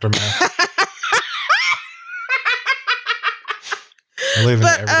the Aftermath.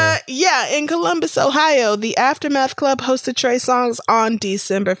 Yeah, in Columbus, Ohio, the Aftermath Club hosted Trey Songz on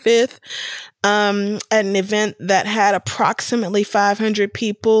December 5th. At an event that had approximately 500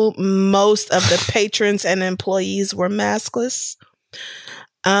 people. Most of the patrons and employees were maskless.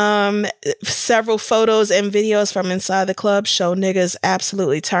 Several photos and videos from inside the club show niggas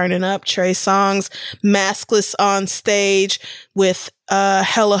absolutely turning up. Trey Songz maskless on stage with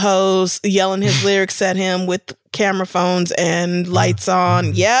hella hoes yelling his lyrics at him with camera phones and lights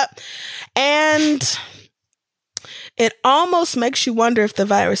on. Yep. And it almost makes you wonder if the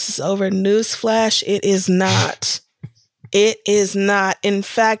virus is over. Newsflash, it is not. It is not. In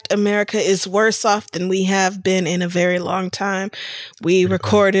fact, America is worse off than we have been in a very long time. We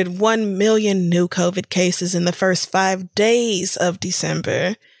recorded 1 million new COVID cases in the first 5 days of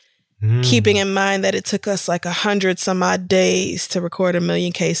December. Keeping in mind that it took us like 100 some odd days to record 1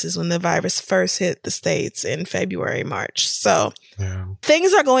 million cases when the virus first hit the States in February, March. So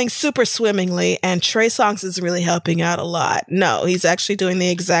things are going super swimmingly, and Trey Songz is really helping out a lot. No, he's actually doing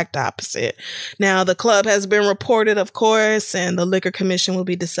the exact opposite. Now, the club has been reported, of course, and the Liquor Commission will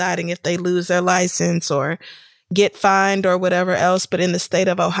be deciding if they lose their license or get fined or whatever else. But in the state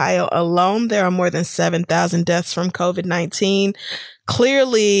of Ohio alone, there are more than 7,000 deaths from COVID-19.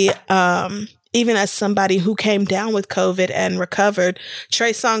 Clearly, even as somebody who came down with COVID and recovered,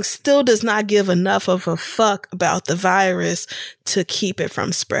 Trey Songz still does not give enough of a fuck about the virus to keep it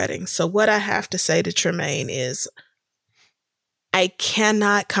from spreading. So what I have to say to Tremaine is, I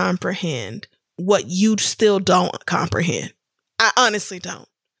cannot comprehend what you still don't comprehend. I honestly don't.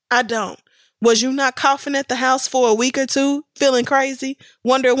 I don't. Was you not coughing at the house for a week or two, feeling crazy,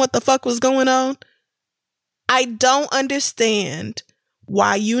 wondering what the fuck was going on? I don't understand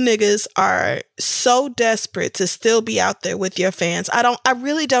why you niggas are so desperate to still be out there with your fans. I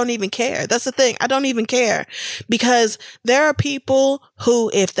really don't even care. That's the thing. I don't even care, because there are people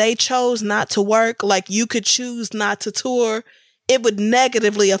who, if they chose not to work, like you could choose not to tour, it would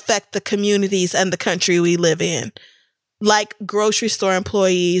negatively affect the communities and the country we live in. Like grocery store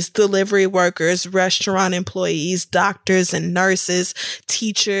employees, delivery workers, restaurant employees, doctors and nurses,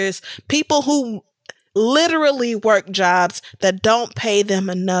 teachers, people who literally work jobs that don't pay them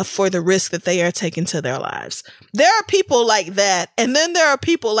enough for the risk that they are taking to their lives. There are people like that. And then there are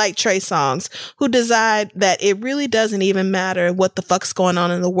people like Trey Songz who decide that it really doesn't even matter what the fuck's going on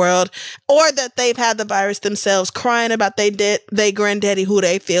in the world, or that they've had the virus themselves, crying about they granddaddy who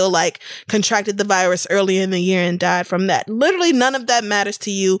they feel like contracted the virus early in the year and died from that. Literally none of that matters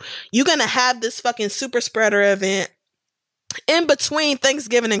to you. You're going to have this fucking super spreader event in between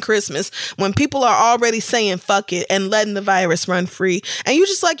Thanksgiving and Christmas, when people are already saying fuck it and letting the virus run free. And you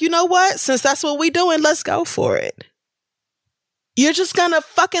just like, you know what? Since that's what we doing, let's go for it. You're just gonna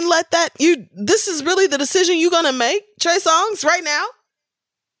fucking let that, this is really the decision you're gonna make, Trey Songz, right now?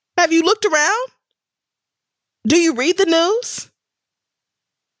 Have you looked around? Do you read the news?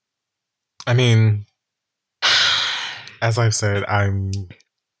 I mean, as I've said,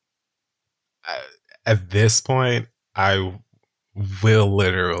 at this point, I will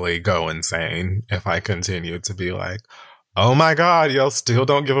literally go insane if I continue to be like, oh my God, y'all still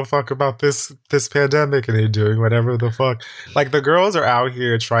don't give a fuck about this pandemic and they're doing whatever the fuck. Like, the girls are out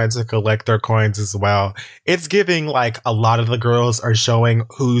here trying to collect their coins as well. It's giving like a lot of the girls are showing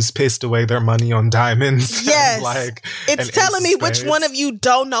who's pissed away their money on diamonds. Yes. Like, it's telling me which one of you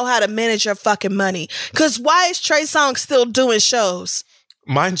don't know how to manage your fucking money. Because why is Trey Songz still doing shows?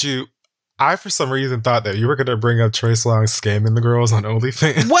 Mind you, I, for some reason, thought that you were going to bring up Trey Songz scamming the girls on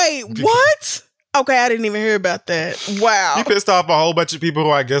OnlyFans. Wait, what? Okay, I didn't even hear about that. Wow. He pissed off a whole bunch of people who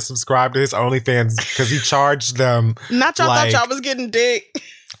I guess subscribed to his OnlyFans because he charged them. Not y'all thought y'all was getting dick.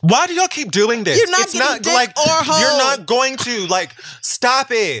 Why do y'all keep doing this? You're not getting dick or hoe. You're not going to, stop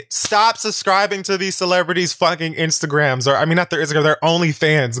it. Stop subscribing to these celebrities' fucking Instagrams. Or, I mean, not their Instagram, their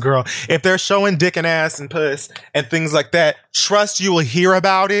OnlyFans, girl. If they're showing dick and ass and puss and things like that, trust you will hear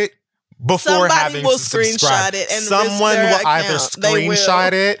about it before having to subscribe. It and someone will either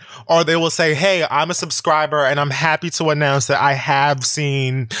screenshot it, or they will say, hey, I'm a subscriber and I'm happy to announce that I have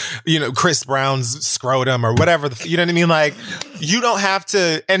seen, Chris Brown's scrotum or whatever. You know what I mean? Like, you don't have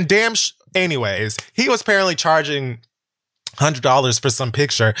to. And anyways, he was apparently charging $100 for some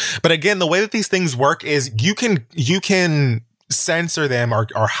picture. But again, the way that these things work is you can censor them or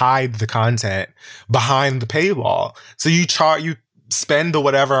hide the content behind the paywall. So you spend the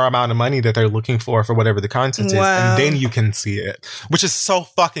whatever amount of money that they're looking for whatever the content is, and then you can see it, which is so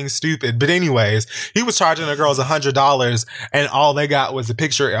fucking stupid. But anyways, he was charging the girls $100 and all they got was a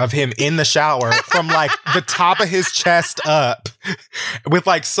picture of him in the shower from like the top of his chest up. with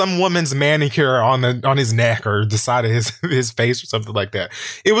like some woman's manicure on his neck or the side of his face or something like that.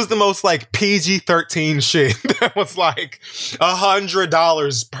 It was the most like PG-13 shit that was like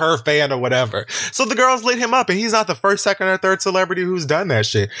 $100 per fan or whatever. So the girls lit him up, and he's not the first, second, or third celebrity who's done that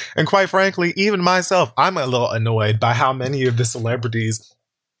shit. And quite frankly, even myself, I'm a little annoyed by how many of the celebrities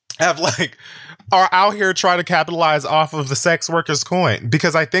are out here trying to capitalize off of the sex workers coin.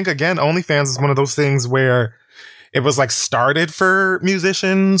 Because I think, again, OnlyFans is one of those things where it was like started for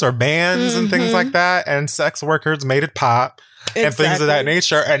musicians or bands and things like that. And sex workers made it pop and things of that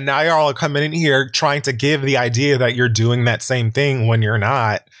nature. And now y'all are coming in here trying to give the idea that you're doing that same thing when you're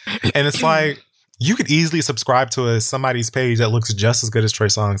not. And it's like, you could easily subscribe to somebody's page that looks just as good as Trey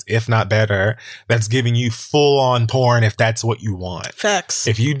Songz, if not better, that's giving you full-on porn if that's what you want. Facts.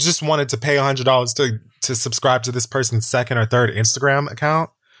 If you just wanted to pay $100 to subscribe to this person's second or third Instagram account,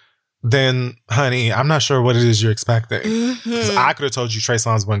 then, honey, I'm not sure what it is you're expecting. Because I could have told you Trey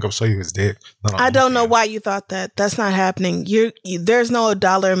Songz wouldn't go show you his dick. I don't know why you thought that. That's not happening. There's no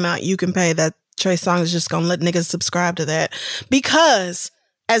dollar amount you can pay that Trey Songz is just going to let niggas subscribe to that. Because,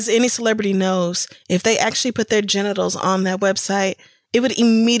 as any celebrity knows, if they actually put their genitals on that website, it would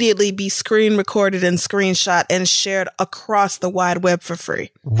immediately be screen recorded and screenshot and shared across the wide web for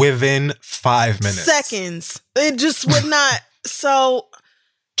free. Within 5 minutes. Seconds. It just would not. So,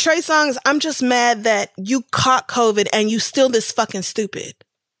 Trey Songz, I'm just mad that you caught COVID and you still this fucking stupid.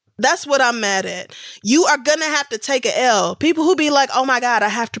 That's what I'm mad at. You are going to have to take a L. People who be like, oh my God, I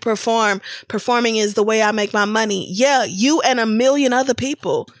have to perform. Performing is the way I make my money. Yeah, you and a million other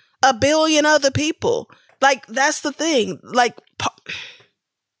people. A billion other people. Like, that's the thing. Like,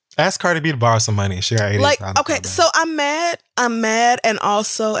 ask Cardi B to borrow some money. She got 80. Like, okay, so I'm mad. And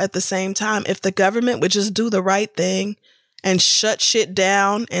also at the same time, if the government would just do the right thing and shut shit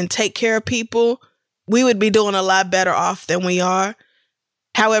down and take care of people, we would be doing a lot better off than we are.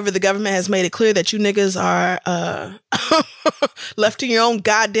 However, the government has made it clear that you niggas are left to your own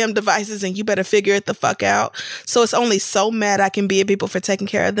goddamn devices and you better figure it the fuck out. So it's only so mad I can be at people for taking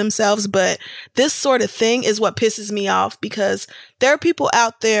care of themselves. But this sort of thing is what pisses me off, because there are people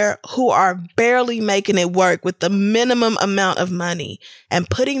out there who are barely making it work with the minimum amount of money and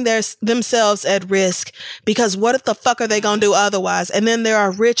putting themselves at risk, because what the fuck are they going to do otherwise? And then there are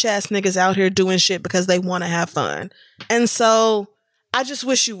rich ass niggas out here doing shit because they want to have fun. And so I just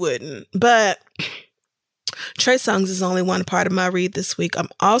wish you wouldn't. But Trey Songz is only one part of my read this week. I'm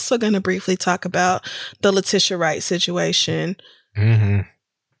also going to briefly talk about the Letitia Wright situation.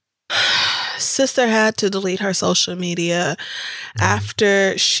 Sister had to delete her social media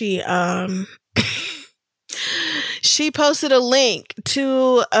after she she posted a link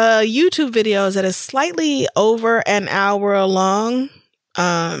to a YouTube video that is slightly over an hour long.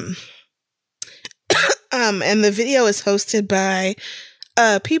 And the video is hosted by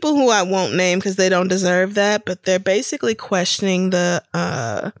people who I won't name because they don't deserve that, but they're basically questioning the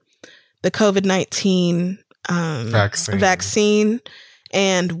COVID-19 vaccine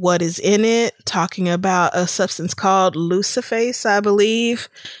and what is in it, talking about a substance called Luciface, I believe,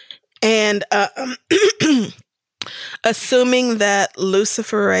 and assuming that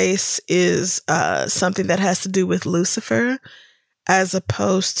luciferase is something that has to do with Lucifer, as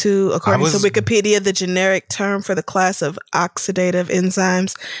opposed to, according to Wikipedia, the generic term for the class of oxidative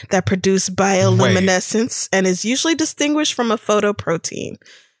enzymes that produce bioluminescence and is usually distinguished from a photoprotein.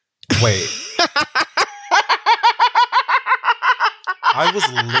 Wait. I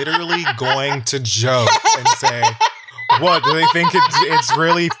was literally going to joke and say, what, do they think it's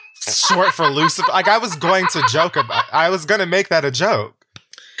really short for Lucifer? Like, I was going to joke about it. I was going to make that a joke.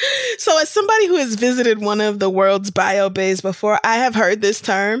 So as somebody who has visited one of the world's biobays before, I have heard this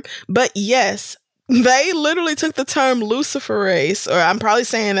term, but yes, they literally took the term luciferase, or I'm probably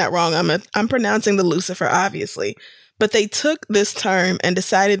saying that wrong. I'm pronouncing the Lucifer, obviously, but they took this term and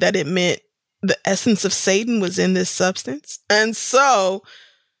decided that it meant the essence of Satan was in this substance. And so,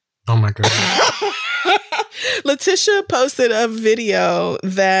 oh my God. Letitia posted a video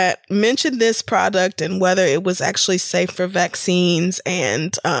that mentioned this product and whether it was actually safe for vaccines.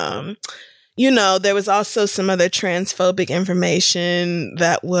 And, there was also some other transphobic information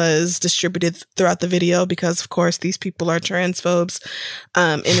that was distributed throughout the video because, of course, these people are transphobes,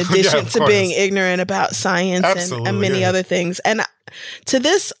 in addition to being ignorant about science and many other things. And to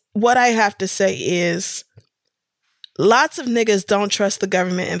this, what I have to say is lots of niggas don't trust the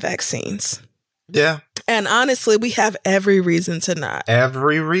government and vaccines. Yeah. And honestly, we have every reason to not.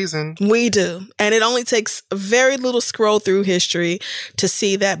 Every reason. We do. And it only takes very little scroll through history to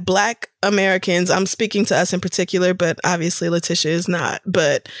see that Black Americans, I'm speaking to us in particular, but obviously Letitia is not,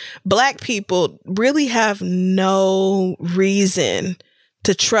 but Black people really have no reason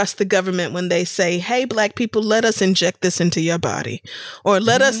to trust the government when they say, hey, Black people, let us inject this into your body, or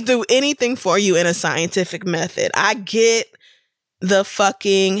let us do anything for you in a scientific method. I get the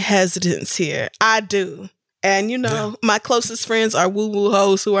fucking hesitance here. I do. And, you know, my closest friends are woo-woo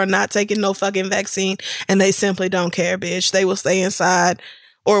hoes who are not taking no fucking vaccine, and they simply don't care, bitch. They will stay inside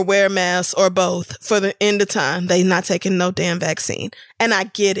or wear masks or both for the end of time. They not taking no damn vaccine. And I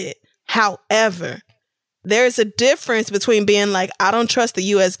get it. However, there's a difference between being like, I don't trust the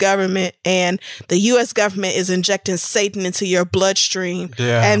U.S. government, and the U.S. government is injecting Satan into your bloodstream.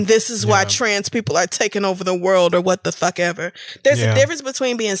 Yeah. And this is why trans people are taking over the world, or what the fuck ever. There's a difference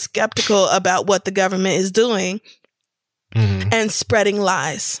between being skeptical about what the government is doing and spreading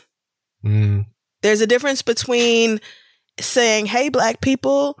lies. There's a difference between saying, hey, Black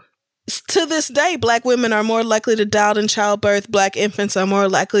people, to this day, Black women are more likely to die in childbirth. Black infants are more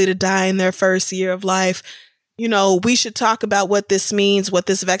likely to die in their first year of life. You know, we should talk about what this means, what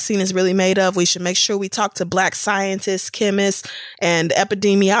this vaccine is really made of. We should make sure we talk to Black scientists, chemists, and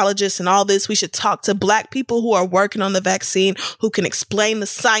epidemiologists and all this. We should talk to Black people who are working on the vaccine, who can explain the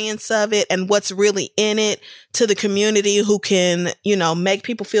science of it and what's really in it to the community, who can, you know, make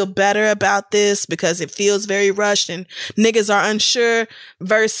people feel better about this because it feels very rushed and niggas are unsure,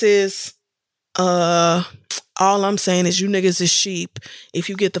 versus, all I'm saying is you niggas is sheep if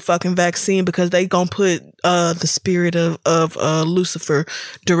you get the fucking vaccine, because they gonna put the spirit of Lucifer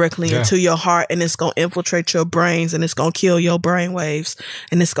directly into your heart, and it's gonna infiltrate your brains, and it's gonna kill your brain waves,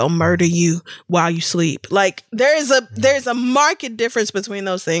 and it's gonna murder you while you sleep. Like, there's a marked difference between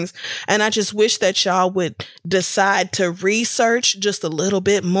those things, and I just wish that y'all would decide to research just a little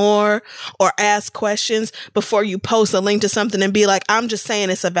bit more or ask questions before you post a link to something and be like, I'm just saying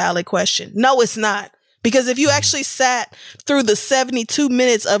it's a valid question. No, it's not. Because if you actually sat through the 72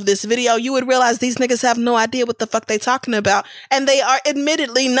 minutes of this video, you would realize these niggas have no idea what the fuck they talking about. And they are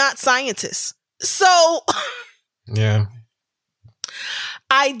admittedly not scientists. So, yeah.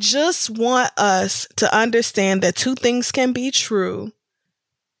 I just want us to understand that two things can be true.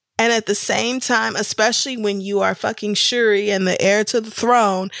 And at the same time, especially when you are fucking Shuri and the heir to the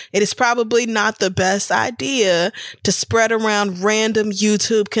throne, it is probably not the best idea to spread around random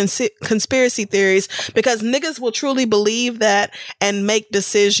YouTube conspiracy theories, because niggas will truly believe that and make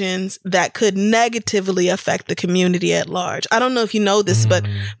decisions that could negatively affect the community at large. I don't know if you know this, but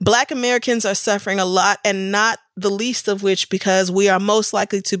Black Americans are suffering a lot, and not the least of which because we are most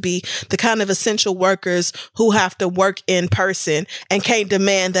likely to be the kind of essential workers who have to work in person and can't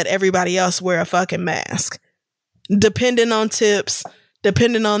demand that everybody else wear a fucking mask. Depending on tips,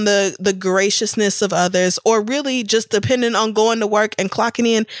 depending on the graciousness of others, or really just depending on going to work and clocking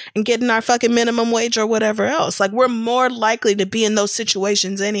in and getting our fucking minimum wage or whatever else. Like, we're more likely to be in those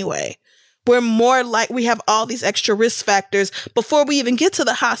situations anyway. We're more like, we have all these extra risk factors before we even get to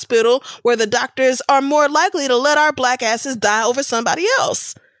the hospital, where the doctors are more likely to let our Black asses die over somebody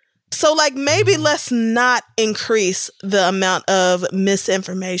else. So, like, maybe let's not increase the amount of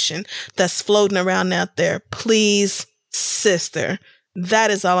misinformation that's floating around out there. Please, sister. That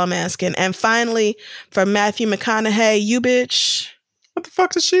is all I'm asking. And finally, for Matthew McConaughey, you bitch. What the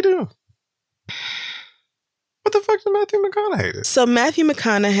fuck did she do? What the fuck did Matthew McConaughey do? So Matthew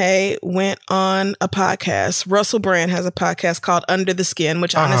McConaughey went on a podcast. Russell Brand has a podcast called Under the Skin,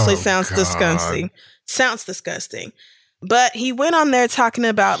 which honestly sounds disgusting. Sounds disgusting. But he went on there talking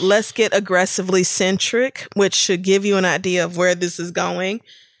about let's get aggressively centric, which should give you an idea of where this is going.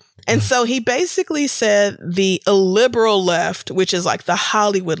 And so he basically said the illiberal left, which is like the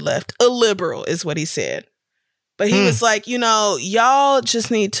Hollywood left, illiberal is what he said. But he was like, you know, y'all just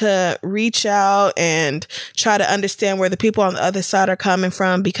need to reach out and try to understand where the people on the other side are coming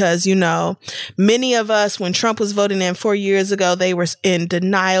from, because, you know, many of us, when Trump was voting in 4 years ago, they were in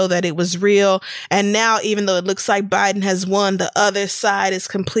denial that it was real. And now, even though it looks like Biden has won, the other side is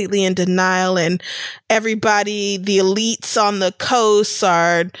completely in denial. And everybody, the elites on the coast,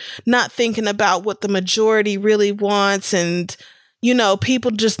 are not thinking about what the majority really wants. And you know,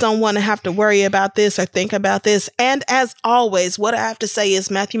 people just don't want to have to worry about this or think about this. And as always, what I have to say is,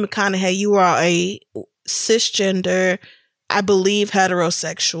 Matthew McConaughey, you are a cisgender, I believe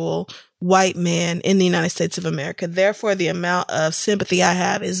heterosexual white man in the United States of America. Therefore, the amount of sympathy I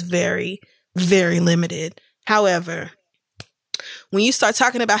have is very, very limited. However, when you start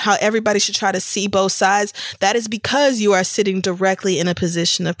talking about how everybody should try to see both sides, that is because you are sitting directly in a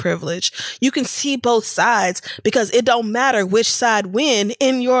position of privilege. You can see both sides because it don't matter which side win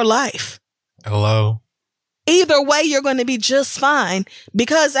in your life. Hello. Either way, you're going to be just fine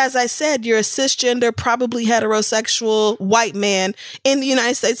because, as I said, you're a cisgender, probably heterosexual white man in the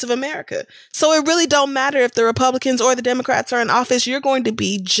United States of America. So it really don't matter if the Republicans or the Democrats are in office. You're going to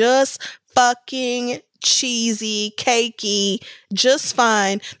be just fucking cheesy, cakey, just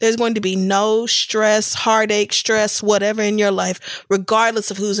fine. There's going to be no stress, heartache, stress, whatever in your life, regardless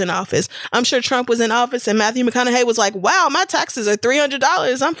of who's in office. I'm sure Trump was in office and Matthew McConaughey was like, wow, my taxes are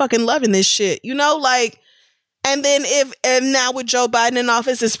 $300. I'm fucking loving this shit. You know, like, and then and now with Joe Biden in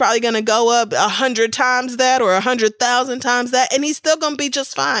office, it's probably going to go up 100 times that or 100,000 times that. And he's still going to be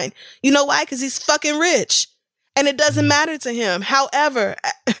just fine. You know why? Because he's fucking rich and it doesn't matter to him. However,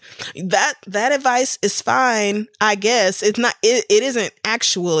 that advice is fine. I guess it isn't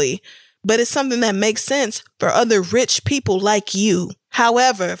actually, but it's something that makes sense for other rich people like you.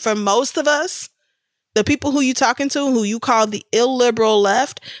 However, for most of us, the people who you talking to, who you call the illiberal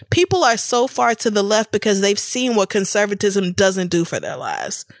left, people are so far to the left because they've seen what conservatism doesn't do for their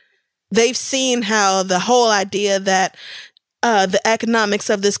lives. They've seen how the whole idea that the economics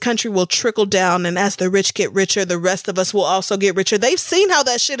of this country will trickle down, and as the rich get richer, the rest of us will also get richer. They've seen how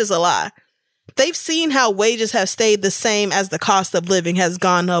that shit is a lie. They've seen how wages have stayed the same as the cost of living has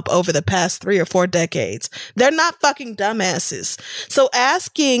gone up over the past 3 or 4 decades. They're not fucking dumbasses. So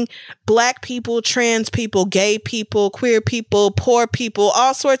asking Black people, trans people, gay people, queer people, poor people,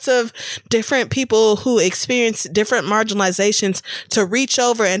 all sorts of different people who experience different marginalizations to reach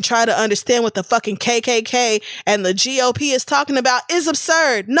over and try to understand what the fucking KKK and the GOP is talking about is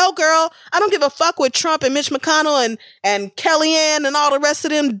absurd. No, girl, I don't give a fuck what Trump and Mitch McConnell and Kellyanne and all the rest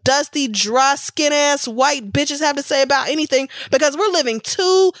of them dusty, dry, skin ass white bitches have to say about anything, because we're living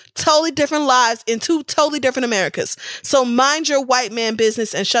 2 totally different lives in 2 totally different Americas. So mind your white man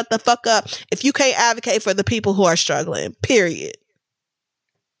business and shut the fuck up if you can't advocate for the people who are struggling, period.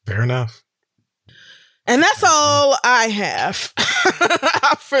 Fair enough. And that's all I have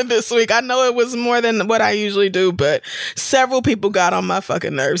for this week. I know it was more than what I usually do, but several people got on my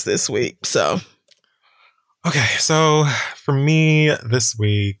fucking nerves this week. So, okay. So for me this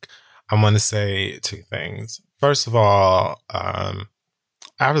week, I want to say 2 things. First of all,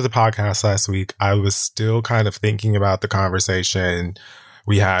 after the podcast last week, I was still kind of thinking about the conversation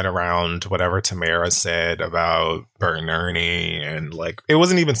we had around whatever Tamara said about Bert and Ernie, and like, it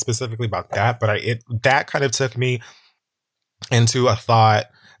wasn't even specifically about that, but that kind of took me into a thought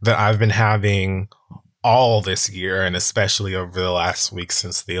that I've been having all this year, and especially over the last week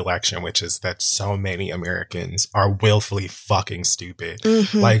since the election, which is that so many Americans are willfully fucking stupid.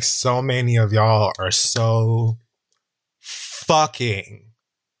 Mm-hmm. Like, so many of y'all are so fucking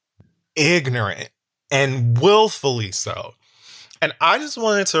ignorant, and willfully so. And I just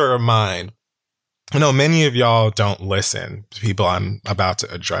wanted to remind, many of y'all don't listen to people I'm about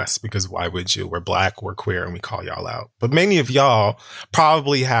to address, because why would you? We're Black, we're queer, and we call y'all out. But many of y'all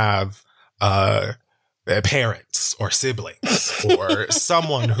probably have parents or siblings or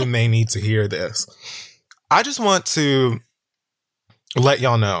someone who may need to hear this. I just want to let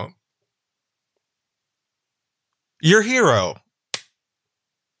y'all know, your hero,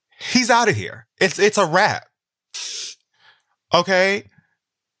 he's out of here. It's a wrap. Okay.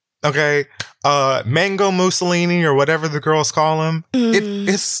 Mango Mussolini, or whatever the girls call him.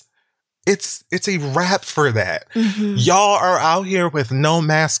 It's a wrap for that. Mm-hmm. Y'all are out here with no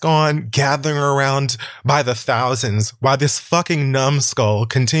mask on, gathering around by the thousands, while this fucking numbskull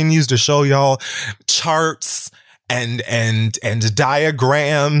continues to show y'all charts and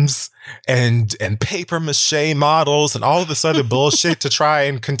diagrams and paper mache models and all of this other bullshit to try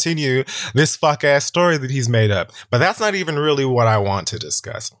and continue this fuck ass story that he's made up. But that's not even really what I want to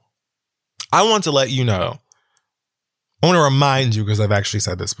discuss. I want to let you know, I want to remind you, because I've actually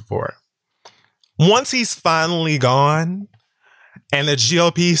said this before. Once he's finally gone and the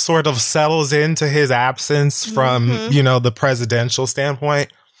GOP sort of settles into his absence from, the presidential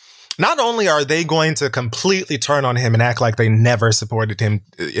standpoint, not only are they going to completely turn on him and act like they never supported him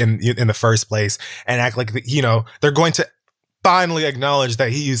in the first place, and act like, they're going to finally acknowledge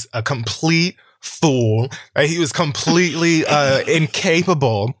that he's a complete fool, that he was completely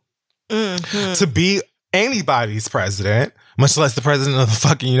incapable to be anybody's president, much less the president of the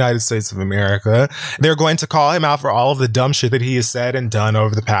fucking United States of America. They're going to call him out for all of the dumb shit that he has said and done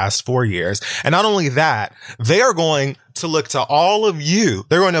over the past 4 years. And not only that, they are going to look to all of you.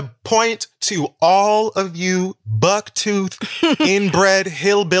 They're going to point to all of you bucktooth, inbred,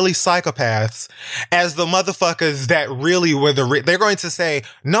 hillbilly psychopaths as the motherfuckers that really were they're going to say,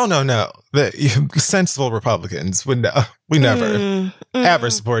 no. The sensible Republicans would we never ever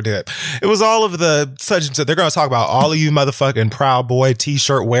supported it. It was all of the such and such. They're going to talk about all of you motherfucking Proud Boy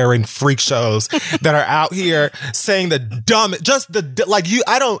t-shirt wearing freak shows that are out here saying the dumb, just the, like you,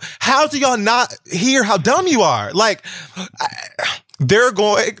 how do y'all not hear how dumb you are? Like, they're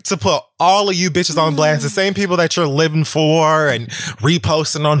going to put all of you bitches on blast, the same people that you're living for and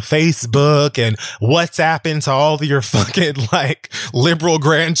reposting on Facebook and WhatsApping to all of your fucking like liberal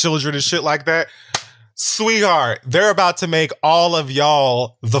grandchildren and shit like that. Sweetheart, they're about to make all of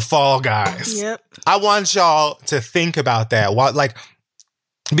y'all the fall guys. Yep. I want y'all to think about that.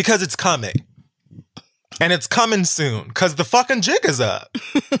 Because it's coming. And it's coming soon. Because the fucking jig is up.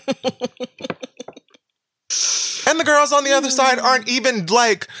 And the girls on the other side aren't even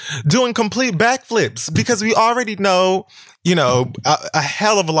like doing complete backflips because we already know, a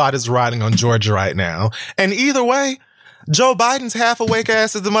hell of a lot is riding on Georgia right now. And either way, Joe Biden's half awake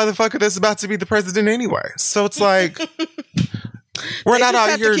ass is the motherfucker that's about to be the president anyway. So it's like, we're not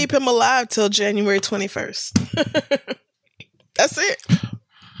out here. To keep him alive till January 21st. That's it.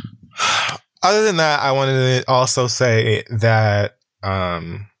 Other than that, I wanted to also say that,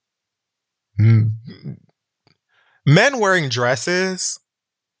 men wearing dresses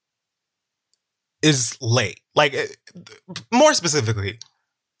is late. Like, more specifically,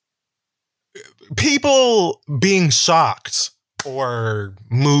 people being shocked or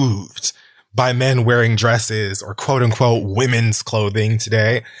moved by men wearing dresses or quote unquote women's clothing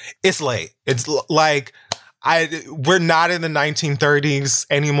today, it's late. It's like, we're not in the 1930s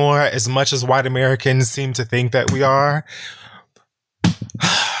anymore, as much as white Americans seem to think that we are.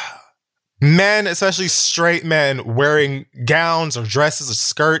 Men, especially straight men, wearing gowns or dresses or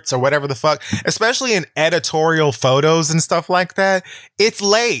skirts or whatever the fuck, especially in editorial photos and stuff like that, it's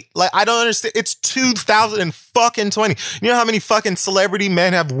late. Like, I don't understand. It's 2020. You know how many fucking celebrity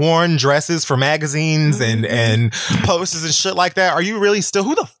men have worn dresses for magazines and posters and shit like that? Are you really still,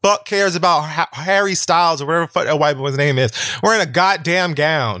 who the fuck cares about Harry Styles or whatever the fuck that white boy's name is wearing a goddamn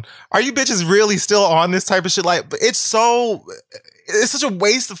gown? Are you bitches really still on this type of shit? Like, it's such a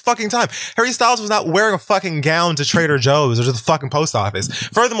waste of fucking time. Harry Styles was not wearing a fucking gown to Trader Joe's or to the fucking post office.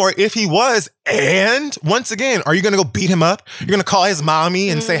 Furthermore, if he was, and once again, are you going to go beat him up? You're going to call his mommy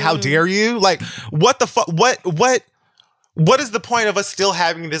and say, how dare you? Like, what the fuck? What is the point of us still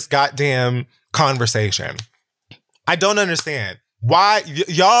having this goddamn conversation? I don't understand. Why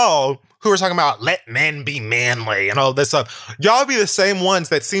y'all who are talking about let men be manly and all this stuff, y'all be the same ones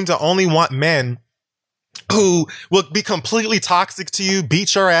that seem to only want men who will be completely toxic to you,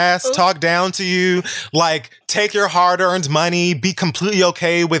 beat your ass, talk down to you, like take your hard-earned money, be completely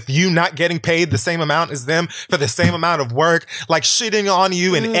okay with you not getting paid the same amount as them for the same amount of work, like shitting on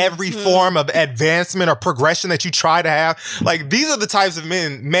you in every form of advancement or progression that you try to have. Like, these are the types of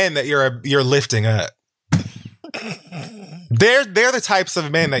men that you're lifting up. They're the types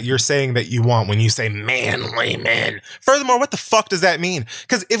of men that you're saying that you want when you say manly men. Furthermore, what the fuck does that mean?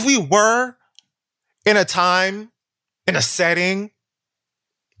 Because if we were in a time, in a setting,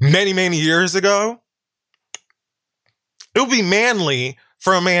 many, many years ago, it would be manly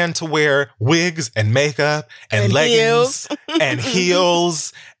for a man to wear wigs and makeup and leggings and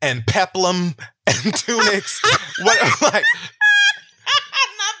heels and peplum and tunics. Not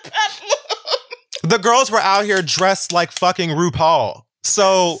peplum. The girls were out here dressed like fucking RuPaul.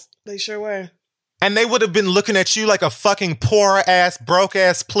 So they sure were. And they would have been looking at you like a fucking poor-ass,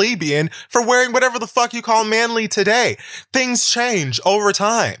 broke-ass plebeian for wearing whatever the fuck you call manly today. Things change over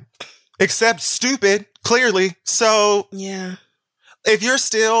time. Except stupid, clearly. So, yeah. If you're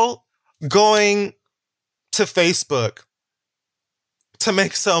still going to Facebook to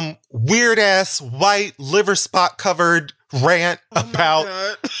make some weird-ass, white, liver spot-covered rant about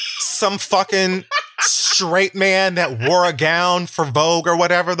some fucking straight man that wore a gown for Vogue or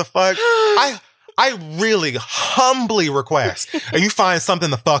whatever the fuck, I really humbly request that you find something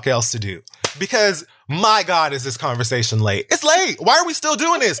the fuck else to do. Because My God, is this conversation late? It's late. Why are we still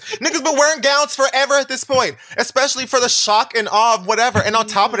doing this? Niggas been wearing gowns forever at this point, especially for the shock and awe of whatever. And on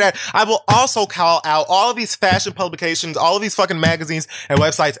top of that, I will also call out all of these fashion publications, all of these fucking magazines and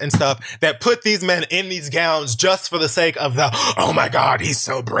websites and stuff that put these men in these gowns just for the sake of the, oh my God, he's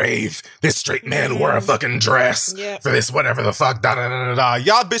so brave. This straight man wore a fucking dress for this whatever the fuck, da da da da da.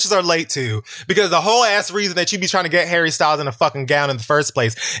 Y'all bitches are late too, because the whole ass reason that you be trying to get Harry Styles in a fucking gown in the first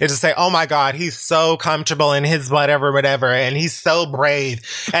place is to say, oh my God, he's so comfortable in his whatever, and he's so brave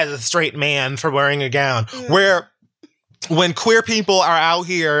as a straight man for wearing a gown. Where when queer people are out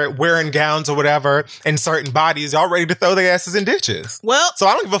here wearing gowns or whatever in certain bodies, y'all ready to throw their asses in ditches. Well, so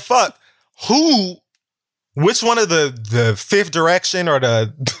I don't give a fuck which one of the Fifth Direction or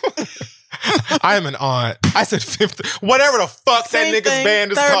the I am an aunt. I said fifth, whatever the fuck same that nigga's thing.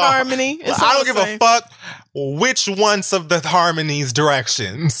 band is Third called. Harmony. I don't give a fuck which ones of the Harmony's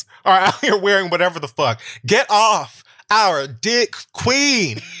directions are out here wearing whatever the fuck. Get off our dick,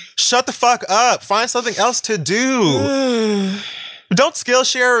 queen. Shut the fuck up. Find something else to do. Don't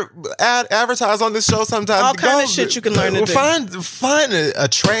Skillshare advertise on this show sometimes. All kind of shit you can learn to do. Find a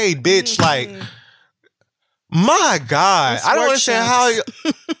trade, bitch. Like, my God. I don't understand how...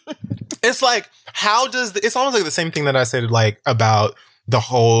 It's like, it's almost like the same thing that I said, like, about the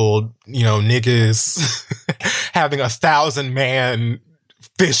whole, niggas having 1,000-man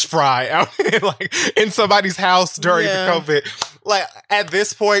fish fry out like in somebody's house during the COVID. Like, at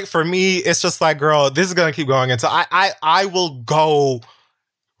this point, for me, it's just like, girl, this is gonna keep going until I will go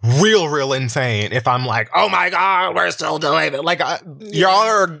real insane if I'm like, oh my God, we're still doing it. Like, y'all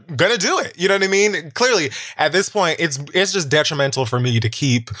are gonna do it. You know what I mean? Clearly, at this point, it's just detrimental for me to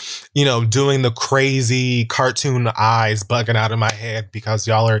keep, doing the crazy cartoon eyes bugging out of my head because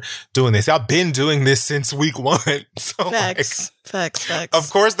y'all are doing this. Y'all been doing this since week 1. So Facts. Of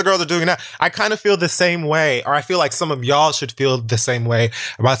course the girls are doing that. I kind of feel the same way, or I feel like some of y'all should feel the same way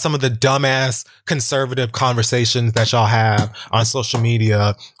about some of the dumbass conservative conversations that y'all have on social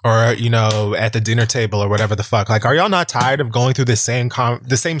media or, at the dinner table or whatever the fuck. Like, are y'all not tired of going through the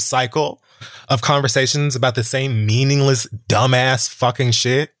same cycle of conversations about the same meaningless, dumbass fucking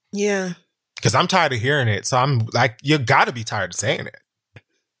shit? Yeah. Because I'm tired of hearing it. So I'm like, you gotta be tired of saying it.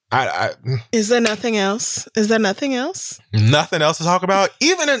 Is there nothing else? Nothing else to talk about?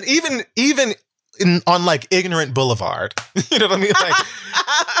 Even on like Ignorant Boulevard. You know what I mean? Like,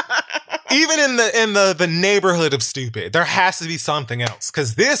 even in the neighborhood of stupid, there has to be something else.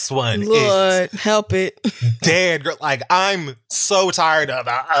 Because this one Lord, help it. Dead girl. Like, I'm so tired of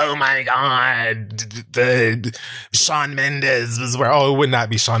oh my God, the Shawn Mendes was where, it would not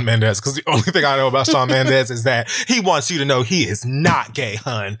be Shawn Mendes, because the only thing I know about Shawn Mendes is that he wants you to know he is not gay,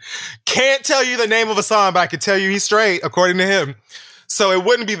 hun. Can't tell you the name of a song, but I can tell you he's straight, according to him. So it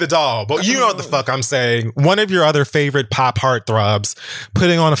wouldn't be the doll, but you know what the fuck I'm saying. One of your other favorite pop heartthrobs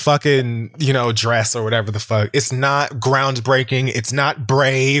putting on a fucking, dress or whatever the fuck. It's not groundbreaking. It's not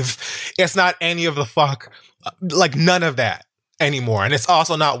brave. It's not any of the fuck, like none of that anymore. And it's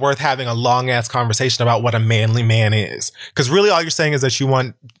also not worth having a long ass conversation about what a manly man is. Because really all you're saying is that you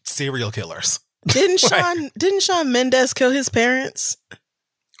want serial killers. Didn't Shawn Mendes kill his parents?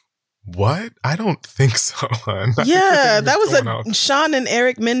 What? I don't think so, hon. Yeah, that was Shawn and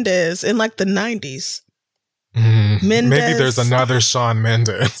Eric Mendes in like the 90s. Mendes. Maybe there's another Shawn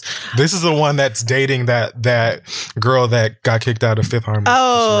Mendes. This is the one that's dating that girl that got kicked out of Fifth Harmony.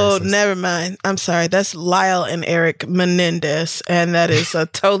 Oh, never mind. I'm sorry. That's Lyle and Eric Menendez, and that is a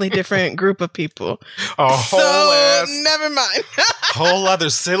totally different group of people. Never mind. Whole other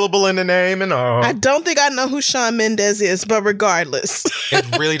syllable in the name and all. I don't think I know who Shawn Mendes is, but regardless.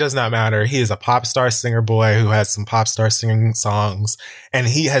 It really does not matter. He is a pop star singer boy who has some pop star singing songs, and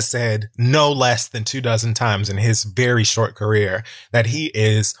he has said no less than 24 times in his very short career that he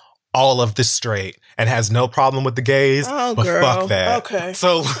is all of the straight and has no problem with the gays. Oh, but girl. fuck that. Okay.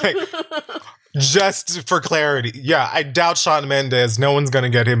 So, like, just for clarity, yeah, I doubt Shawn Mendes, no one's going to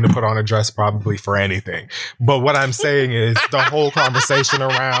get him to put on a dress probably for anything. But what I'm saying is the whole conversation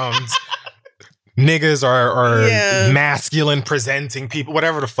around niggas are masculine presenting people,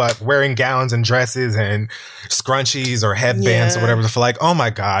 whatever the fuck, wearing gowns and dresses and scrunchies or headbands or whatever the fuck. Like, oh my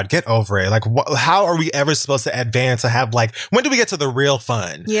God, get over it. Like, how are we ever supposed to advance to have, like, when do we get to the real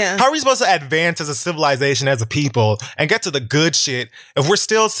fun? Yeah. How are we supposed to advance as a civilization, as a people, and get to the good shit if we're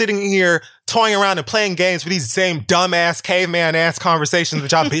still sitting here toying around and playing games with these same dumbass caveman ass conversations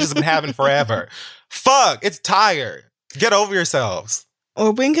that y'all bitches have been having forever? Fuck, it's tired. Get over yourselves.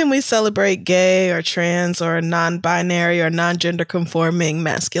 Or when can we celebrate gay or trans or non-binary or non-gender conforming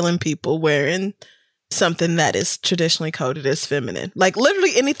masculine people wearing something that is traditionally coded as feminine. Like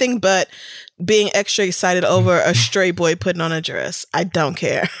literally anything but being extra excited over a stray boy putting on a dress. I don't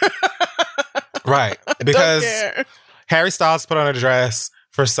care. Right. Because Harry Styles put on a dress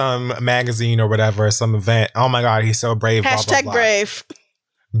for some magazine or whatever, some event. Oh my God, he's so brave. Hashtag blah, blah, blah. brave.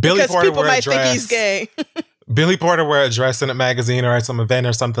 Billy Because Porter people wear a might think dress. he's gay. Billy Porter wear a dress in a magazine or at some event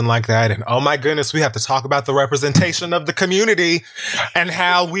or something like that. And oh my goodness, we have to talk about the representation of the community and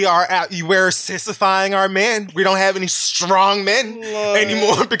how we're sissifying our men. We don't have any strong men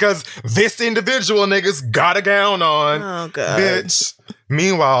anymore because this individual nigga's got a gown on. Oh, God. Bitch.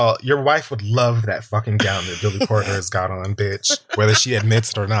 Meanwhile, your wife would love that fucking gown that Billy Porter has got on, bitch. Whether she admits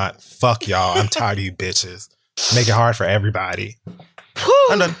it or not. Fuck y'all. I'm tired of you bitches. Make it hard for everybody. Whew.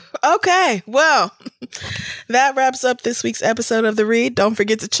 I'm done. Okay, well, that wraps up this week's episode of The Read. Don't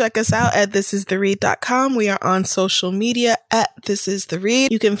forget to check us out at thisistheread.com. We are on social media at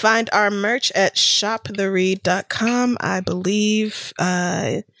thisistheread. You can find our merch at shoptheread.com. I believe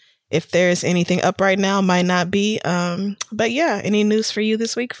if there's anything up right now, might not be. But yeah, any news for you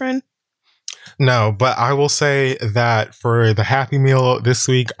this week, friend? No, but I will say that for the Happy Meal this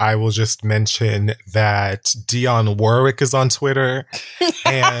week, I will just mention that Dionne Warwick is on Twitter.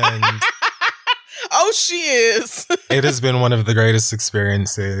 And oh, she is. It has been one of the greatest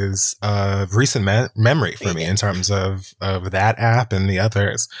experiences of recent memory for me in terms of that app and the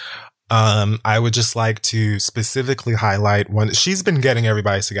others. I would just like to specifically highlight one. She's been getting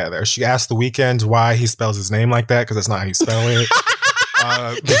everybody together. She asked The Weeknd why he spells his name like that, because that's not how you spell it.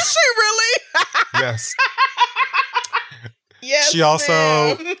 Did she really? Yes. Yes. She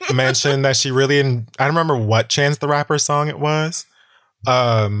also mentioned that she really, I don't remember what Chance the Rapper song it was,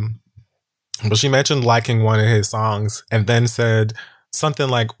 but she mentioned liking one of his songs and then said something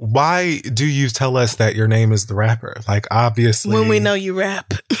like, "Why do you tell us that your name is the rapper? Like, obviously, when we know you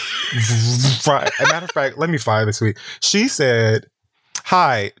rap." Right. As a matter of fact, let me fire this tweet. She said,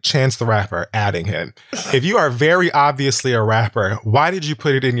 "Hi, Chance the Rapper," adding him. "If you are very obviously a rapper, why did you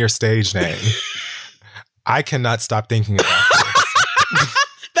put it in your stage name?" I cannot stop thinking about this.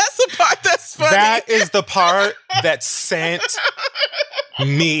 That's the part that's funny. That is the part that sent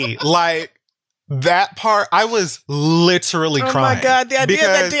me. Like, that part, I was literally crying. Oh my God, the idea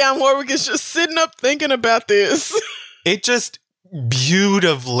that Dionne Warwick is just sitting up thinking about this. It just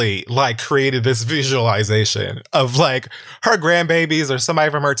beautifully like created this visualization of like her grandbabies or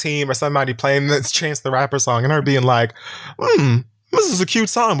somebody from her team or somebody playing this Chance the Rapper song and her being like, this is a cute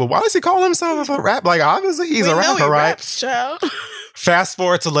song, but why does he call himself a rap? Like, obviously he's a rapper, right? Raps, child. Fast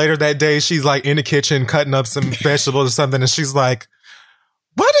forward to later that day, she's like in the kitchen cutting up some vegetables or something, and she's like,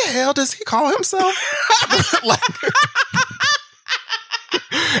 what the hell does he call himself? Like,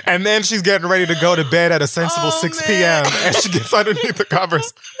 and then she's getting ready to go to bed at a sensible 6 p.m. and she gets underneath the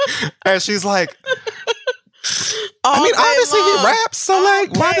covers and she's like, obviously he raps, so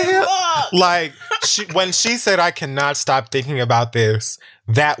like, why the hell? Like, when she said, I cannot stop thinking about this,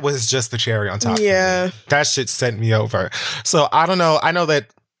 that was just the cherry on top. Yeah. For me. That shit sent me over. So I don't know. I know that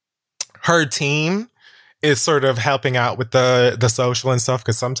her team is sort of helping out with the social and stuff,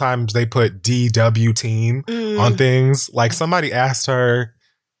 because sometimes they put DW team on things. Like, somebody asked her,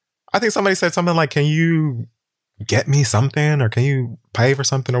 I think somebody said something like, can you get me something, or can you pay for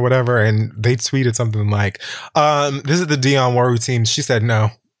something or whatever? And they tweeted something like, this is the Dionne Warwick team. She said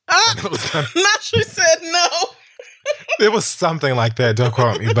no. Not she said no. It was something like that. Don't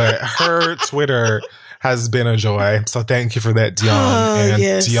quote me. But her Twitter has been a joy. So thank you for that,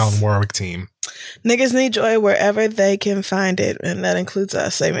 Dionne Dionne Warwick team. Niggas need joy wherever they can find it. And that includes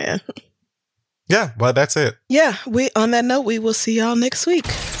us. Amen. Yeah, well, that's it. Yeah. On that note, we will see y'all next week.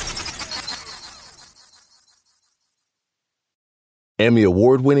 Emmy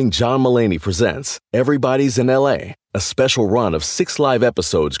award-winning John Mulaney presents Everybody's in L.A., a special run of 6 live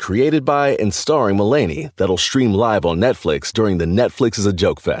episodes created by and starring Mulaney that'll stream live on Netflix during the Netflix is a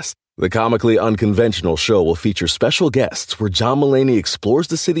Joke Fest. The comically unconventional show will feature special guests where John Mulaney explores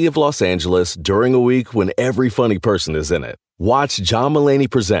the city of Los Angeles during a week when every funny person is in it. Watch John Mulaney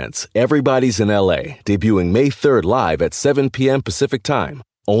Presents Everybody's in L.A., debuting May 3rd live at 7 p.m. Pacific Time,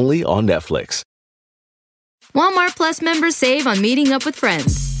 only on Netflix. Walmart Plus members save on meeting up with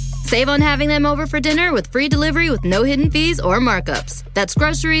friends. Save on having them over for dinner with free delivery with no hidden fees or markups. That's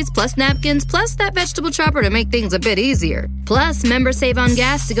groceries, plus napkins, plus that vegetable chopper to make things a bit easier. Plus, members save on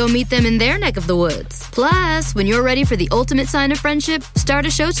gas to go meet them in their neck of the woods. Plus, when you're ready for the ultimate sign of friendship, start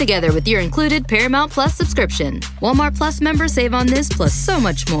a show together with your included Paramount Plus subscription. Walmart Plus members save on this plus so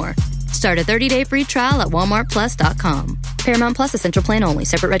much more. Start a 30-day free trial at walmartplus.com. Paramount Plus Essential Plan only.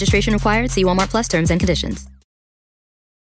 Separate registration required. See Walmart Plus terms and conditions.